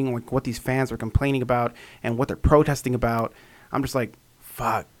 reading, like, what these fans were complaining about and what they're protesting about. I'm just like,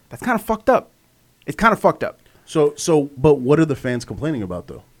 fuck, that's kind of fucked up. It's kind of fucked up. So, but what are the fans complaining about,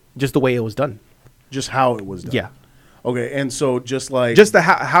 though? Just the way it was done. Just how it was done. Yeah. Okay, and so just like Just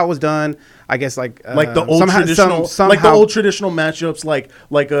how it was done, I guess, like the old traditional, like the old traditional matchups,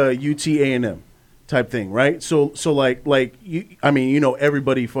 like a UT A&M type thing, right? So like you, I mean, you know,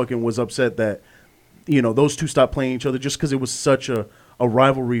 everybody fucking was upset that, you know, those two stopped playing each other just because it was such a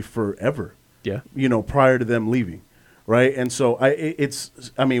rivalry forever. Yeah. You know, prior to them leaving, right? And so is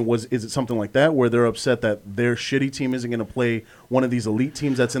it something like that where they're upset that their shitty team isn't going to play one of these elite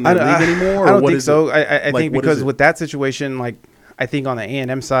teams that's in their league anymore? I don't or think so. I like, think because with that situation, like, I think on the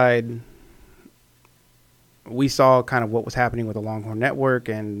A&M side, we saw kind of what was happening with the Longhorn Network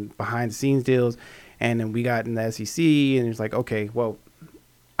and behind the scenes deals, and then we got in the SEC, and it's like, okay, well,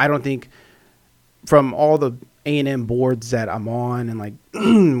 I don't think from all the A&M boards that I'm on and, like,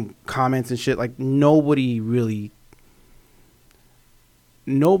 comments and shit, like, nobody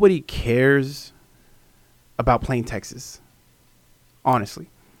cares about playing Texas. Honestly,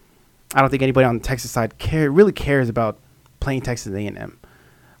 I don't think anybody on the Texas side really cares about playing Texas A&M.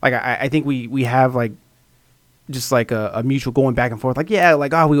 Like, I think we have, like, just like a mutual going back and forth. Like, yeah,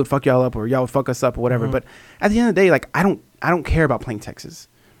 like, oh, we would fuck y'all up or y'all would fuck us up or whatever. But at the end of the day, like, I don't care about playing Texas.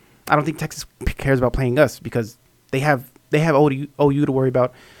 I don't think Texas cares about playing us because they have OU to worry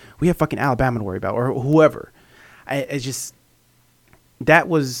about. We have fucking Alabama to worry about or whoever. It's just that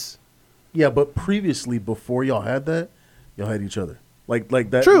was. Yeah, but previously, before y'all had that, y'all had each other. Like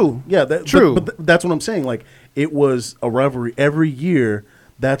that. True. Yeah, true. But that's what I'm saying. Like, it was a rivalry every year.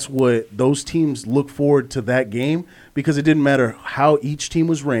 That's what those teams look forward to, that game, because it didn't matter how each team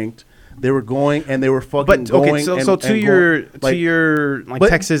was ranked. They were going and they were fucking going. So to your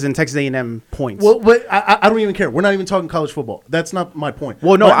Texas and Texas A&M points. Well, but I don't even care. We're not even talking college football. That's not my point.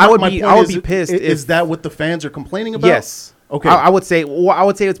 Well, no, I would be pissed. Is that what the fans are complaining about? Yes. Okay. I would say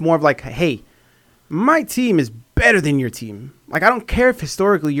it's more of like, hey, my team is better than your team. Like, I don't care if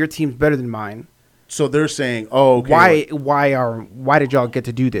historically your team's better than mine. So they're saying, oh, okay, why did y'all get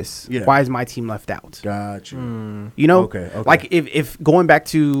to do this? Yeah. Why is my team left out? Got you. You know, Okay. like if going back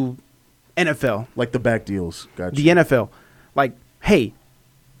to NFL, Like the back deals. Got the you. NFL, like, hey,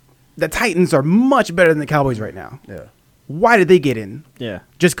 the Titans are much better than the Cowboys right now. Yeah. Why did they get in? Yeah.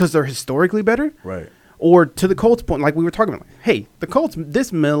 Just because they're historically better? Right. Or to the Colts point, like we were talking about, hey, the Colts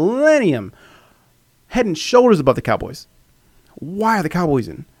this millennium head and shoulders above the Cowboys. why are the Cowboys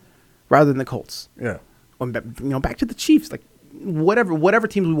in rather than the Colts? Yeah. Back to the Chiefs, like whatever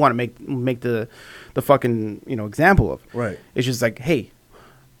teams we want to make the fucking example of. Right. It's just like, hey,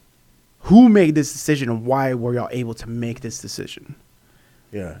 who made this decision and why were y'all able to make this decision?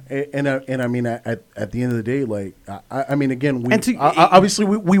 Yeah, and I mean at the end of the day, like I mean again, obviously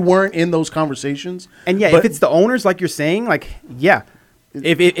we weren't in those conversations. And yeah, if it's the owners, like you're saying, like yeah,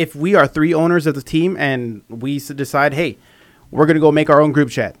 if we are 3 owners of the team and we decide, hey, we're gonna go make our own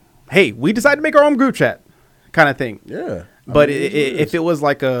group chat. Hey, we decide to make our own group chat, kind of thing. Yeah, but if it was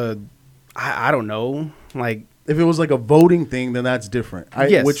like I don't know, like. If it was like a voting thing, then that's different.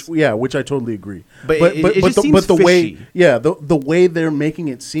 Yes. Which I totally agree. But it just seems the way, fishy. the way they're making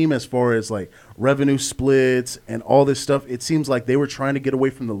it seem as far as like revenue splits and all this stuff, it seems like they were trying to get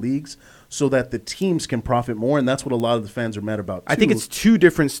away from the leagues so that the teams can profit more, and that's what a lot of the fans are mad about. Too. I think it's 2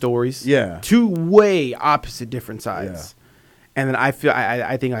 different stories. Yeah, 2 way opposite different sides. Yeah. And then I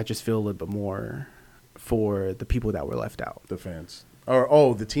think I just feel a little bit more for the people that were left out. The fans.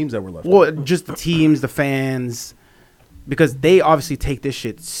 Or the teams that were left. Well, just the teams, the fans, because they obviously take this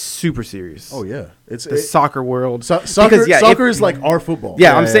shit super serious. Oh yeah, it's the soccer world. Soccer is like our football.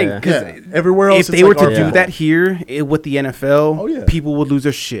 Yeah, I'm saying because everywhere else, if they were to do that here with the NFL, people would lose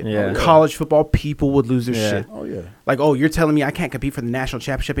their shit. Yeah. College football, people would lose their shit. Oh yeah, like you're telling me I can't compete for the national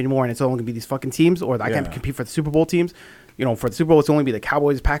championship anymore, and it's only gonna be these fucking teams, or I can't compete for the Super Bowl teams. For the Super Bowl, it's only be the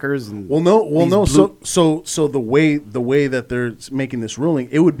Cowboys, Packers, and no. So the way that they're making this ruling,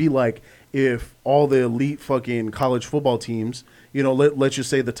 it would be like if all the elite fucking college football teams, let's just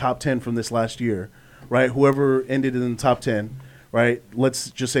say the top 10 from this last year, right? Whoever ended in the top 10, right?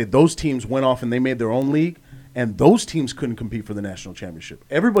 Let's just say those teams went off and they made their own league, and those teams couldn't compete for the national championship.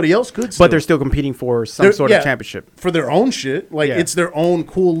 Everybody else could still. But they're still competing for some sort of championship. For their own shit. Like, it's their own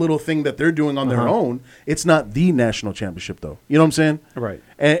cool little thing that they're doing on their own. It's not the national championship, though. You know what I'm saying? Right.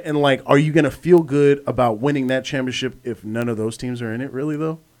 And like, are you going to feel good about winning that championship if none of those teams are in it, really,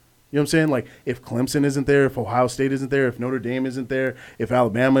 though? You know what I'm saying? Like, if Clemson isn't there, if Ohio State isn't there, if Notre Dame isn't there, if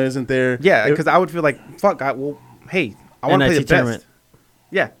Alabama isn't there. Yeah, because I would feel like, fuck, I want to play the best.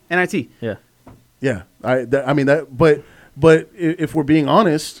 Yeah, NIT. Yeah. Yeah, I mean that, but if we're being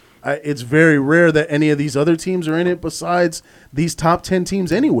honest, it's very rare that any of these other teams are in it besides these top 10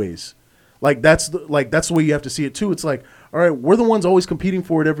 teams, anyways. Like that's the way you have to see it too. It's like, all right, we're the ones always competing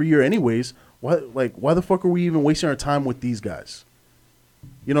for it every year, anyways. Why the fuck are we even wasting our time with these guys?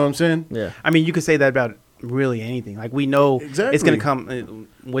 You know what I'm saying? Yeah. I mean, you could say that about really anything. Like we know exactly. It's going to come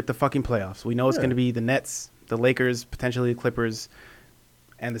with the fucking playoffs. We know it's going to be the Nets, the Lakers, potentially the Clippers,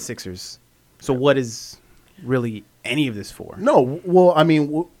 and the Sixers. So what is really any of this for? No, well, I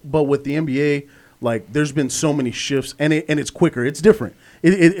mean, but with the NBA, like, there's been so many shifts, and it's quicker. It's different.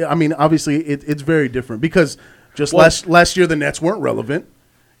 I mean, obviously, it's very different because just last year the Nets weren't relevant.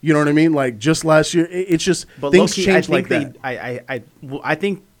 You know what I mean? Like, just last year, it's just things change like that. I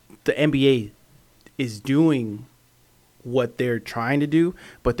think the NBA is doing what they're trying to do,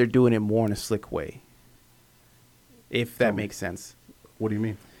 but they're doing it more in a slick way. If that makes sense. What do you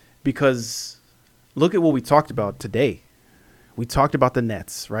mean? Because look at what we talked about today. We talked about the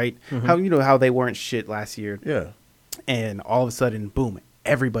Nets, right? Mm-hmm. How they weren't shit last year. Yeah. And all of a sudden, boom,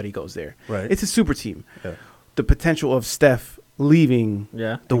 everybody goes there. Right. It's a super team. Yeah. The potential of Steph leaving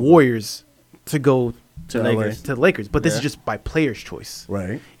the Warriors to go to the Lakers. But this is just by player's choice.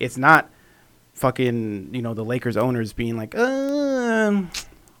 Right. It's not fucking, the Lakers owners being like, we're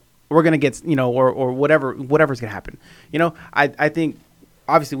going to get, or whatever's going to happen. I think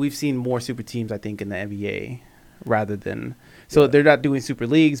obviously we've seen more super teams, I think, in the NBA rather than they're not doing super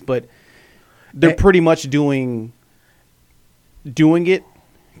leagues, but they're pretty much doing it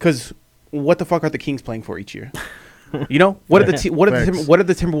because what the fuck are the Kings playing for each year? What are the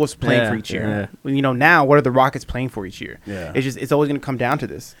Timberwolves playing for each year? Yeah. Now what are the Rockets playing for each year? Yeah. It's always going to come down to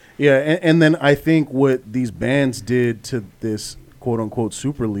this. Yeah, and then I think what these bans did to this quote unquote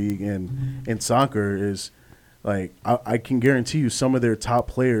super league in soccer is, like, I can guarantee you some of their top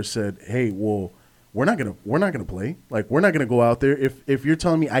players said, "Hey, well, we're not gonna play. Like, we're not gonna go out there. If you're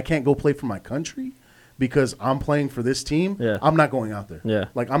telling me I can't go play for my country because I'm playing for this team, I'm not going out there. Yeah.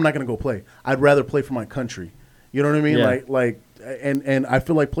 Like, I'm not gonna go play. I'd rather play for my country. You know what I mean? Yeah. And I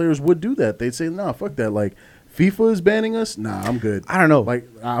feel like players would do that. They'd say, "Nah, fuck that. Like, FIFA is banning us. Nah, I'm good." I don't know. Like,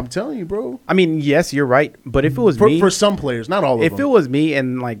 I'm telling you, bro. I mean, yes, you're right. But if it was me, for some players, not all of them. If it was me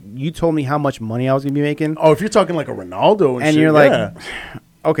and like you told me how much money I was gonna be making, if you're talking like a Ronaldo and shit, you're like,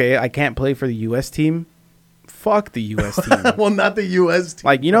 okay, I can't play for the U.S. team. Fuck the U.S. team. Well, not the U.S. team.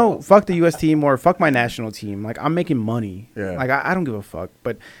 Like, fuck the U.S. team or fuck my national team. Like, I'm making money. Yeah. Like, I don't give a fuck.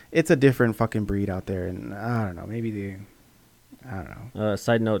 But it's a different fucking breed out there, and I don't know. Maybe I don't know.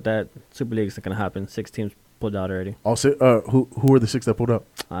 Side note, that Super League isn't gonna happen. 6 teams pulled out already. Also, who were the 6 that pulled up?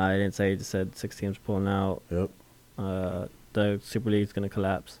 I didn't say. I just said 6 teams pulling out. Yep. The Super League is gonna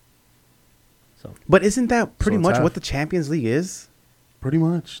collapse. So But isn't that pretty it's much half. what the Champions League is? Pretty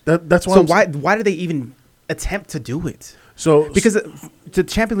much. That's why. So I'm why do they even attempt to do it? So Because the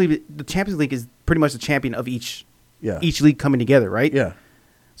Champions League is pretty much the champion of each yeah, league coming together, right? yeah.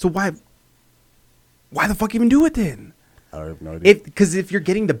 So why the fuck even do it then? I have no idea. Because if you're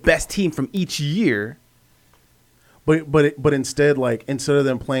getting the best team from each year, But instead, like, instead of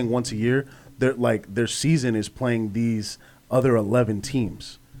them playing once a year, they're like their season is playing these other 11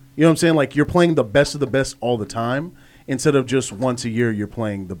 teams. You know what I'm saying? Like, you're playing the best of the best all the time instead of just once a year you're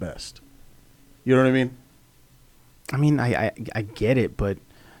playing the best. You know what I mean? I mean, I get it, but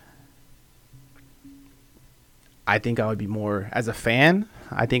I think I would be more, as a fan,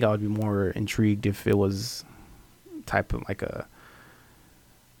 I think I would be more intrigued if it was type of like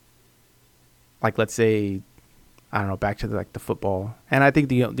let's say, I don't know, back to the football. And I think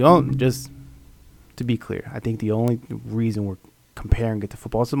the only, just to be clear, I think the only reason we're comparing it to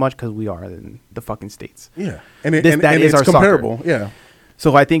football so much because we are in the fucking States. Yeah. And, That is it's our soccer. comparable. Yeah.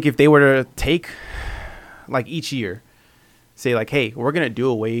 So I think if they were to take, like, each year, say, like, hey, we're going to do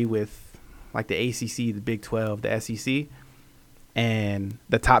away with, like, the ACC, the Big 12, the SEC, and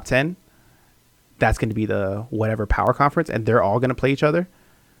the top 10, that's going to be the whatever power conference, and they're all going to play each other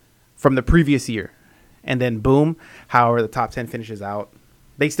from the previous year. And then, boom, however the top 10 finishes out.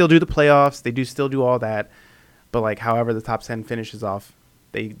 They still do the playoffs. They still do all that. But, like, however the top 10 finishes off,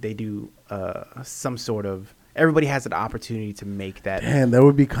 they do some sort of... Everybody has an opportunity to make that. Man, that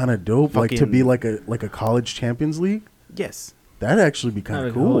would be kind of dope. Like, to be Fucking- like a college Champions League. Yes. That'd actually be kind That'd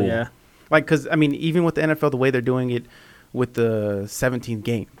of be cool. Yeah. Like, because, I mean, even with the NFL, the way they're doing it with the 17th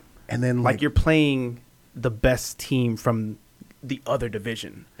game, And then like, you're playing the best team from the other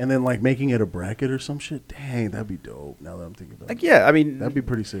division. and then like making it a bracket or some shit. Dang, that'd be dope. Now that I'm thinking about Like, it, yeah, I mean, that'd be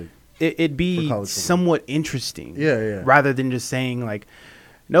pretty sick. it'd for be college football. somewhat interesting. Yeah, yeah. Rather than just saying, like,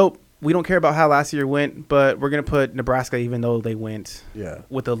 nope, we don't care about how last year went, but we're going to put Nebraska, even though they went Yeah.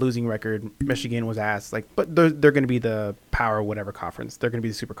 with a losing record. Michigan was asked, like, but they're going to be the power whatever conference. They're going to be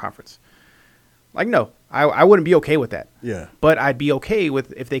the super conference. Like, no, I wouldn't be okay with that. Yeah. But I'd be okay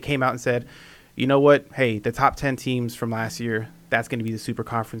with if they came out and said, you know what, hey, the top 10 teams from last year, that's going to be the super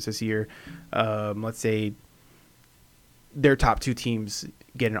conference this year. Let's say their top 2 teams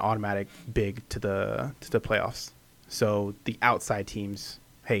get an automatic bid to the playoffs. So the outside teams,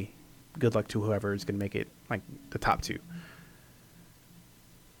 hey, good luck to whoever is going to make it, like, the top 2.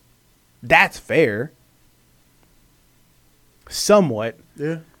 That's fair. Somewhat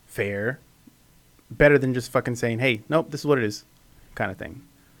Yeah. fair. Better than just fucking saying, hey, nope, this is what it is, kind of thing.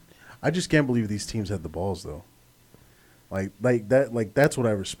 I just can't believe these teams had the balls though. Like that. Like that's what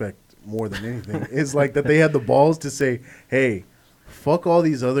I respect more than anything. Is like that they had the balls to say, "Hey, fuck all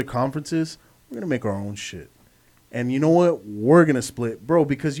these other conferences. We're gonna make our own shit." And you know what? We're gonna split, bro,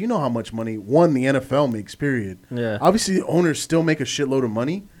 because you know how much money the NFL makes. Period. Yeah. Obviously, the owners still make a shitload of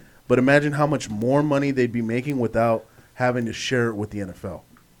money, but imagine how much more money they'd be making without having to share it with the NFL.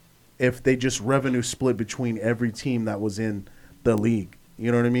 If they just revenue split between every team that was in the league,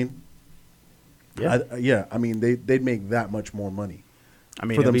 you know what I mean? Yeah. I mean, they'd make that much more money. I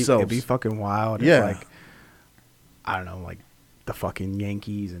mean, for it'd themselves. Be fucking wild. Yeah. If, like, I don't know, like the fucking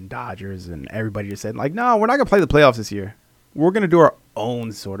Yankees and Dodgers and everybody just said, like, no, we're not gonna play the playoffs this year. We're gonna do our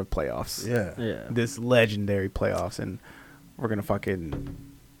own sort of playoffs. Yeah. Yeah. This legendary playoffs, and we're gonna fucking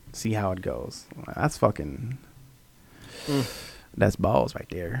see how it goes. That's fucking. That's balls right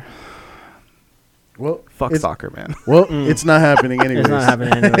there. Well, Fuck it's, soccer, man. Well, it's not happening anyways. It's not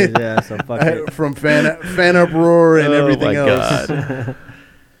happening anyways. Yeah. So fuck it. From fan uproar and everything my else. God.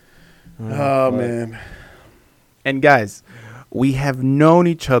 Oh man. And guys, we have known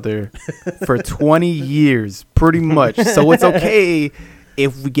each other for 20 years, pretty much. So it's okay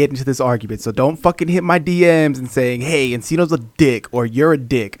if we get into this argument. So don't fucking hit my DMs and saying, hey, Encino's a dick or you're a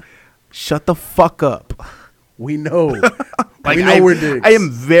dick. Shut the fuck up. We know. Like, we know we're dicks. I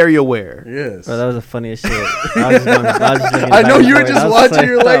am very aware. Yes. Bro, that was the funniest shit. I was just thinking I know back you were and forth. just I was watching.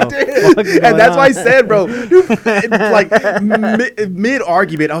 You're like, "Oh, damn. fuck is And going that's why I on?" said, bro, like mid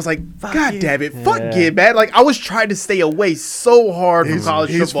argument, I was like, God damn it, fuck Yeah. it, man. Like, I was trying to stay away so hard from college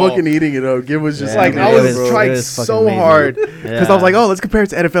He's football. fucking eating it up. Give was just Yeah, Like, man, I it was was- trying it was fucking so amazing. hard because I was Yeah. like, oh, let's compare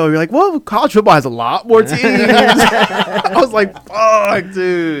it to NFL. You're like, well, college football has a lot more teams. I was like, fuck,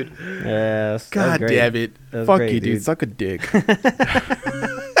 dude. Yeah, that was God great. damn it. That was Fuck great, you, dude. dude. Suck a dick.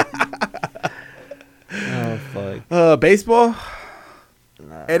 Oh fuck. Baseball.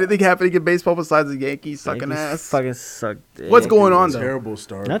 Anything happening in baseball besides the Yankees sucking Yankees ass? Fucking suck. What's going on though? Terrible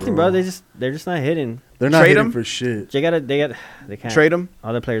start. Nothing, bro. They're just not hitting. They're not Trade hitting 'em? for shit. They can't Trade them.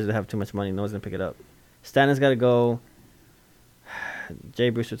 Other players that have too much money, no one's gonna pick it up. Stanton's got to go. Jay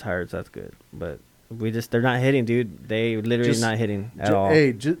Bruce retired, so that's good. But they're not hitting, dude. They literally Just- not hitting at all.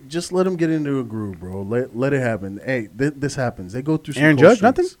 Hey, just let them get into a groove, bro. Let it happen. Hey, this happens. They go through some Aaron cold Judge,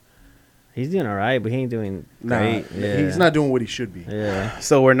 nothing? streaks. He's doing all right, but he ain't doing Nah, great. Yeah. he's not doing what he should be. Yeah.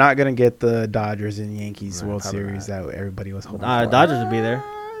 So we're not gonna get the Dodgers and Yankees No, World probably Series that everybody was hoping for. Dodgers will be there.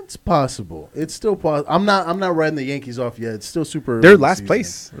 It's possible. It's still possible. I'm not writing the Yankees off yet. It's still super. early They're in the last season.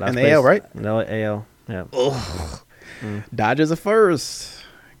 place Last in the place. AL, right? No, AL. Yeah. Dodgers are first.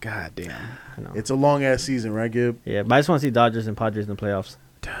 God damn. I know. It's a long ass season, right, Gib? Yeah, but I just want to see Dodgers and Padres in the playoffs.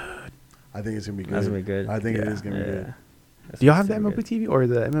 I think it's gonna be good. That's gonna be good. I think it Yeah. is gonna be good. Yeah. Do y'all have the gonna be MLB TV or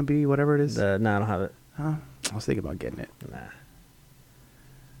the MLB whatever it is? good. No, I don't have it. Huh? I was thinking about getting it. Nah.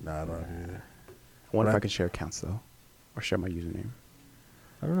 Nah, I don't have it either. I wonder if Right. I could share accounts though, or share my username.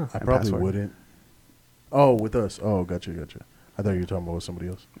 I don't know. I And probably password. wouldn't. Oh, with us. Oh, gotcha. I thought you were talking about with somebody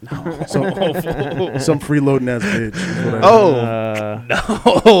else. No. Some freeloading ass bitch. is what I- Oh.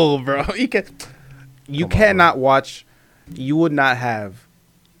 No, bro. You Come on, cannot watch. You would not have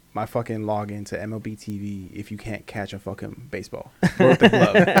my fucking login to MLB TV if you can't catch a fucking baseball or with a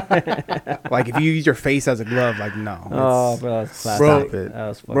glove. Like if you use your face as a glove, like no. Oh, it's- bro, that's classic. Bro, That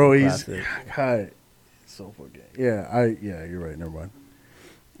was fucking bro, he's classic. hi. So fucking yeah. You're right. Never mind.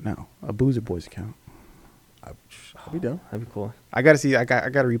 no, a Boozer Boys account. I'll be down. That'd be cool. I gotta see. I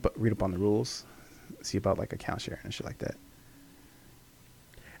gotta read up on the rules, see about like account sharing and shit like that.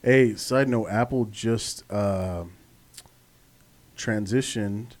 Hey, side note: Apple just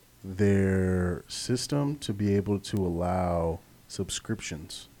transitioned their system to be able to allow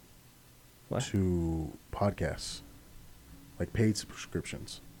subscriptions What? to podcasts, like paid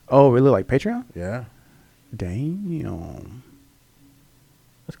subscriptions. Oh, really? Like Patreon? Yeah, Damn.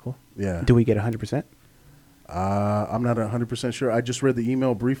 That's cool. yeah. Do we get 100%? I'm not 100% sure. I just read the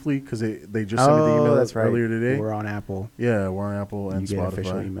email briefly because they just sent me the email that's right. earlier today. We're on Apple. Yeah, we're on Apple and you get Spotify.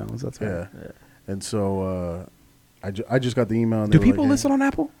 official emails. That's right. Yeah. And so I just got the email. And Do they were people like, hey. listen on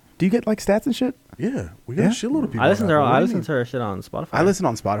Apple? Do you get like stats and shit? Yeah, we got Yeah? a shitload of people. I listen to on Apple. What I do you listen mean? to her shit on Spotify. I listen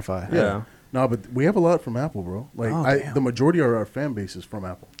on Spotify. Yeah. No, but we have a lot from Apple, bro. Like Oh, damn. the majority of our fan base is from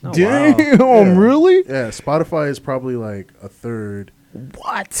Apple. Oh, Damn, wow. Yeah. really? Yeah, Spotify is probably like a third.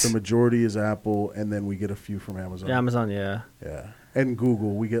 What? The majority is Apple, and then we get a few from Amazon. Yeah, Amazon. Yeah. Yeah, and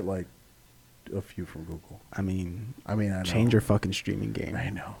Google. We get like a few from Google. I mean, I know. change your fucking streaming game. I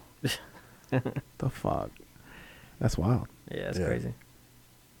know. The fuck? That's wild. Yeah, it's Yeah. crazy.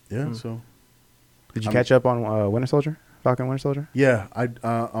 Yeah. Hmm. So Did you I'm- catch up on Winter Soldier? Falcon Winter Soldier? yeah, I'm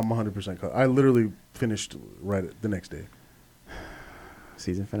 100% cut. I literally finished right the next day.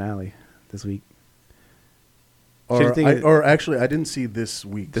 Season finale this week. Or actually, I didn't see this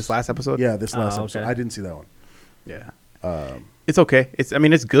week. This last episode? Yeah, this last Oh, episode. okay. I didn't see that one. Yeah. Um, It's okay. It's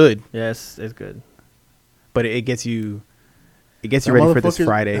good, Yes, it's good. but it gets you that ready for this motherfucker-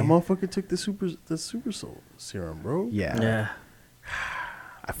 Friday. That motherfucker took the super soul serum, bro. Yeah. Yeah.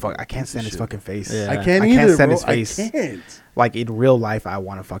 I can't stand his fucking face. Yeah. I can't I either, can't stand bro. his face. I can't. Like in real life, I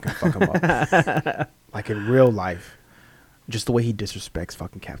want to fucking fuck him up. Like in real life, just the way he disrespects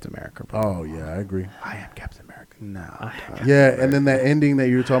fucking Captain America, bro. Oh yeah, I agree. I am Captain America. No. Yeah, and then that ending that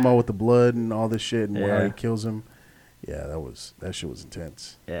you were talking about with the blood and all this shit and how Yeah. he kills him. Yeah, that shit was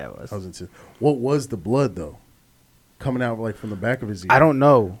intense. Yeah, it was. That was intense. What was the blood though? Coming out like from the back of his ear. I don't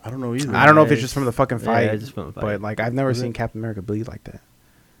know. I don't know either. I don't know if it's It's- just from the fucking yeah, fight, it's just from the fight. but like I've never Is seen it? Captain America bleed like that.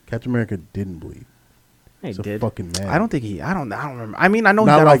 Captain America didn't bleed. He He's a did. fucking man. I don't think he. I don't remember. I mean, I know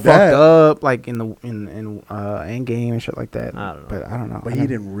he Not got like all fucked that. up, like in Endgame and shit like that. I don't know. But I don't know. But I he don't-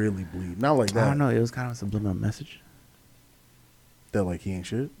 didn't really bleed. Not like that. I don't know. It was kind of a subliminal message. That like he ain't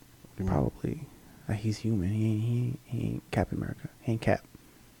shit. What do you mean? Probably. Like he's human. He ain't Captain America. He ain't Cap.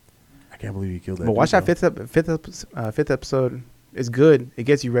 I can't believe he killed that. But watch dude, that bro. fifth episode. It's good. It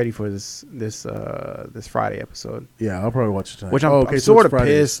gets you ready for this Friday episode. Yeah, I'll probably watch it tonight. Which I'm, Oh, I'm so sort it's of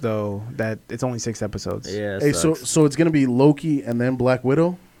Fridays. pissed though that it's only 6 episodes. Yeah. it Hey, so sucks. it's gonna be Loki and then Black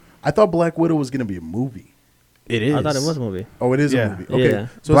Widow. I thought Black Widow was gonna be a movie. It is. I thought it was a movie. Oh, it is Yeah. a movie. Okay, Yeah.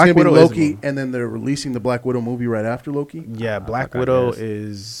 so Black it's gonna Widow be is a Loki, movie. and then they're releasing the Black Widow movie right after Loki. Yeah, Black fuck, I Widow guess.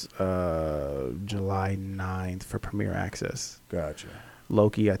 is July 9th for premiere access. Gotcha.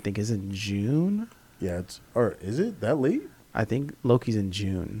 Loki, I think, is in June. Yeah, it's or is it that late? I think Loki's in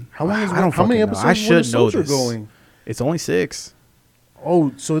June. How long is I don't how many fucking know. episodes? I is Winter should know Soldier this. Going. It's only 6.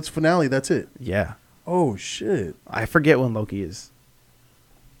 Oh, so it's finale. That's it. Yeah, Oh shit. I forget when Loki is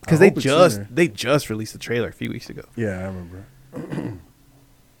I because hope it's sooner. they just released the trailer a few weeks ago. Yeah, I remember.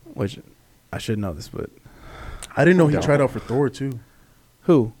 which I should know this, but I didn't know he Don't. tried out for Thor too.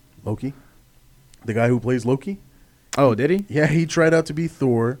 who? Loki, the guy who plays Loki. Oh, did he? Yeah, he tried out to be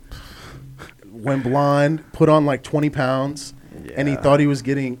Thor. Went blind, put on like 20 pounds, and he thought he was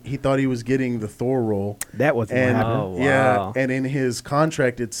getting the Thor role. That wasn't what And happened. Oh, yeah, wow. and in his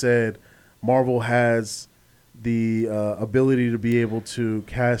contract it said Marvel has the ability to be able to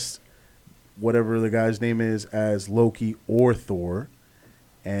cast whatever the guy's name is as Loki or Thor,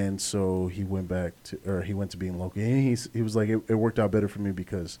 and so he went to being Loki. And he was like, it worked out better for me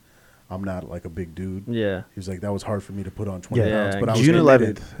because I'm not like a big dude. Yeah. He was like, that was hard for me to put on 20 Yeah. pounds, but I was June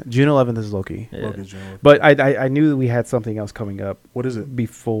committed. 11th. June 11th is Loki. Yeah. Loki's June 11th. But I knew that we had something else coming up What is it?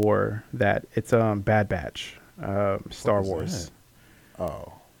 before that. It's Bad Batch, Star was Wars.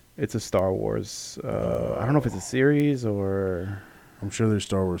 Oh, It's a Star Wars. I don't know if it's a series or. I'm sure there's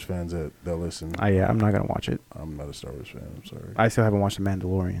Star Wars fans that listen. Yeah, I'm not gonna watch it. I'm not a Star Wars fan. I'm sorry. I still haven't watched The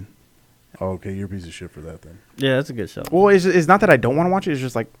Mandalorian. Oh, okay, you're a piece of shit for that then. Yeah, that's a good show. Well, it's not that I don't want to watch it. It's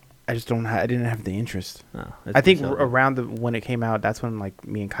just like I just don't. I didn't have the interest. No, it's I a think good show. around when it came out, that's when like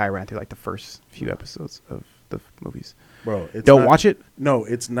me and Kai ran through like the first few episodes of the movies. Bro, it's Don't not- watch it. No,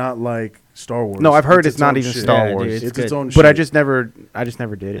 it's not like Star Wars. No, I've heard it's not own even shit. Star Yeah, Wars. dude, It's it's its good. own shit. But I just never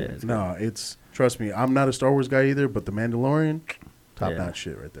did Yeah, it. it's good. No, it's trust me. I'm not a Star Wars guy either, but The Mandalorian, top Yeah. notch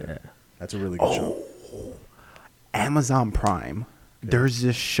shit right there. Yeah. That's a really good show. Amazon Prime. There's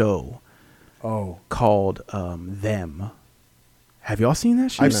this show Oh, called Them. Have y'all seen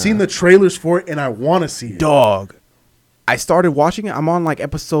that shit? I've seen the trailers for it and I want to see it. Dog. I started watching it. I'm on like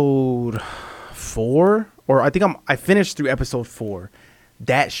episode 4, or I think I finished through episode 4.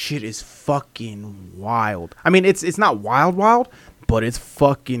 That shit is fucking wild. I mean, it's not wild, but it's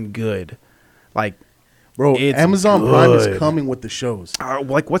fucking good. Like, Bro, It's Amazon Prime is good. coming with the shows.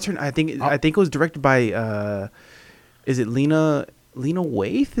 like what's her? I think it was directed by. Is it Lena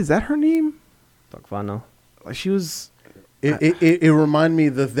Waithe? Is that her name? Fuck if I know. Like she was. It remind me,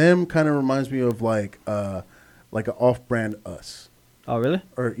 them kind of reminds me of like an off-brand Us. Oh, really?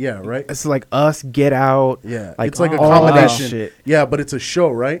 Or yeah, right? It's like Us, Get Out. Yeah, like it's like a all that combination. shit. Yeah, but it's a show,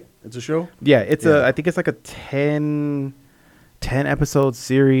 right? It's a show. Yeah, it's Yeah. I think it's like a 10 episode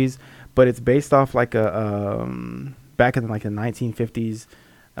series, but it's based off like a back in like the 1950s.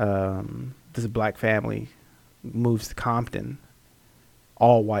 This black family moves to Compton,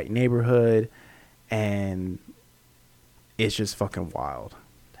 all white neighborhood, and it's just fucking wild.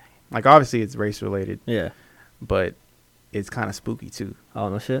 Like obviously it's race related, Yeah. but it's kind of spooky too. Oh,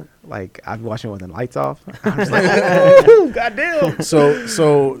 no shit. Like I'm watching it with the lights off. I'm just like, oh, goddamn.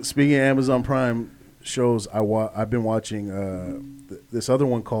 So speaking of Amazon Prime shows, I've been watching this other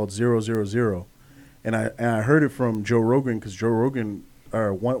one called 000, and I heard it from Joe Rogan because Joe Rogan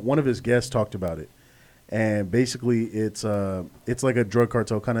or one of his guests talked about it, and basically it's like a drug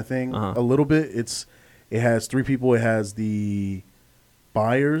cartel kind of thing. Uh-huh. A little bit. It has 3 people. It has the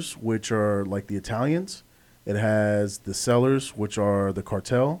buyers, which are like the Italians. It has the sellers, which are the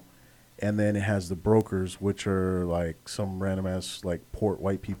cartel, and then it has the brokers, which are like some random ass like port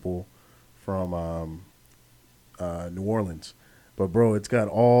white people from New Orleans. But bro, it's got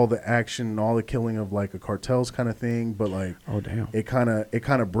all the action and all the killing of like a cartels kind of thing. But like, Oh damn. it kind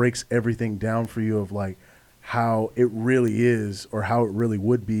of breaks everything down for you of like how it really is or how it really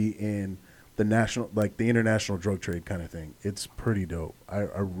would be in the international drug trade kind of thing. It's pretty dope. I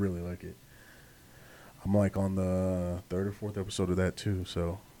really like it. I'm like on the 3rd or 4th episode of that too.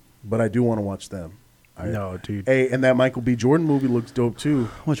 So, but I do want to watch them. No, dude. Hey, and that Michael B. Jordan movie looks dope too.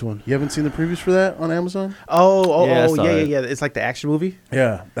 Which one? You haven't seen the previews for that on Amazon? Yeah, I saw it. yeah. It's like the action movie,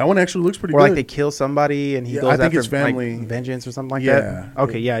 Yeah, that one actually looks pretty or good. like they kill somebody and he Yeah, goes I think after it's family. like, vengeance or something like Yeah. that.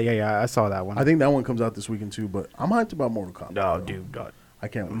 Okay, yeah. I saw that one. I think that one comes out this weekend too. But I'm hyped about Mortal Kombat. No, bro. dude, God. I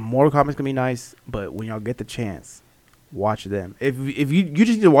can't wait. Mortal Kombat's gonna be nice, but when y'all get the chance, watch them. If you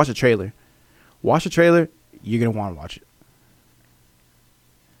just need to watch a trailer, you're gonna want to watch it.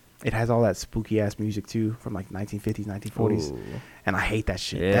 It has all that spooky ass music too from like 1950s, 1940s, Ooh. and I hate that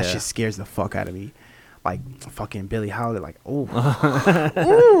shit. Yeah. That shit scares the fuck out of me. Like fucking Billie Holiday, like ooh,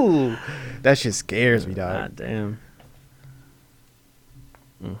 that shit scares me, dog. God damn.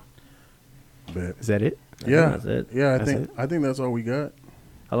 Bet. Is that it? Yeah, that's it. Yeah, That's it? I think that's all we got.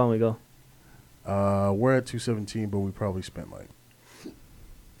 How long we go? We're at 2:17, but we probably spent like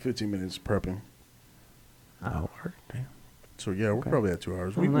 15 minutes prepping. Oh, word. Damn. So yeah, we're Okay. probably at 2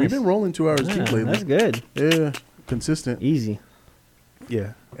 hours. Oh, We've nice. been rolling 2 hours Yeah, cheap lately. that's good. Yeah, consistent. Easy.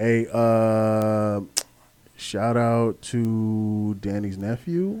 Yeah. Hey, shout out to Danny's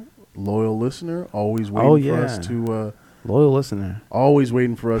nephew, loyal listener, always waiting for us yeah. to Loyal listener. always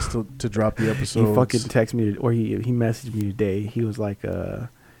waiting for us to drop the episode. He fucking texted me, or he messaged me today. He was like,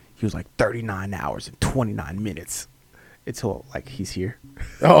 He was like 39 hours and 29 minutes until like he's here.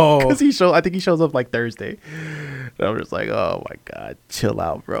 Oh, Because I think he shows up like Thursday. And I'm just like, oh my God, chill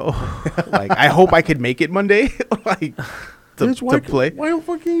out, bro. Like, I hope I could make it Monday. Like, bitch, why, to play. why the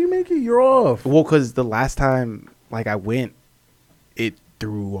fuck can you make it? You're off. Well, because the last time like I went, it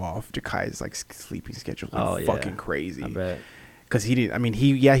threw off Jakai's like sleeping schedule. Oh, Like, yeah. fucking crazy. I bet. Because he didn't. I mean,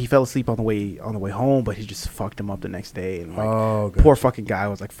 he fell asleep on the way home, but he just fucked him up the next day. And like, Oh, gotcha. poor fucking guy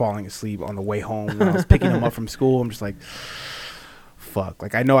was like falling asleep on the way home when I was picking him up from school. I'm just like, fuck.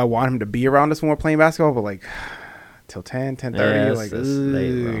 Like, I know I want him to be around us when we're playing basketball, but like till 10:30, Yeah, like that's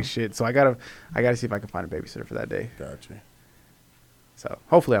late, bro. shit. So I gotta see if I can find a babysitter for that day. Gotcha. So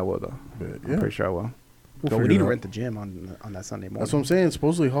hopefully I will though. But, I'm yeah. pretty sure I will. We'll But we figure need it to out. rent the gym on that Sunday morning. That's what I'm saying.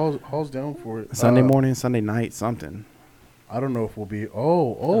 Supposedly Hall's down for it. Sunday morning, Sunday night, something. I don't know if we'll be.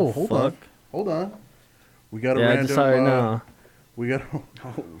 Oh, hold on, fuck? hold on. We got a Yeah, I random. just saw it now. We got.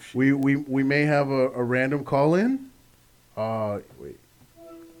 Oh shit. We may have a random call in. Wait.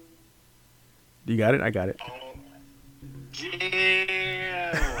 You got it. I got it.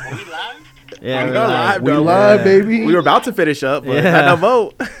 Damn. Are we live? Yeah, We we're are live. live, We bro. live, baby. We were about to finish up, but Yeah. had no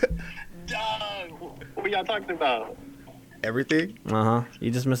vote. Dog. What y'all talking about? Everything.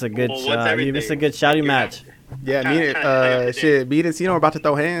 You just missed a good Well, what's shot. You missed a everything? good shouting match. Yeah, me and shit. Me and Encino are about to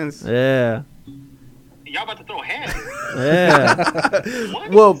throw hands. Yeah. Y'all about to throw hands? Yeah. What?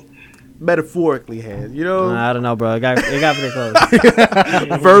 Well, metaphorically hands. You know, I don't know, bro. It got pretty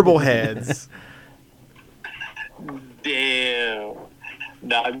close. verbal hands. Damn.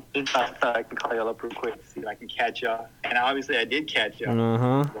 No, I'm just thought I can call y'all up real quick, see if I can catch y'all. And obviously I did catch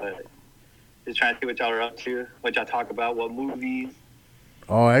y'all. But just trying to see what y'all are up to, what y'all talk about, what movies.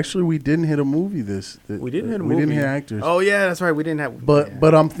 Oh, actually, we didn't hit a movie. We didn't hit a We movie. didn't hit actors. Oh yeah, that's right. We didn't have.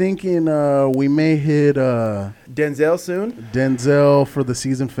 But I'm thinking we may hit Denzel soon. Denzel for the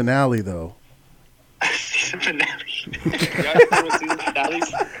season finale though. Season finale. Y'all know what season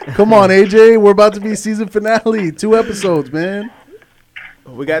finales? Come on, AJ, we're about to be season finale. 2 episodes, man.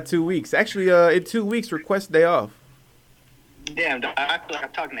 We got 2 weeks. Actually, in 2 weeks, request day off. Damn, dog, I feel like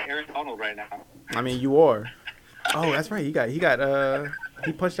I'm talking to Aaron Donald right now. I mean, you are. Oh, that's right.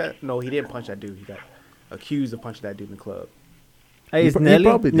 He punched that. No, he didn't punch that dude. He got accused of punching that dude in the club. Hey, is He Nelly?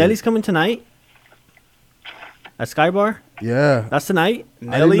 probably did. Nelly's coming tonight at Sky Bar. Yeah. That's tonight.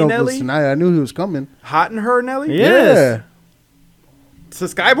 I didn't know if it was Nelly, tonight. I knew he was coming. Hot and her Nelly. Yeah. Yes. So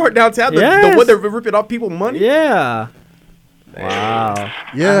Skyboard downtown, the Yes. one that ripping off people money. Yeah. Wow.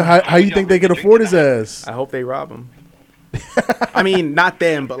 Yeah. How you think they can afford his ass? I hope they rob him. I mean, not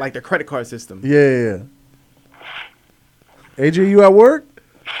them, but like their credit card system. Yeah. AJ, you at work?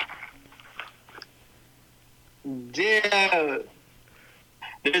 Damn.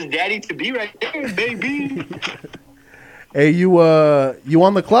 There's daddy to be right there, baby. Hey, you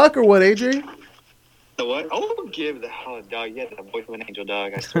on the clock or what, AJ? The what? Oh, give the hell, dog. You got that voice of an angel,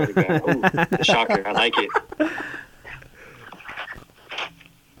 dog. I swear to God. Oh, the shocker. I like it.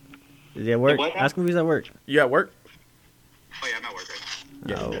 Is he at work? what now? Ask him if he's at work. You at work? Oh, yeah, I'm at work right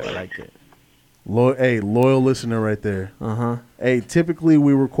now. Oh, I like it. Loyal listener right there. Hey, typically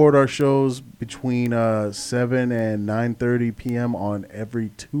we record our shows between 7 and 9:30 p.m. on every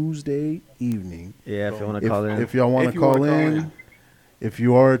Tuesday evening. Yeah, if you want to call in. If y'all want If to you wanna call call in, in. if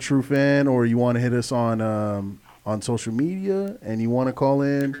you are a true fan or you want to hit us on social media and you want to call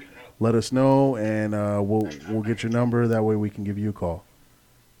in, let us know and we'll get your number. That way we can give you a call.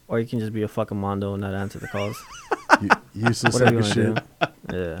 Or you can just be a fucking mondo and not answer the calls. Useless Whatever sack you of want shit. to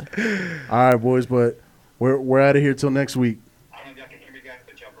do. Yeah. All right, boys, but we're out of here till next week. I don't know if y'all can hear me, guys,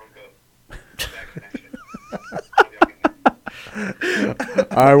 but y'all broke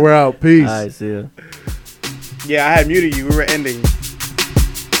up. All right, we're out. Peace. All right, see ya. Yeah, I had muted you. We were ending.